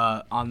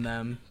on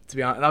them, to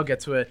be honest, and I'll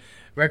get to it.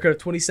 Record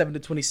of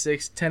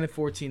 27-26,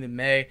 10-14 in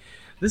May.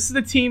 This is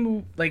the team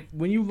who,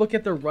 when you look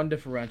at their run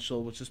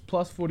differential, which is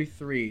plus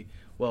 43,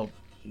 well,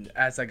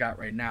 as I got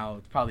right now,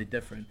 it's probably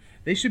different.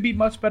 They should be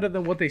much better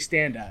than what they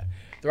stand at.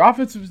 Their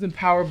offense was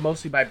empowered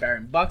mostly by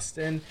Barron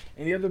Buxton,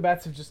 and the other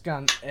bats have just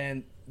gone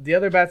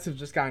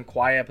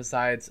quiet.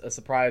 Besides a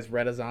surprise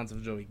renaissance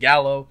of Joey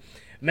Gallo,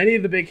 many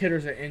of the big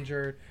hitters are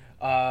injured.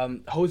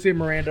 Jose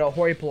Miranda,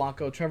 Jorge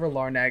Polanco, Trevor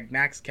Larnach,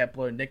 Max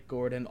Kepler, Nick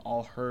Gordon,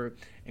 all hurt,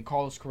 and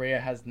Carlos Correa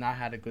has not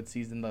had a good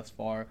season thus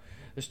far.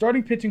 The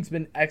starting pitching's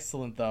been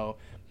excellent, though.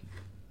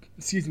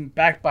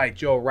 Backed by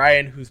Joe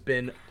Ryan, who's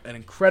been an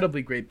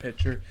incredibly great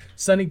pitcher.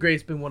 Sonny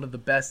Gray's been one of the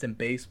best in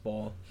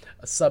baseball,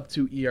 a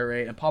sub-2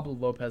 ERA, and Pablo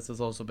Lopez has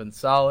also been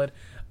solid.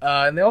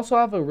 And they also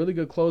have a really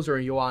good closer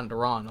in Yohan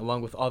Duran,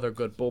 along with other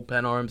good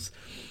bullpen arms.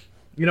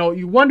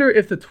 You wonder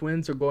if the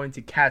Twins are going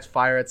to catch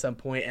fire at some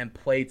point and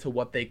play to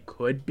what they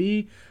could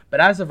be, but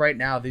as of right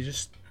now, they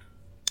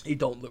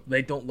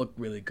don't look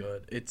really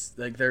good. It's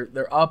like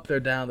they're up, they're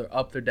down, they're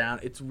up, they're down.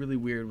 It's really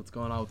weird what's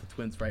going on with the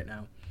Twins right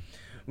now.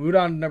 Moving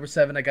on to number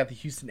 7, I got the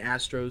Houston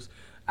Astros.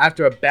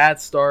 After a bad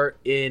start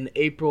in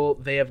April,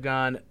 they have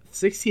gone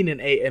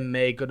 16-8 in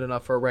May, good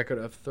enough for a record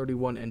of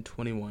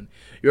 31-21.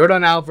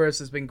 Yordan Alvarez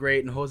has been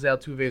great, and Jose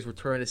Altuve's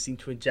return has seemed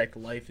to inject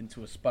life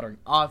into a sputtering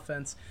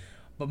offense.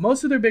 But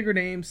most of their bigger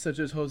names, such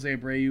as Jose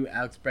Abreu,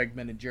 Alex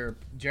Bregman, and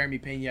Jeremy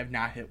Pena, have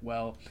not hit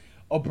well.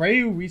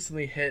 Abreu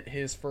recently hit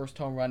his first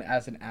home run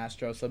as an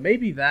Astro, so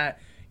maybe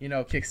that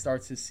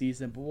kickstarts his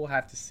season, but we'll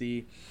have to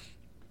see.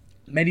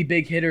 Many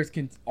big hitters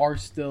are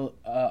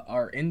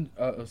in.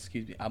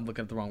 Excuse me, I'm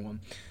looking at the wrong one.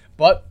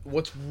 But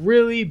what's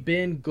really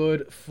been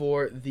good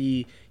for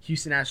the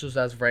Houston Astros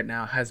as of right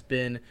now has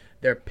been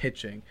their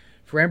pitching.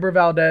 Framber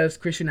Valdez,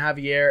 Christian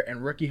Javier,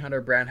 and rookie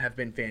Hunter Brown have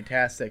been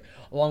fantastic,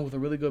 along with a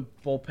really good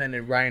bullpen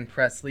in Ryan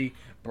Presley,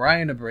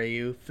 Brian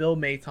Abreu, Phil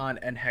Maton,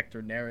 and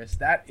Hector Neris.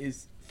 That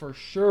is for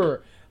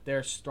sure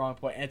their strong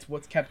point, and it's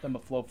what's kept them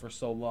afloat for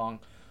so long.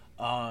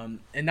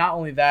 And not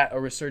only that, a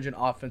resurgent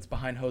offense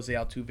behind Jose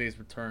Altuve's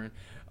return.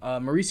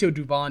 Mauricio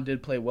Dubon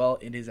did play well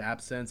in his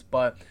absence,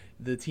 but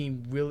it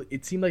seemed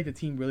like the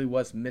team really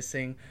was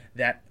missing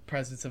that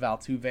presence of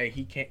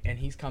Altuve.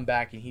 He's come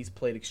back and he's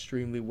played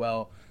extremely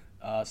well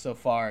so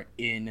far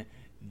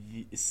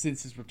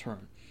since his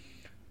return.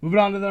 Moving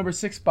on to the number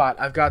 6 spot,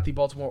 I've got the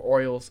Baltimore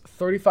Orioles,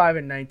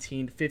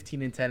 35-19,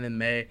 15-10 in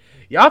May.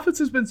 The offense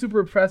has been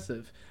super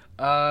impressive.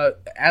 Adley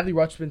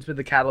Rutschman's been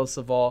the catalyst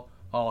of all.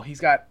 He's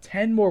got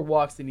 10 more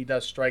walks than he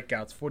does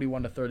strikeouts,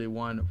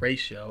 41-31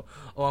 ratio,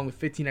 along with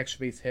 15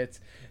 extra base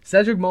hits.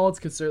 Cedric Mullins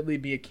could certainly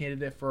be a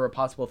candidate for a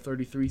possible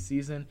 33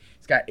 season.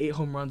 He's got 8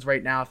 home runs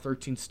right now,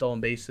 13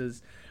 stolen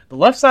bases. The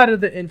left side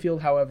of the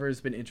infield, however,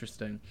 has been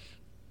interesting.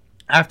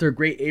 After a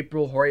great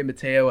April, Jorge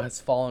Mateo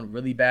has fallen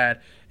really bad,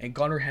 and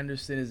Gunnar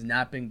Henderson has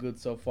not been good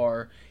so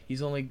far.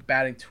 He's only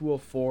batting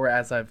 .204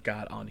 as I've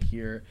got on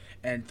here,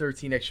 and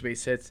 13 extra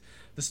base hits.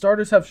 The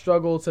starters have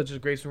struggled, such as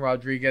Grayson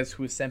Rodriguez,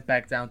 who was sent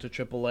back down to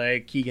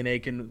AAA. Keegan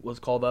Aiken was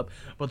called up,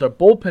 but their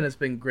bullpen has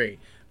been great.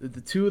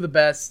 The two of their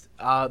best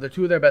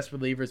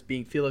relievers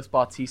being Felix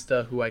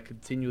Bautista, who I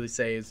continually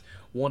say is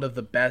one of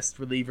the best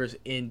relievers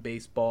in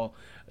baseball,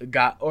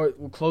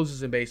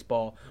 closes in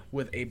baseball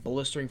with a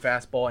blistering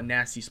fastball and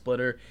nasty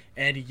splitter,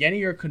 and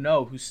Yennier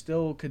Cano, who's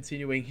still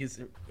continuing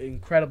his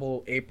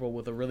incredible April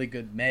with a really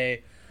good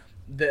May.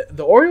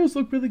 The Orioles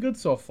look really good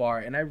so far,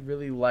 and I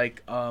really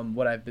like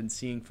what I've been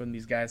seeing from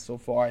these guys so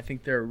far. I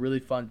think they're a really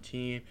fun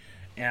team,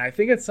 and I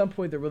think at some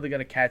point they're really going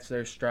to catch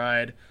their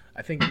stride.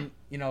 I think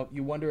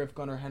you wonder if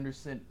Gunnar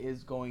Henderson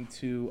is going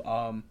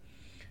to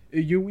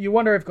you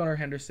wonder if Gunnar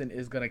Henderson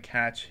is going to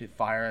catch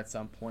fire at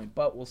some point,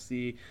 but we'll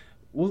see.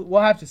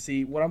 We'll have to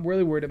see. What I'm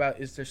really worried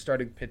about is their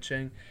starting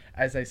pitching.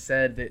 As I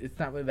said, it's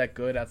not really that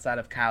good outside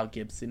of Kyle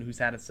Gibson, who's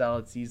had a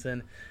solid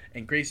season.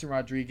 And Grayson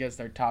Rodriguez,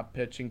 their top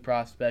pitching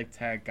prospect,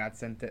 got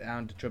sent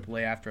down to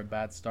AAA after a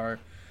bad start.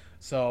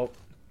 So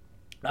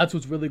that's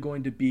what's really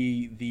going to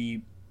be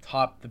the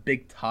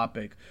big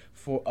topic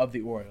of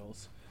the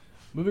Orioles.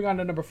 Moving on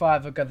to number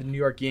 5, I've got the New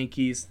York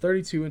Yankees,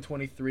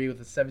 32-23 with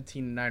a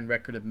 17-9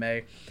 record of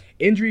May.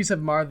 Injuries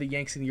have marred the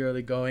Yanks in the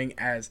early going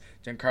as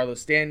Giancarlo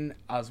Stanton,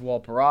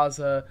 Oswald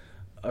Peraza,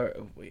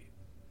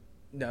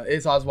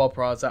 it's Oswald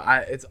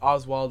Peraza. It's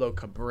Oswaldo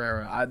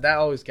Cabrera. That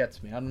always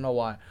gets me. I don't know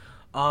why.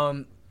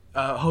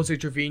 Jose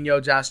Trevino,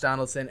 Josh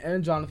Donaldson,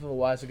 and Jonathan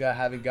Loaisiga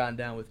haven't gone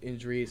down with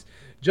injuries.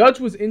 Judge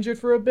was injured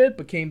for a bit,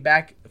 but came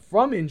back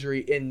from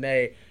injury in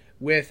May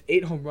with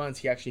 8 home runs.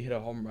 He actually hit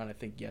a home run, I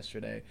think,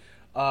 yesterday.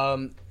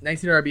 19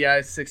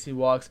 RBIs, 16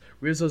 walks.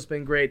 Rizzo's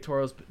been great.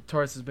 Torres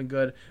has been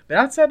good. But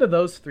outside of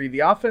those 3,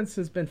 the offense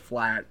has been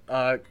flat.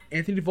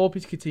 Anthony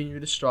Volpe's continued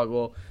to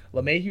struggle.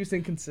 LeMahieu's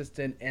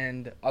inconsistent.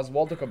 And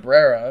Oswaldo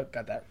Cabrera,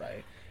 got that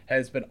right,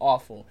 has been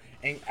awful.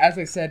 And as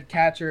I said,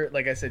 catcher,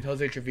 like I said,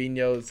 Jose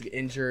Trevino's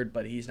injured,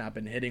 but he's not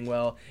been hitting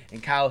well.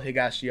 And Kyle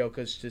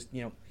Higashioka's just,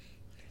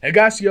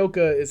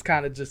 Higashioka is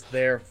kind of just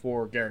there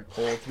for Garrett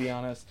Cole, to be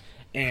honest.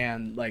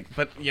 And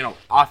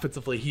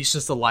offensively, he's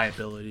just a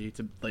liability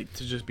to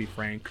just be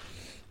frank.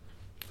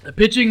 The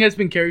pitching has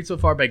been carried so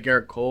far by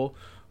Garrett Cole,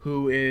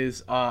 who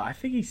is I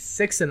think he's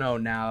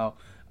 6-0 now,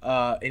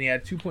 and he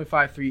had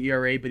 2.53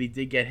 ERA, but he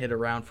did get hit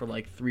around for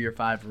 3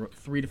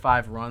 to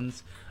 5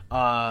 runs.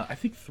 I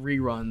think 3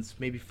 runs,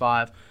 maybe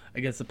 5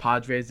 against the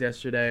Padres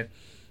yesterday.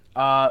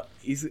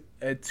 He's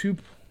at 2.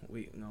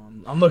 Wait, no,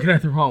 I'm looking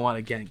at the wrong one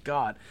again.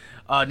 God,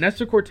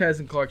 Nestor Cortez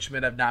and Clark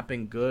Schmidt have not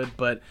been good,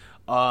 but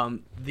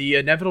the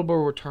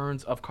inevitable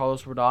returns of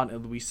Carlos Rodon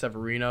and Luis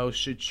Severino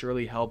should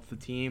surely help the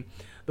team.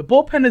 The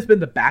bullpen has been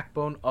the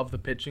backbone of the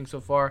pitching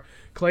so far.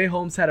 Clay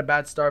Holmes had a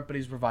bad start, but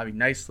he's reviving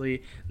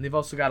nicely. And they've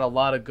also got a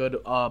lot of good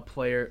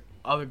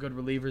other good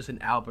relievers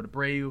in Albert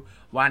Abreu,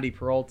 Wandy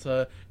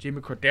Peralta,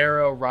 Jamie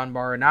Cordero, Ron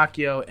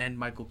Marinaccio, and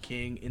Michael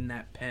King in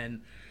that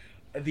pen.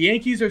 The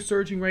Yankees are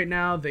surging right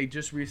now. They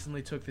just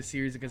recently took the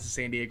series against the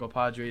San Diego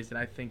Padres, and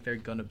I think they're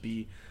going to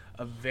be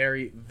a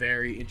very,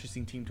 very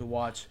interesting team to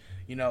watch,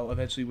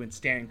 eventually when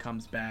Stanton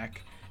comes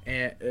back.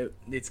 And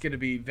it's going to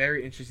be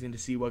very interesting to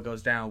see what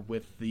goes down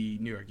with the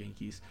New York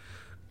Yankees.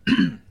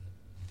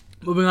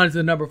 Moving on to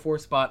the number 4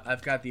 spot,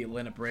 I've got the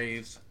Atlanta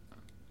Braves.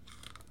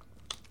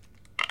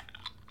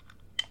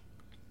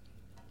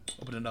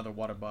 Open another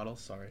water bottle,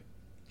 sorry.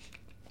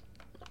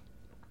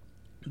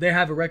 They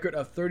have a record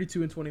of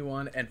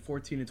 32-21 and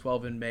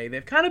 14-12 in May.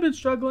 They've kind of been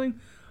struggling,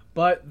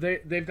 but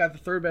they've got the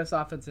 3rd best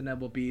offense in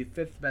MLB,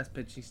 5th best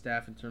pitching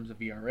staff in terms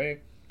of ERA.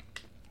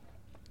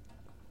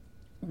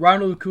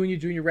 Ronald Acuna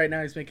Jr. right now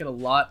is making a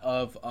lot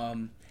of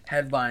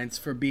headlines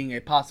for being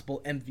a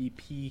possible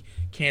MVP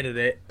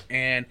candidate,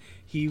 and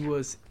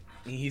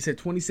he's had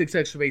 26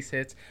 extra base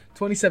hits,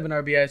 27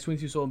 RBIs,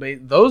 22 stolen base.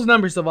 Those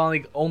numbers have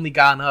only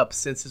gone up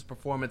since his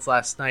performance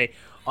last night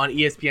on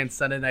ESPN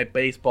Sunday Night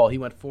Baseball. He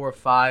went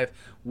 4-5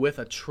 with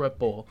a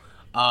triple,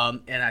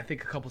 and I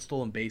think a couple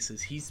stolen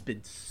bases. He's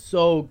been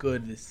so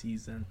good this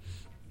season.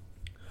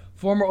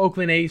 Former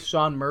Oakland A's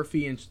Sean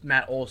Murphy and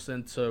Matt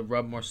Olson, to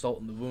rub more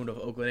salt in the wound of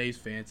Oakland A's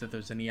fans, if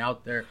there's any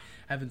out there,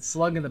 have been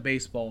slugging the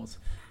baseballs.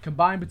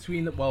 Combined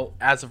between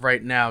as of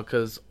right now,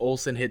 because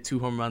Olson hit 2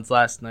 home runs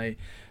last night,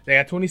 they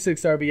got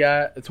 26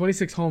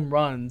 home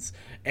runs,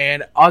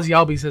 and Ozzie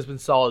Albies has been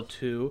solid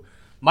too.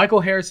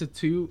 Michael Harris at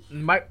 2.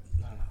 Oh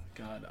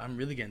God, I'm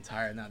really getting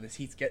tired now. This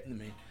heat's getting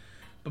to me.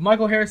 But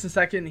Michael Harris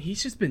II,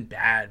 he's just been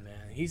bad,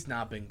 man. He's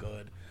not been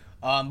good.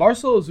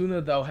 Marcell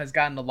Ozuna, though, has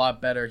gotten a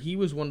lot better. He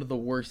was one of the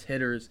worst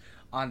hitters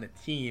on the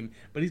team,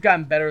 but he's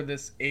gotten better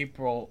this May,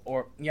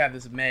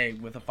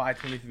 with a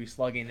 523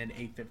 slugging and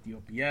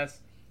 850 OPS.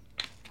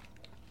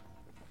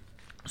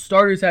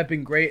 Starters have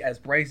been great, as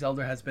Bryce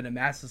Elder has been a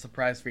massive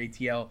surprise for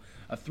ATL.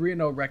 A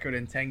 3-0 record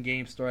in 10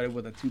 games, started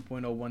with a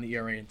 2.01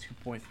 ERA and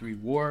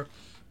 2.3 WAR.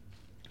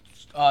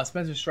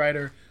 Spencer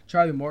Strider,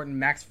 Charlie Morton,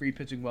 Max Fried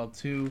pitching well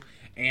too,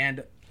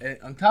 and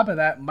on top of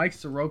that, Mike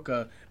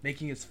Soroka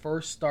making his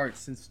first start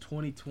since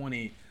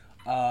 2020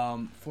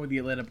 for the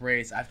Atlanta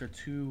Braves after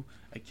 2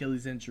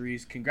 Achilles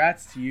injuries.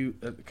 Congrats to you.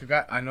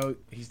 I know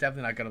he's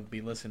definitely not going to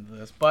be listening to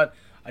this, but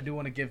I do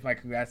want to give my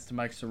congrats to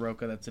Mike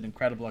Soroka. That's an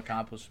incredible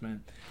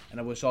accomplishment, and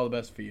I wish all the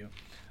best for you.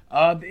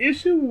 The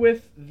issue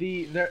with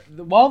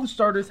while the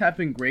starters have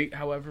been great,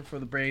 however, for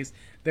the Braves,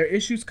 their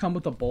issues come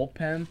with the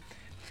bullpen.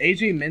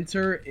 AJ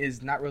Minter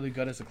is not really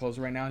good as a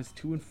closer right now. He's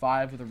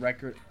 2-5 with a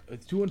record.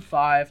 It's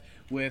 2-5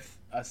 with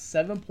a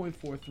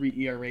 7.43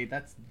 ERA.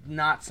 That's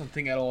not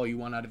something at all you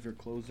want out of your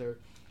closer.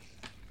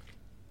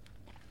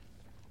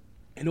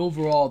 And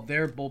overall,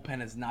 their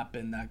bullpen has not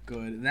been that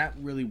good, and that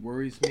really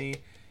worries me.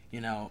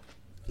 But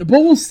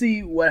we'll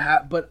see what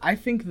happens. But I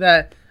think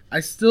that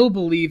I still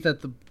believe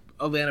that the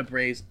Atlanta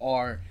Braves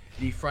are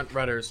the front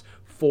runners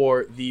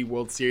for the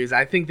World Series.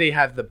 I think they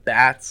have the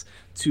bats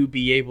to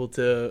be able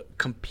to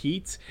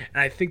compete,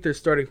 and I think their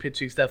starting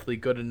pitching is definitely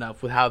good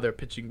enough with how they're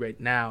pitching right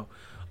now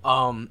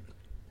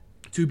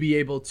to be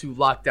able to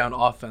lock down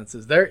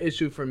offenses. Their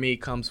issue for me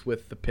comes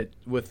with the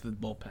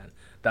bullpen.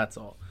 That's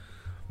all.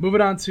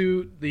 Moving on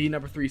to the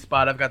number 3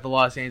 spot, I've got the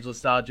Los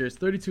Angeles Dodgers,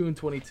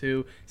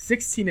 32-22,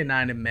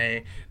 16-9 in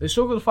May. They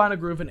struggled to find a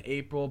groove in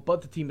April,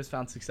 but the team has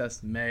found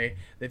success in May.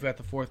 They've got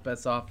the 4th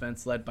best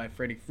offense, led by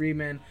Freddie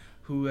Freeman,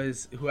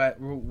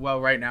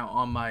 right now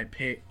on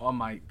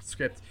my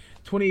script,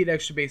 28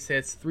 extra base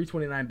hits,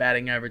 329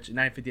 batting average,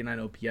 959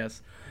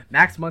 OPS.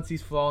 Max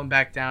Muncy's falling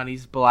back down.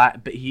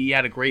 But he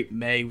had a great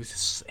May. He was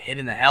just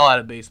hitting the hell out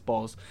of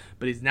baseballs,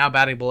 but he's now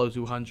batting below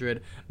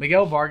 200.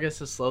 Miguel Vargas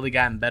has slowly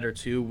gotten better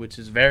too, which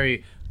is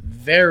very,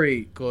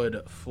 very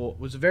good.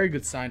 Was a very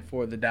good sign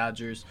for the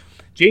Dodgers.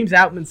 James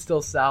Outman's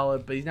still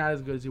solid, but he's not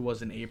as good as he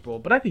was in April.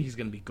 But I think he's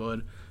going to be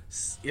good.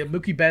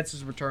 Mookie Betts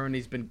has returned.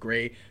 He's been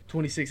great.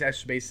 26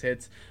 extra base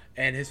hits.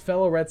 And his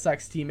fellow Red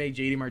Sox teammate,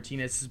 JD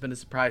Martinez, has been a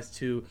surprise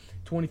too.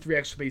 23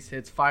 extra base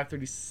hits,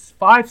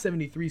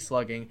 573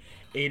 slugging,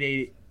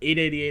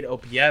 888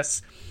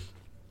 OPS.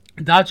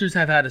 Dodgers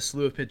have had a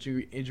slew of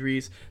pitching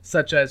injuries,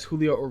 such as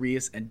Julio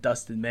Urias and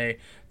Dustin May.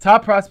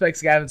 Top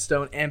prospects Gavin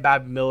Stone and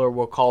Bobby Miller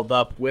were called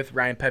up with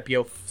Ryan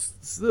Pepio.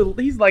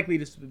 He's likely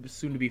to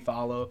soon to be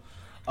followed.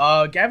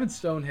 Gavin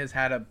Stone has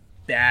had a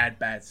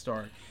bad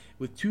start.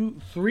 With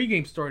 3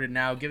 games started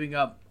now, giving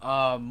up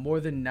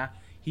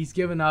he's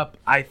given up,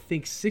 I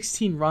think,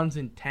 16 runs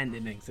in 10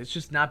 innings. It's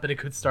just not been a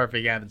good start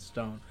for Gavin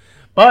Stone.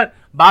 But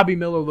Bobby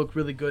Miller looked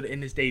really good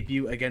in his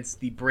debut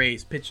against the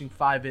Braves, pitching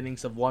 5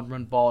 innings of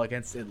 1-run ball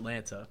against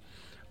Atlanta.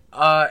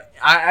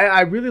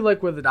 I really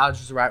like where the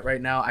Dodgers are at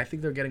right now. I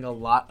think they're getting a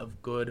lot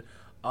of good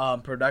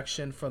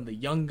production from the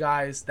young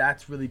guys.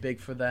 That's really big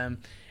for them.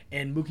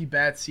 And Mookie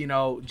Betts,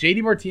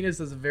 JD Martinez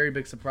is a very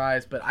big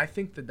surprise, but I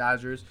think the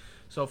Dodgers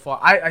so far,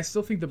 I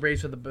still think the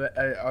Braves are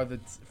the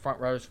front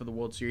runners for the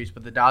World Series,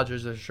 but the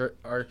Dodgers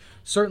are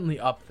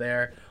certainly up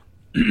there.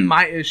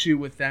 My issue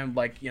with them,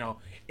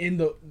 in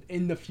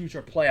the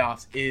future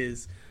playoffs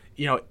is,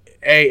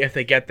 if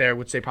they get there,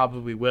 which they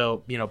probably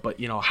will,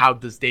 but how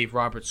does Dave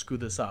Roberts screw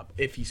this up?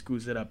 If he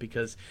screws it up,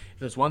 because if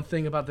there's one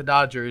thing about the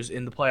Dodgers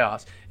in the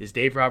playoffs is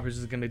Dave Roberts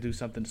is going to do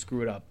something to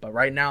screw it up. But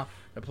right now,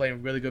 they're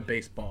playing really good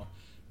baseball.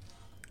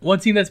 One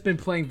team that's been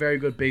playing very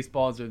good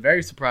baseball, has been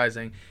very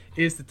surprising,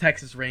 is the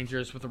Texas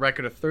Rangers with a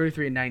record of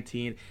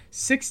 33-19,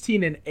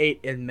 16-8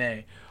 in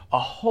May. A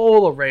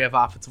whole array of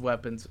offensive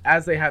weapons,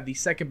 as they have the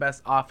second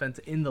best offense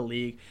in the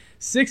league,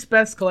 6th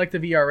best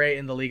collective ERA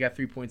in the league at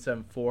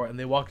 3.74, and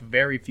they walk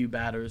very few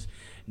batters.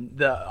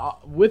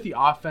 With the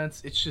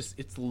offense,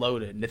 it's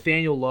loaded.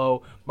 Nathaniel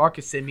Lowe,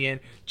 Marcus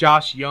Semien,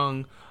 Josh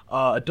Young,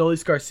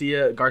 Adolis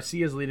Garcia.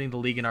 Garcia is leading the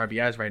league in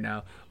RBIs right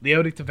now.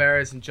 Leody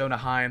Taveras and Jonah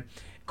Heim.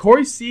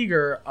 Corey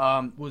Seager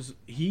was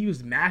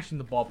mashing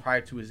the ball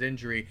prior to his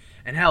injury,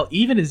 and hell,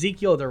 even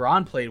Ezekiel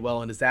Duran played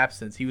well in his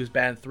absence. He was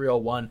batting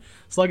 .301,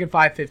 slugging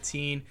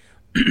 .515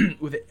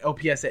 with an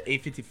OPS at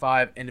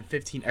 .855 and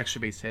 15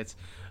 extra base hits.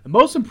 The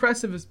most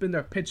impressive has been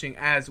their pitching,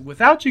 as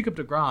without Jacob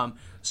deGrom,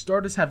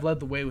 starters have led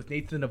the way with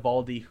Nathan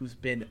Eovaldi, who's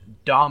been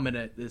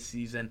dominant this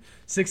season,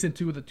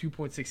 6-2 with a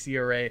 2.6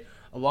 ERA,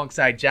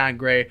 alongside John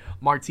Gray,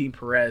 Martin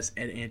Perez,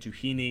 and Andrew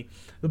Heaney.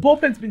 The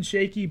bullpen's been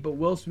shaky, but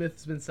Will Smith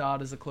has been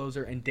solid as a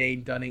closer, and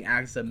Dane Dunning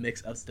adds a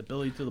mix of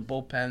stability to the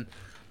bullpen.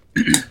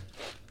 I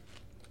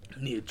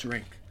need a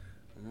drink.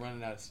 I'm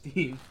running out of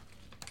steam.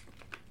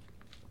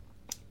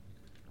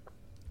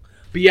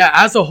 But yeah,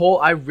 as a whole,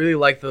 I really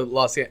like the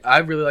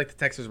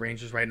Texas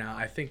Rangers right now.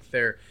 I think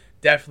they're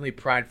definitely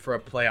primed for a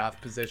playoff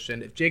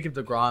position. If Jacob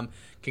deGrom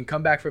can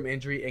come back from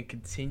injury and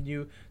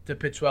continue to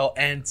pitch well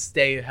and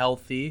stay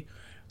healthy,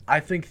 I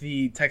think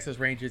the Texas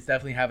Rangers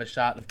definitely have a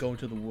shot of going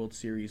to the World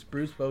Series.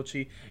 Bruce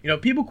Bochy,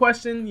 people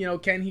question,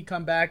 can he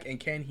come back and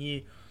can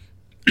he?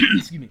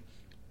 Excuse me.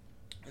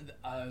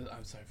 I'm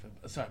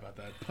sorry about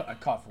that. I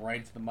coughed right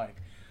into the mic.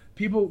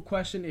 People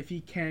question if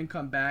he can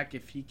come back,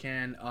 if he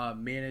can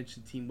manage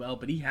the team well,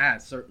 but he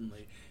has,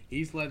 certainly.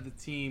 He's led the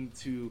team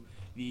to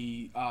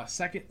the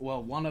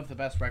one of the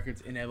best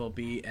records in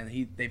MLB,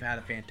 and they've had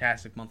a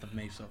fantastic month of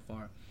May so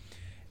far.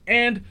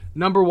 And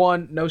number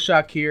 1, no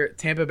shock here,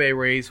 Tampa Bay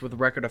Rays with a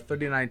record of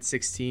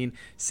 39-16,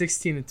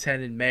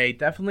 16-10 in May.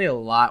 Definitely a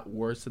lot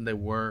worse than they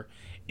were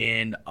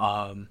in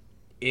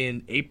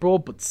April,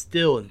 but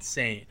still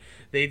insane.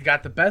 They've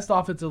got the best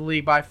offense in the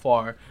league by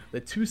far,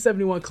 the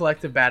 .271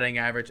 collective batting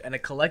average, and a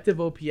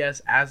collective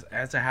OPS, as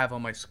I have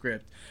on my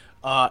script,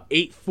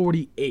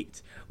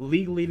 848.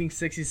 League leading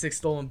 66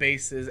 stolen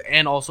bases,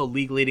 and also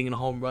league leading in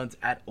home runs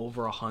at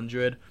over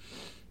 100.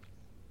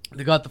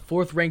 They got the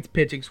 4th ranked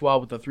pitching squad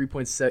with a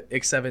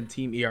 3.67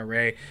 team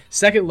ERA,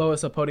 second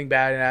lowest opposing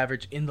batting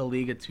average in the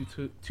league at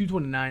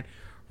 229.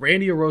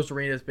 Randy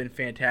Arozarena has been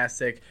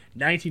fantastic.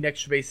 19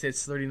 extra base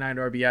hits, 39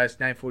 RBIs,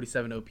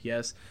 947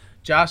 OPS.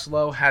 Josh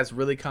Lowe has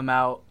really come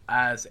out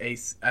as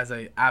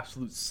a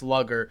absolute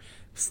slugger,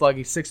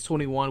 slugging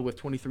 .621 with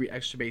 23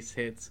 extra base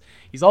hits.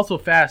 He's also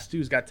fast too.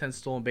 He's got 10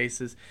 stolen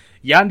bases.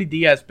 Yandy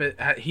Diaz,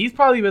 he's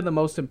probably been the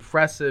most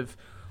impressive.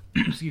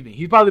 Excuse me.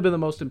 He's probably been the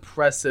most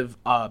impressive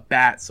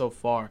bat so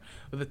far,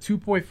 with a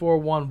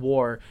 2.41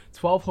 WAR,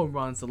 12 home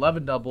runs,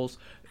 11 doubles,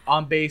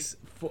 on base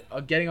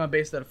getting on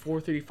base at a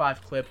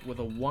 435 clip with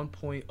a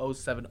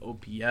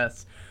 1.07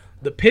 OPS.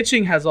 The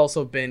pitching has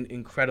also been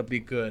incredibly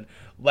good,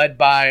 led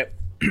by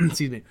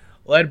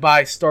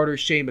starter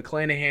Shane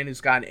McClanahan,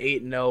 who's got an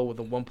 8-0 with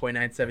a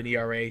 1.97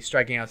 ERA,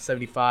 striking out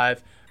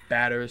 75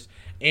 batters,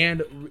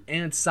 and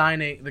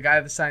signing the guy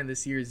that signed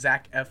this year,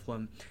 Zach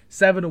Eflin,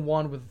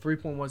 7-1 with a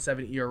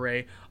 3.17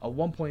 ERA, a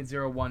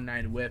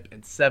 1.019 WHIP,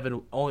 and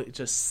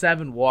just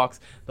 7 walks.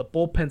 The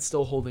bullpen's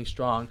still holding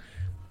strong.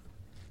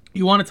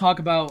 You want to talk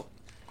about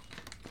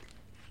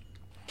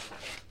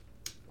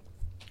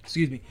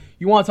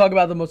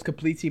the most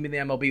complete team in the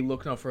MLB?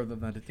 Look no further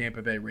than the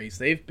Tampa Bay Rays.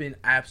 They've been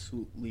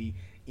absolutely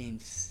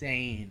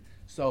insane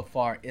so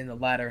far in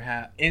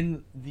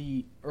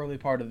the early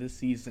part of this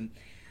season.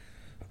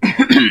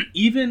 I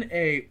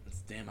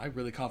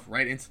really coughed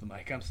right into the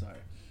mic. I'm sorry.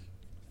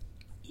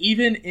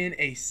 Even in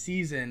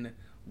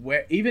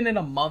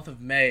a month of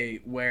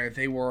May where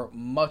they were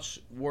much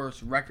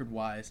worse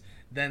record-wise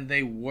than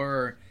they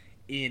were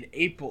in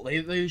April,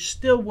 they're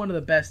still one of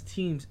the best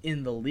teams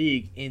in the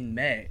league in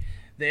May.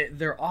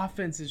 Their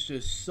offense is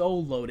just so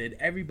loaded.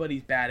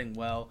 Everybody's batting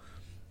well.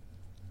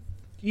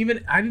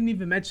 I didn't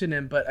even mention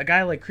him, but a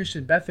guy like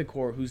Christian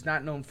Bethancourt, who's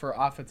not known for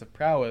offensive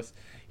prowess,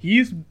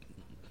 he's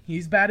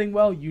batting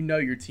well. You know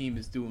your team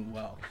is doing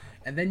well.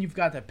 And then you've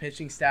got the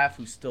pitching staff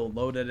who's still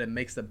loaded and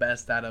makes the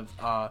best out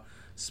of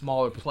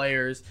smaller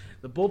players.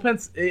 The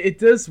bullpens, it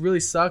does really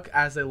suck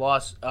as they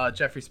lost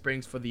Jeffrey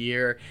Springs for the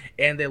year,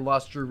 and they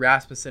lost Drew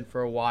Rasmussen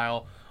for a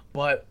while.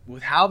 But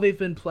with how they've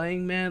been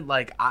playing, man,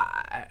 like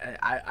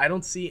I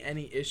don't see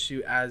any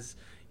issue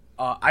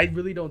I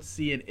really don't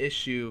see an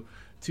issue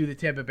to the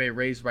Tampa Bay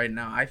Rays right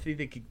now. I think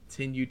they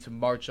continue to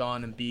march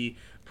on and be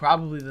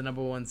probably the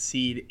number 1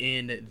 seed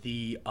in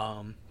the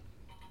AL.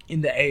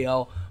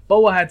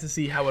 But we'll have to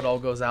see how it all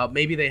goes out.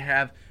 Maybe they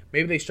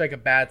strike a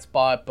bad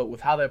spot, but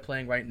with how they're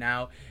playing right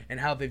now and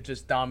how they've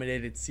just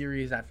dominated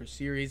series after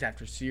series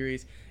after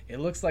series, it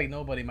looks like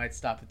nobody might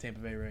stop the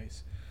Tampa Bay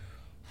Rays.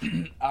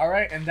 All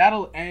right, and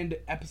that'll end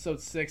episode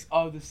 6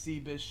 of the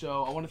CBiz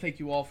Show. I want to thank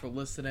you all for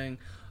listening,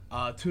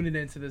 tuning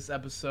into this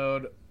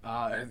episode.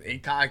 I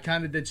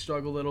kind of did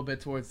struggle a little bit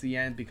towards the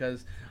end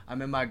because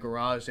I'm in my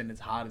garage and it's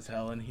hot as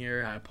hell in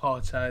here. I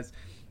apologize,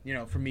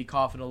 for me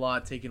coughing a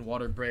lot, taking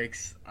water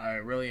breaks. I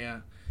really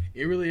am.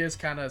 It really is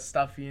kind of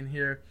stuffy in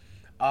here.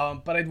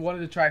 But I wanted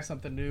to try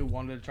something new,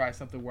 wanted to try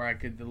something where I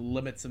could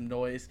limit some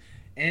noise.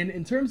 And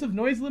in terms of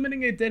noise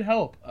limiting, it did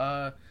help.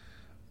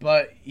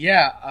 But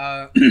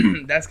yeah,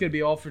 that's going to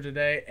be all for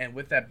today. And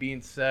with that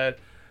being said,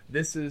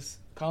 this is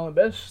Colin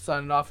Bish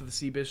signing off of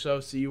the CBiz Show.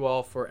 See you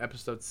all for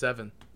episode 7.